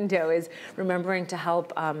the window is remembering to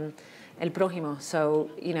help el prójimo.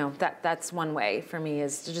 So that's one way for me,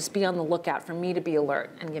 is to just be on the lookout, for me to be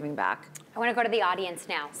alert and giving back. I want to go to the audience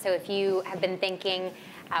now. So if you have been thinking,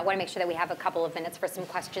 I want to make sure that we have a couple of minutes for some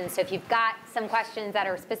questions. So if you've got some questions that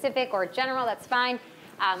are specific or general, that's fine.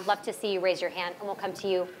 Love to see you raise your hand, and we'll come to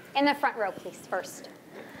you in the front row, please, first.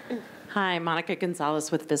 Hi, Monica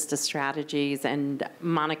Gonzalez with Vista Strategies. And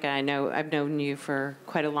Monica, I've known you for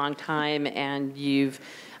quite a long time, and you've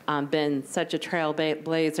been such a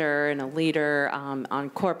trailblazer and a leader on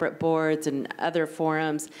corporate boards and other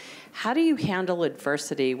forums. How do you handle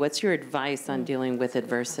adversity? What's your advice on dealing with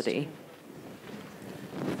adversity?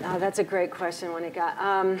 Oh, that's a great question, Monica.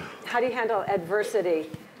 How do you handle adversity?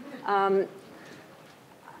 I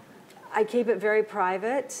keep it very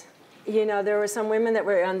private. There were some women that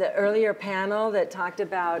were on the earlier panel that talked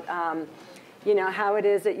about how it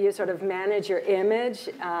is that you sort of manage your image.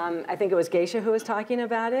 I think it was Geisha who was talking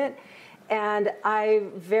about it. And I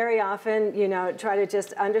very often, try to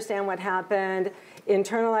just understand what happened,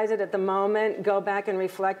 internalize it at the moment, go back and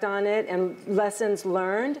reflect on it, and lessons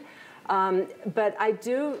learned. But I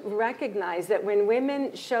do recognize that when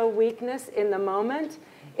women show weakness in the moment,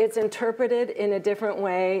 it's interpreted in a different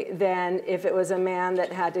way than if it was a man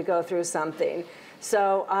that had to go through something.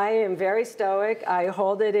 So I am very stoic. I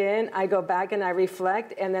hold it in. I go back and I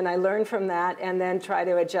reflect, and then I learn from that, and then try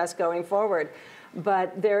to adjust going forward.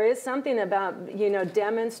 But there is something about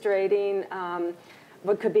demonstrating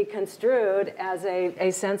what could be construed as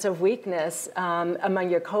a sense of weakness among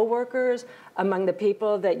your coworkers, among the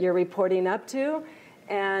people that you're reporting up to.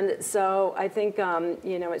 And so I think,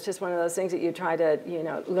 it's just one of those things that you try to,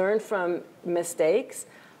 learn from mistakes,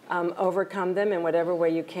 overcome them in whatever way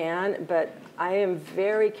you can. But I am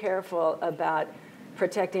very careful about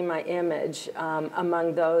protecting my image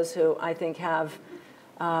among those who I think have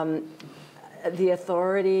the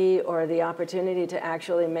authority or the opportunity to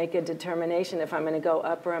actually make a determination if I'm going to go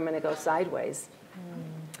up or I'm going to go sideways.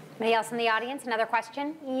 Anybody else in the audience? Another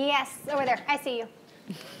question? Yes, over there. I see you.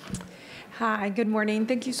 Hi, good morning.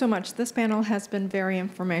 Thank you so much. This panel has been very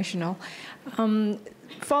informational.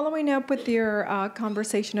 Following up with your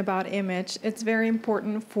conversation about image, it's very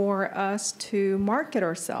important for us to market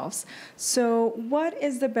ourselves. So what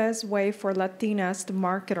is the best way for Latinas to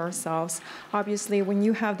market ourselves? Obviously, when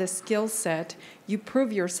you have the skill set, you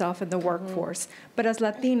prove yourself in the workforce. But as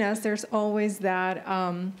Latinas, there's always that,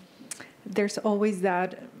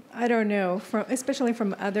 I don't know, especially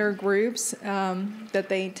from other groups, that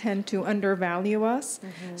they tend to undervalue us.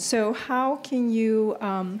 So how can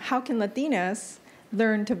Latinas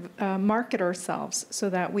learn to market ourselves so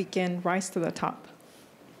that we can rise to the top?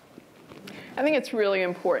 I think it's really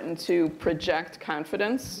important to project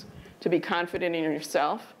confidence, to be confident in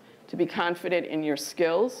yourself, to be confident in your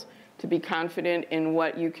skills, to be confident in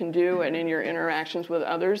what you can do and in your interactions with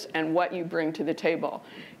others and what you bring to the table.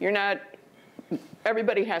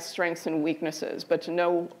 Everybody has strengths and weaknesses, but to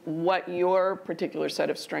know what your particular set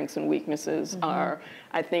of strengths and weaknesses are,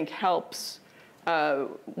 I think helps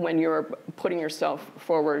when you're putting yourself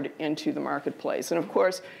forward into the marketplace. And of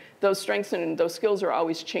course, those strengths and those skills are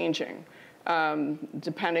always changing,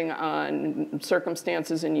 depending on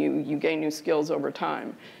circumstances, and you gain new skills over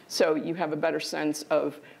time. So you have a better sense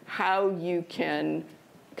of how you can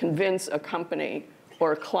convince a company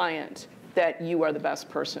or a client that you are the best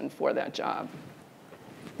person for that job.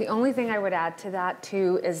 The only thing I would add to that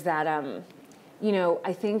too is that,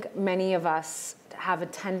 I think many of us have a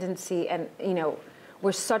tendency, and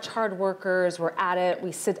we're such hard workers, we're at it,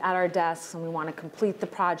 we sit at our desks and we want to complete the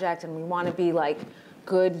project and we want to be like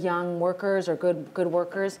good young workers or good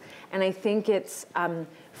workers. And I think it's,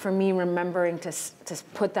 for me, remembering to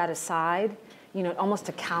put that aside, almost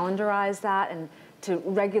to calendarize that and to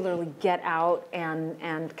regularly get out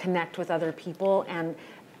and connect with other people and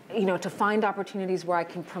to find opportunities where I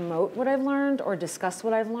can promote what I've learned or discuss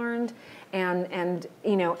what I've learned, and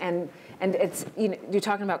it's you're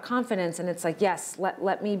talking about confidence, and it's like, yes,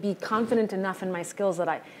 let me be confident enough in my skills that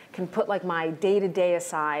I can put like my day-to-day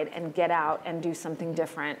aside and get out and do something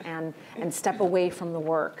different and step away from the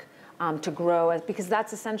work to grow, because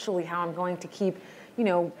that's essentially how I'm going to keep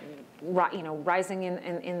rising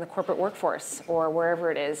in the corporate workforce or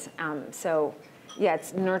wherever it is. So. Yeah,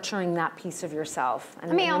 it's nurturing that piece of yourself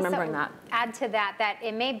and remembering that. Add to that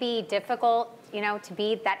it may be difficult, to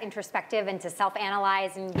be that introspective and to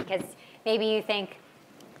self-analyze, and because maybe you think,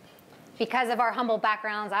 because of our humble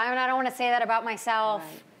backgrounds, I don't want to say that about myself.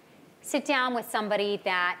 Right. Sit down with somebody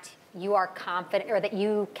that you are confident or that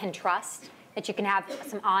you can trust, that you can have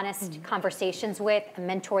some honest conversations with, a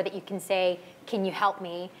mentor that you can say, can you help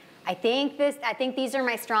me? I think these are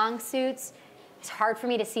my strong suits. It's hard for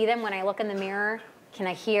me to see them when I look in the mirror. Can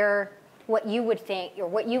I hear what you would think or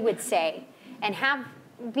what you would say? And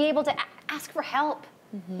be able to ask for help.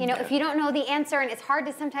 If you don't know the answer, and it's hard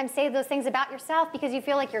to sometimes say those things about yourself because you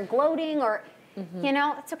feel like you're gloating or,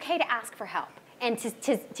 it's okay to ask for help. And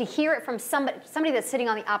to hear it from somebody that's sitting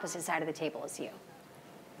on the opposite side of the table as you.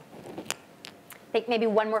 I think maybe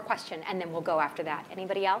one more question, and then we'll go after that.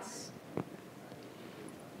 Anybody else?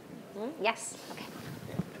 Yes? Okay.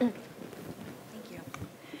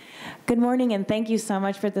 Good morning, and thank you so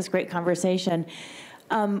much for this great conversation.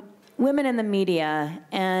 Women in the media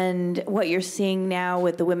and what you're seeing now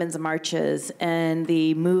with the women's marches and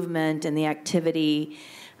the movement and the activity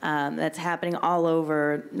that's happening all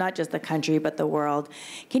over, not just the country, but the world.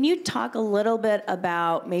 Can you talk a little bit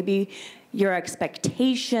about maybe your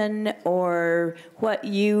expectation or what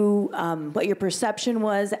your perception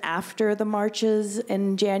was after the marches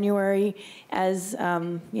in January as,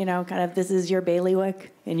 kind of this is your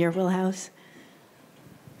bailiwick in your wheelhouse?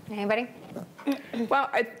 Anybody? Well,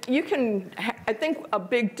 I think a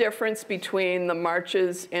big difference between the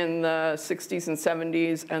marches in the 60s and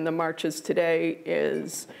 70s and the marches today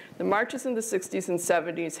is the marches in the 60s and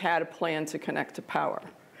 70s had a plan to connect to power.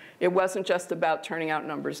 It wasn't just about turning out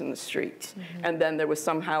numbers in the streets. And then there was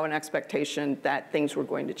somehow an expectation that things were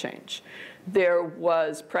going to change. There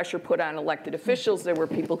was pressure put on elected officials. There were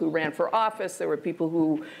people who ran for office. There were people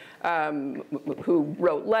who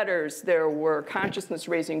wrote letters. There were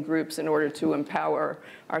consciousness-raising groups in order to empower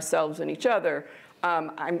ourselves and each other.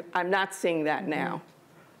 I'm not seeing that now.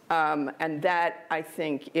 And that, I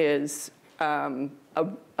think, is a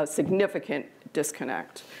significant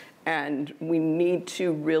disconnect. And we need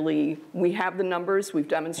to we have the numbers. We've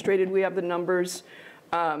demonstrated we have the numbers.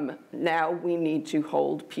 Now we need to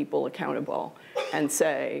hold people accountable and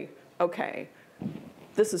say, okay,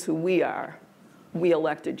 this is who we are. We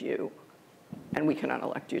elected you, and we can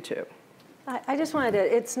unelect you too. I just wanted to,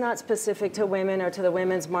 it's not specific to women or to the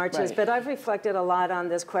women's marches, Right. but I've reflected a lot on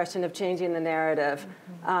this question of changing the narrative,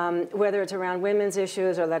 whether it's around women's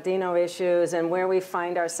issues or Latino issues, and where we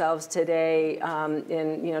find ourselves today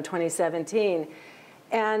in 2017.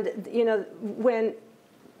 And when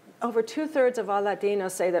over 2/3 of all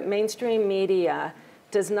Latinos say that mainstream media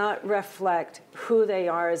does not reflect who they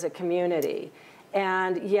are as a community,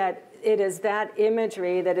 and yet it is that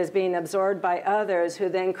imagery that is being absorbed by others who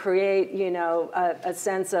then create, a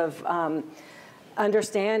sense of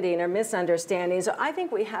understanding or misunderstanding. So I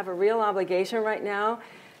think we have a real obligation right now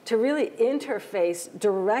to really interface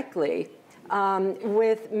directly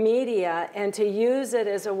with media and to use it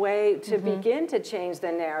as a way to begin to change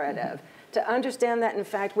the narrative, to understand that, in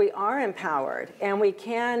fact, we are empowered and we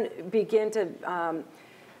can begin to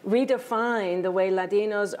redefine the way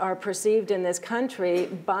Latinos are perceived in this country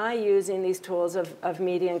by using these tools of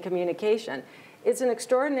media and communication. It's an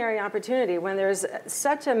extraordinary opportunity when there's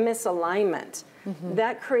such a misalignment.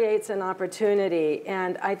 That creates an opportunity,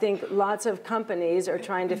 and I think lots of companies are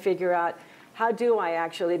trying to figure out, how do I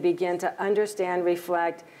actually begin to understand,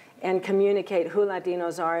 reflect, and communicate who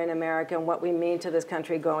Latinos are in America and what we mean to this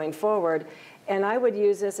country going forward. And I would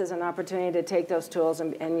use this as an opportunity to take those tools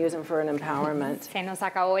and use them for an empowerment. Se nos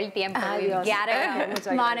acabó el tiempo. We've got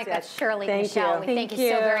to Monica, gracias. Shirley, Thank Michelle, you. we thank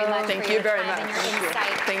you so very much Thank for you your very time and much. your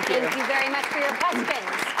insight. Thank you. Thank you very much for your questions.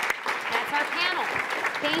 That's our panel.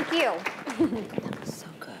 Thank you. That was so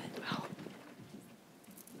good.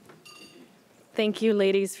 Thank you,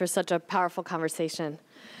 ladies, for such a powerful conversation.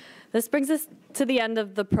 This brings us to the end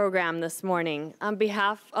of the program this morning. On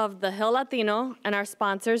behalf of the Hill Latino and our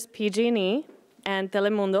sponsors, PG&E and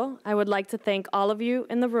Telemundo, I would like to thank all of you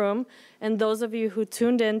in the room and those of you who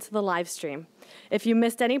tuned in to the live stream. If you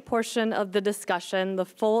missed any portion of the discussion, the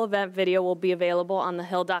full event video will be available on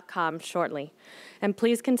thehill.com shortly. And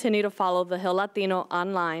please continue to follow the Hill Latino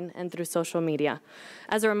online and through social media.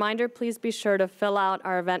 As a reminder, please be sure to fill out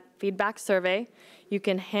our event feedback survey. You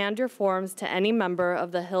can hand your forms to any member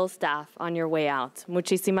of the Hill staff on your way out.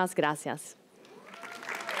 Muchísimas gracias.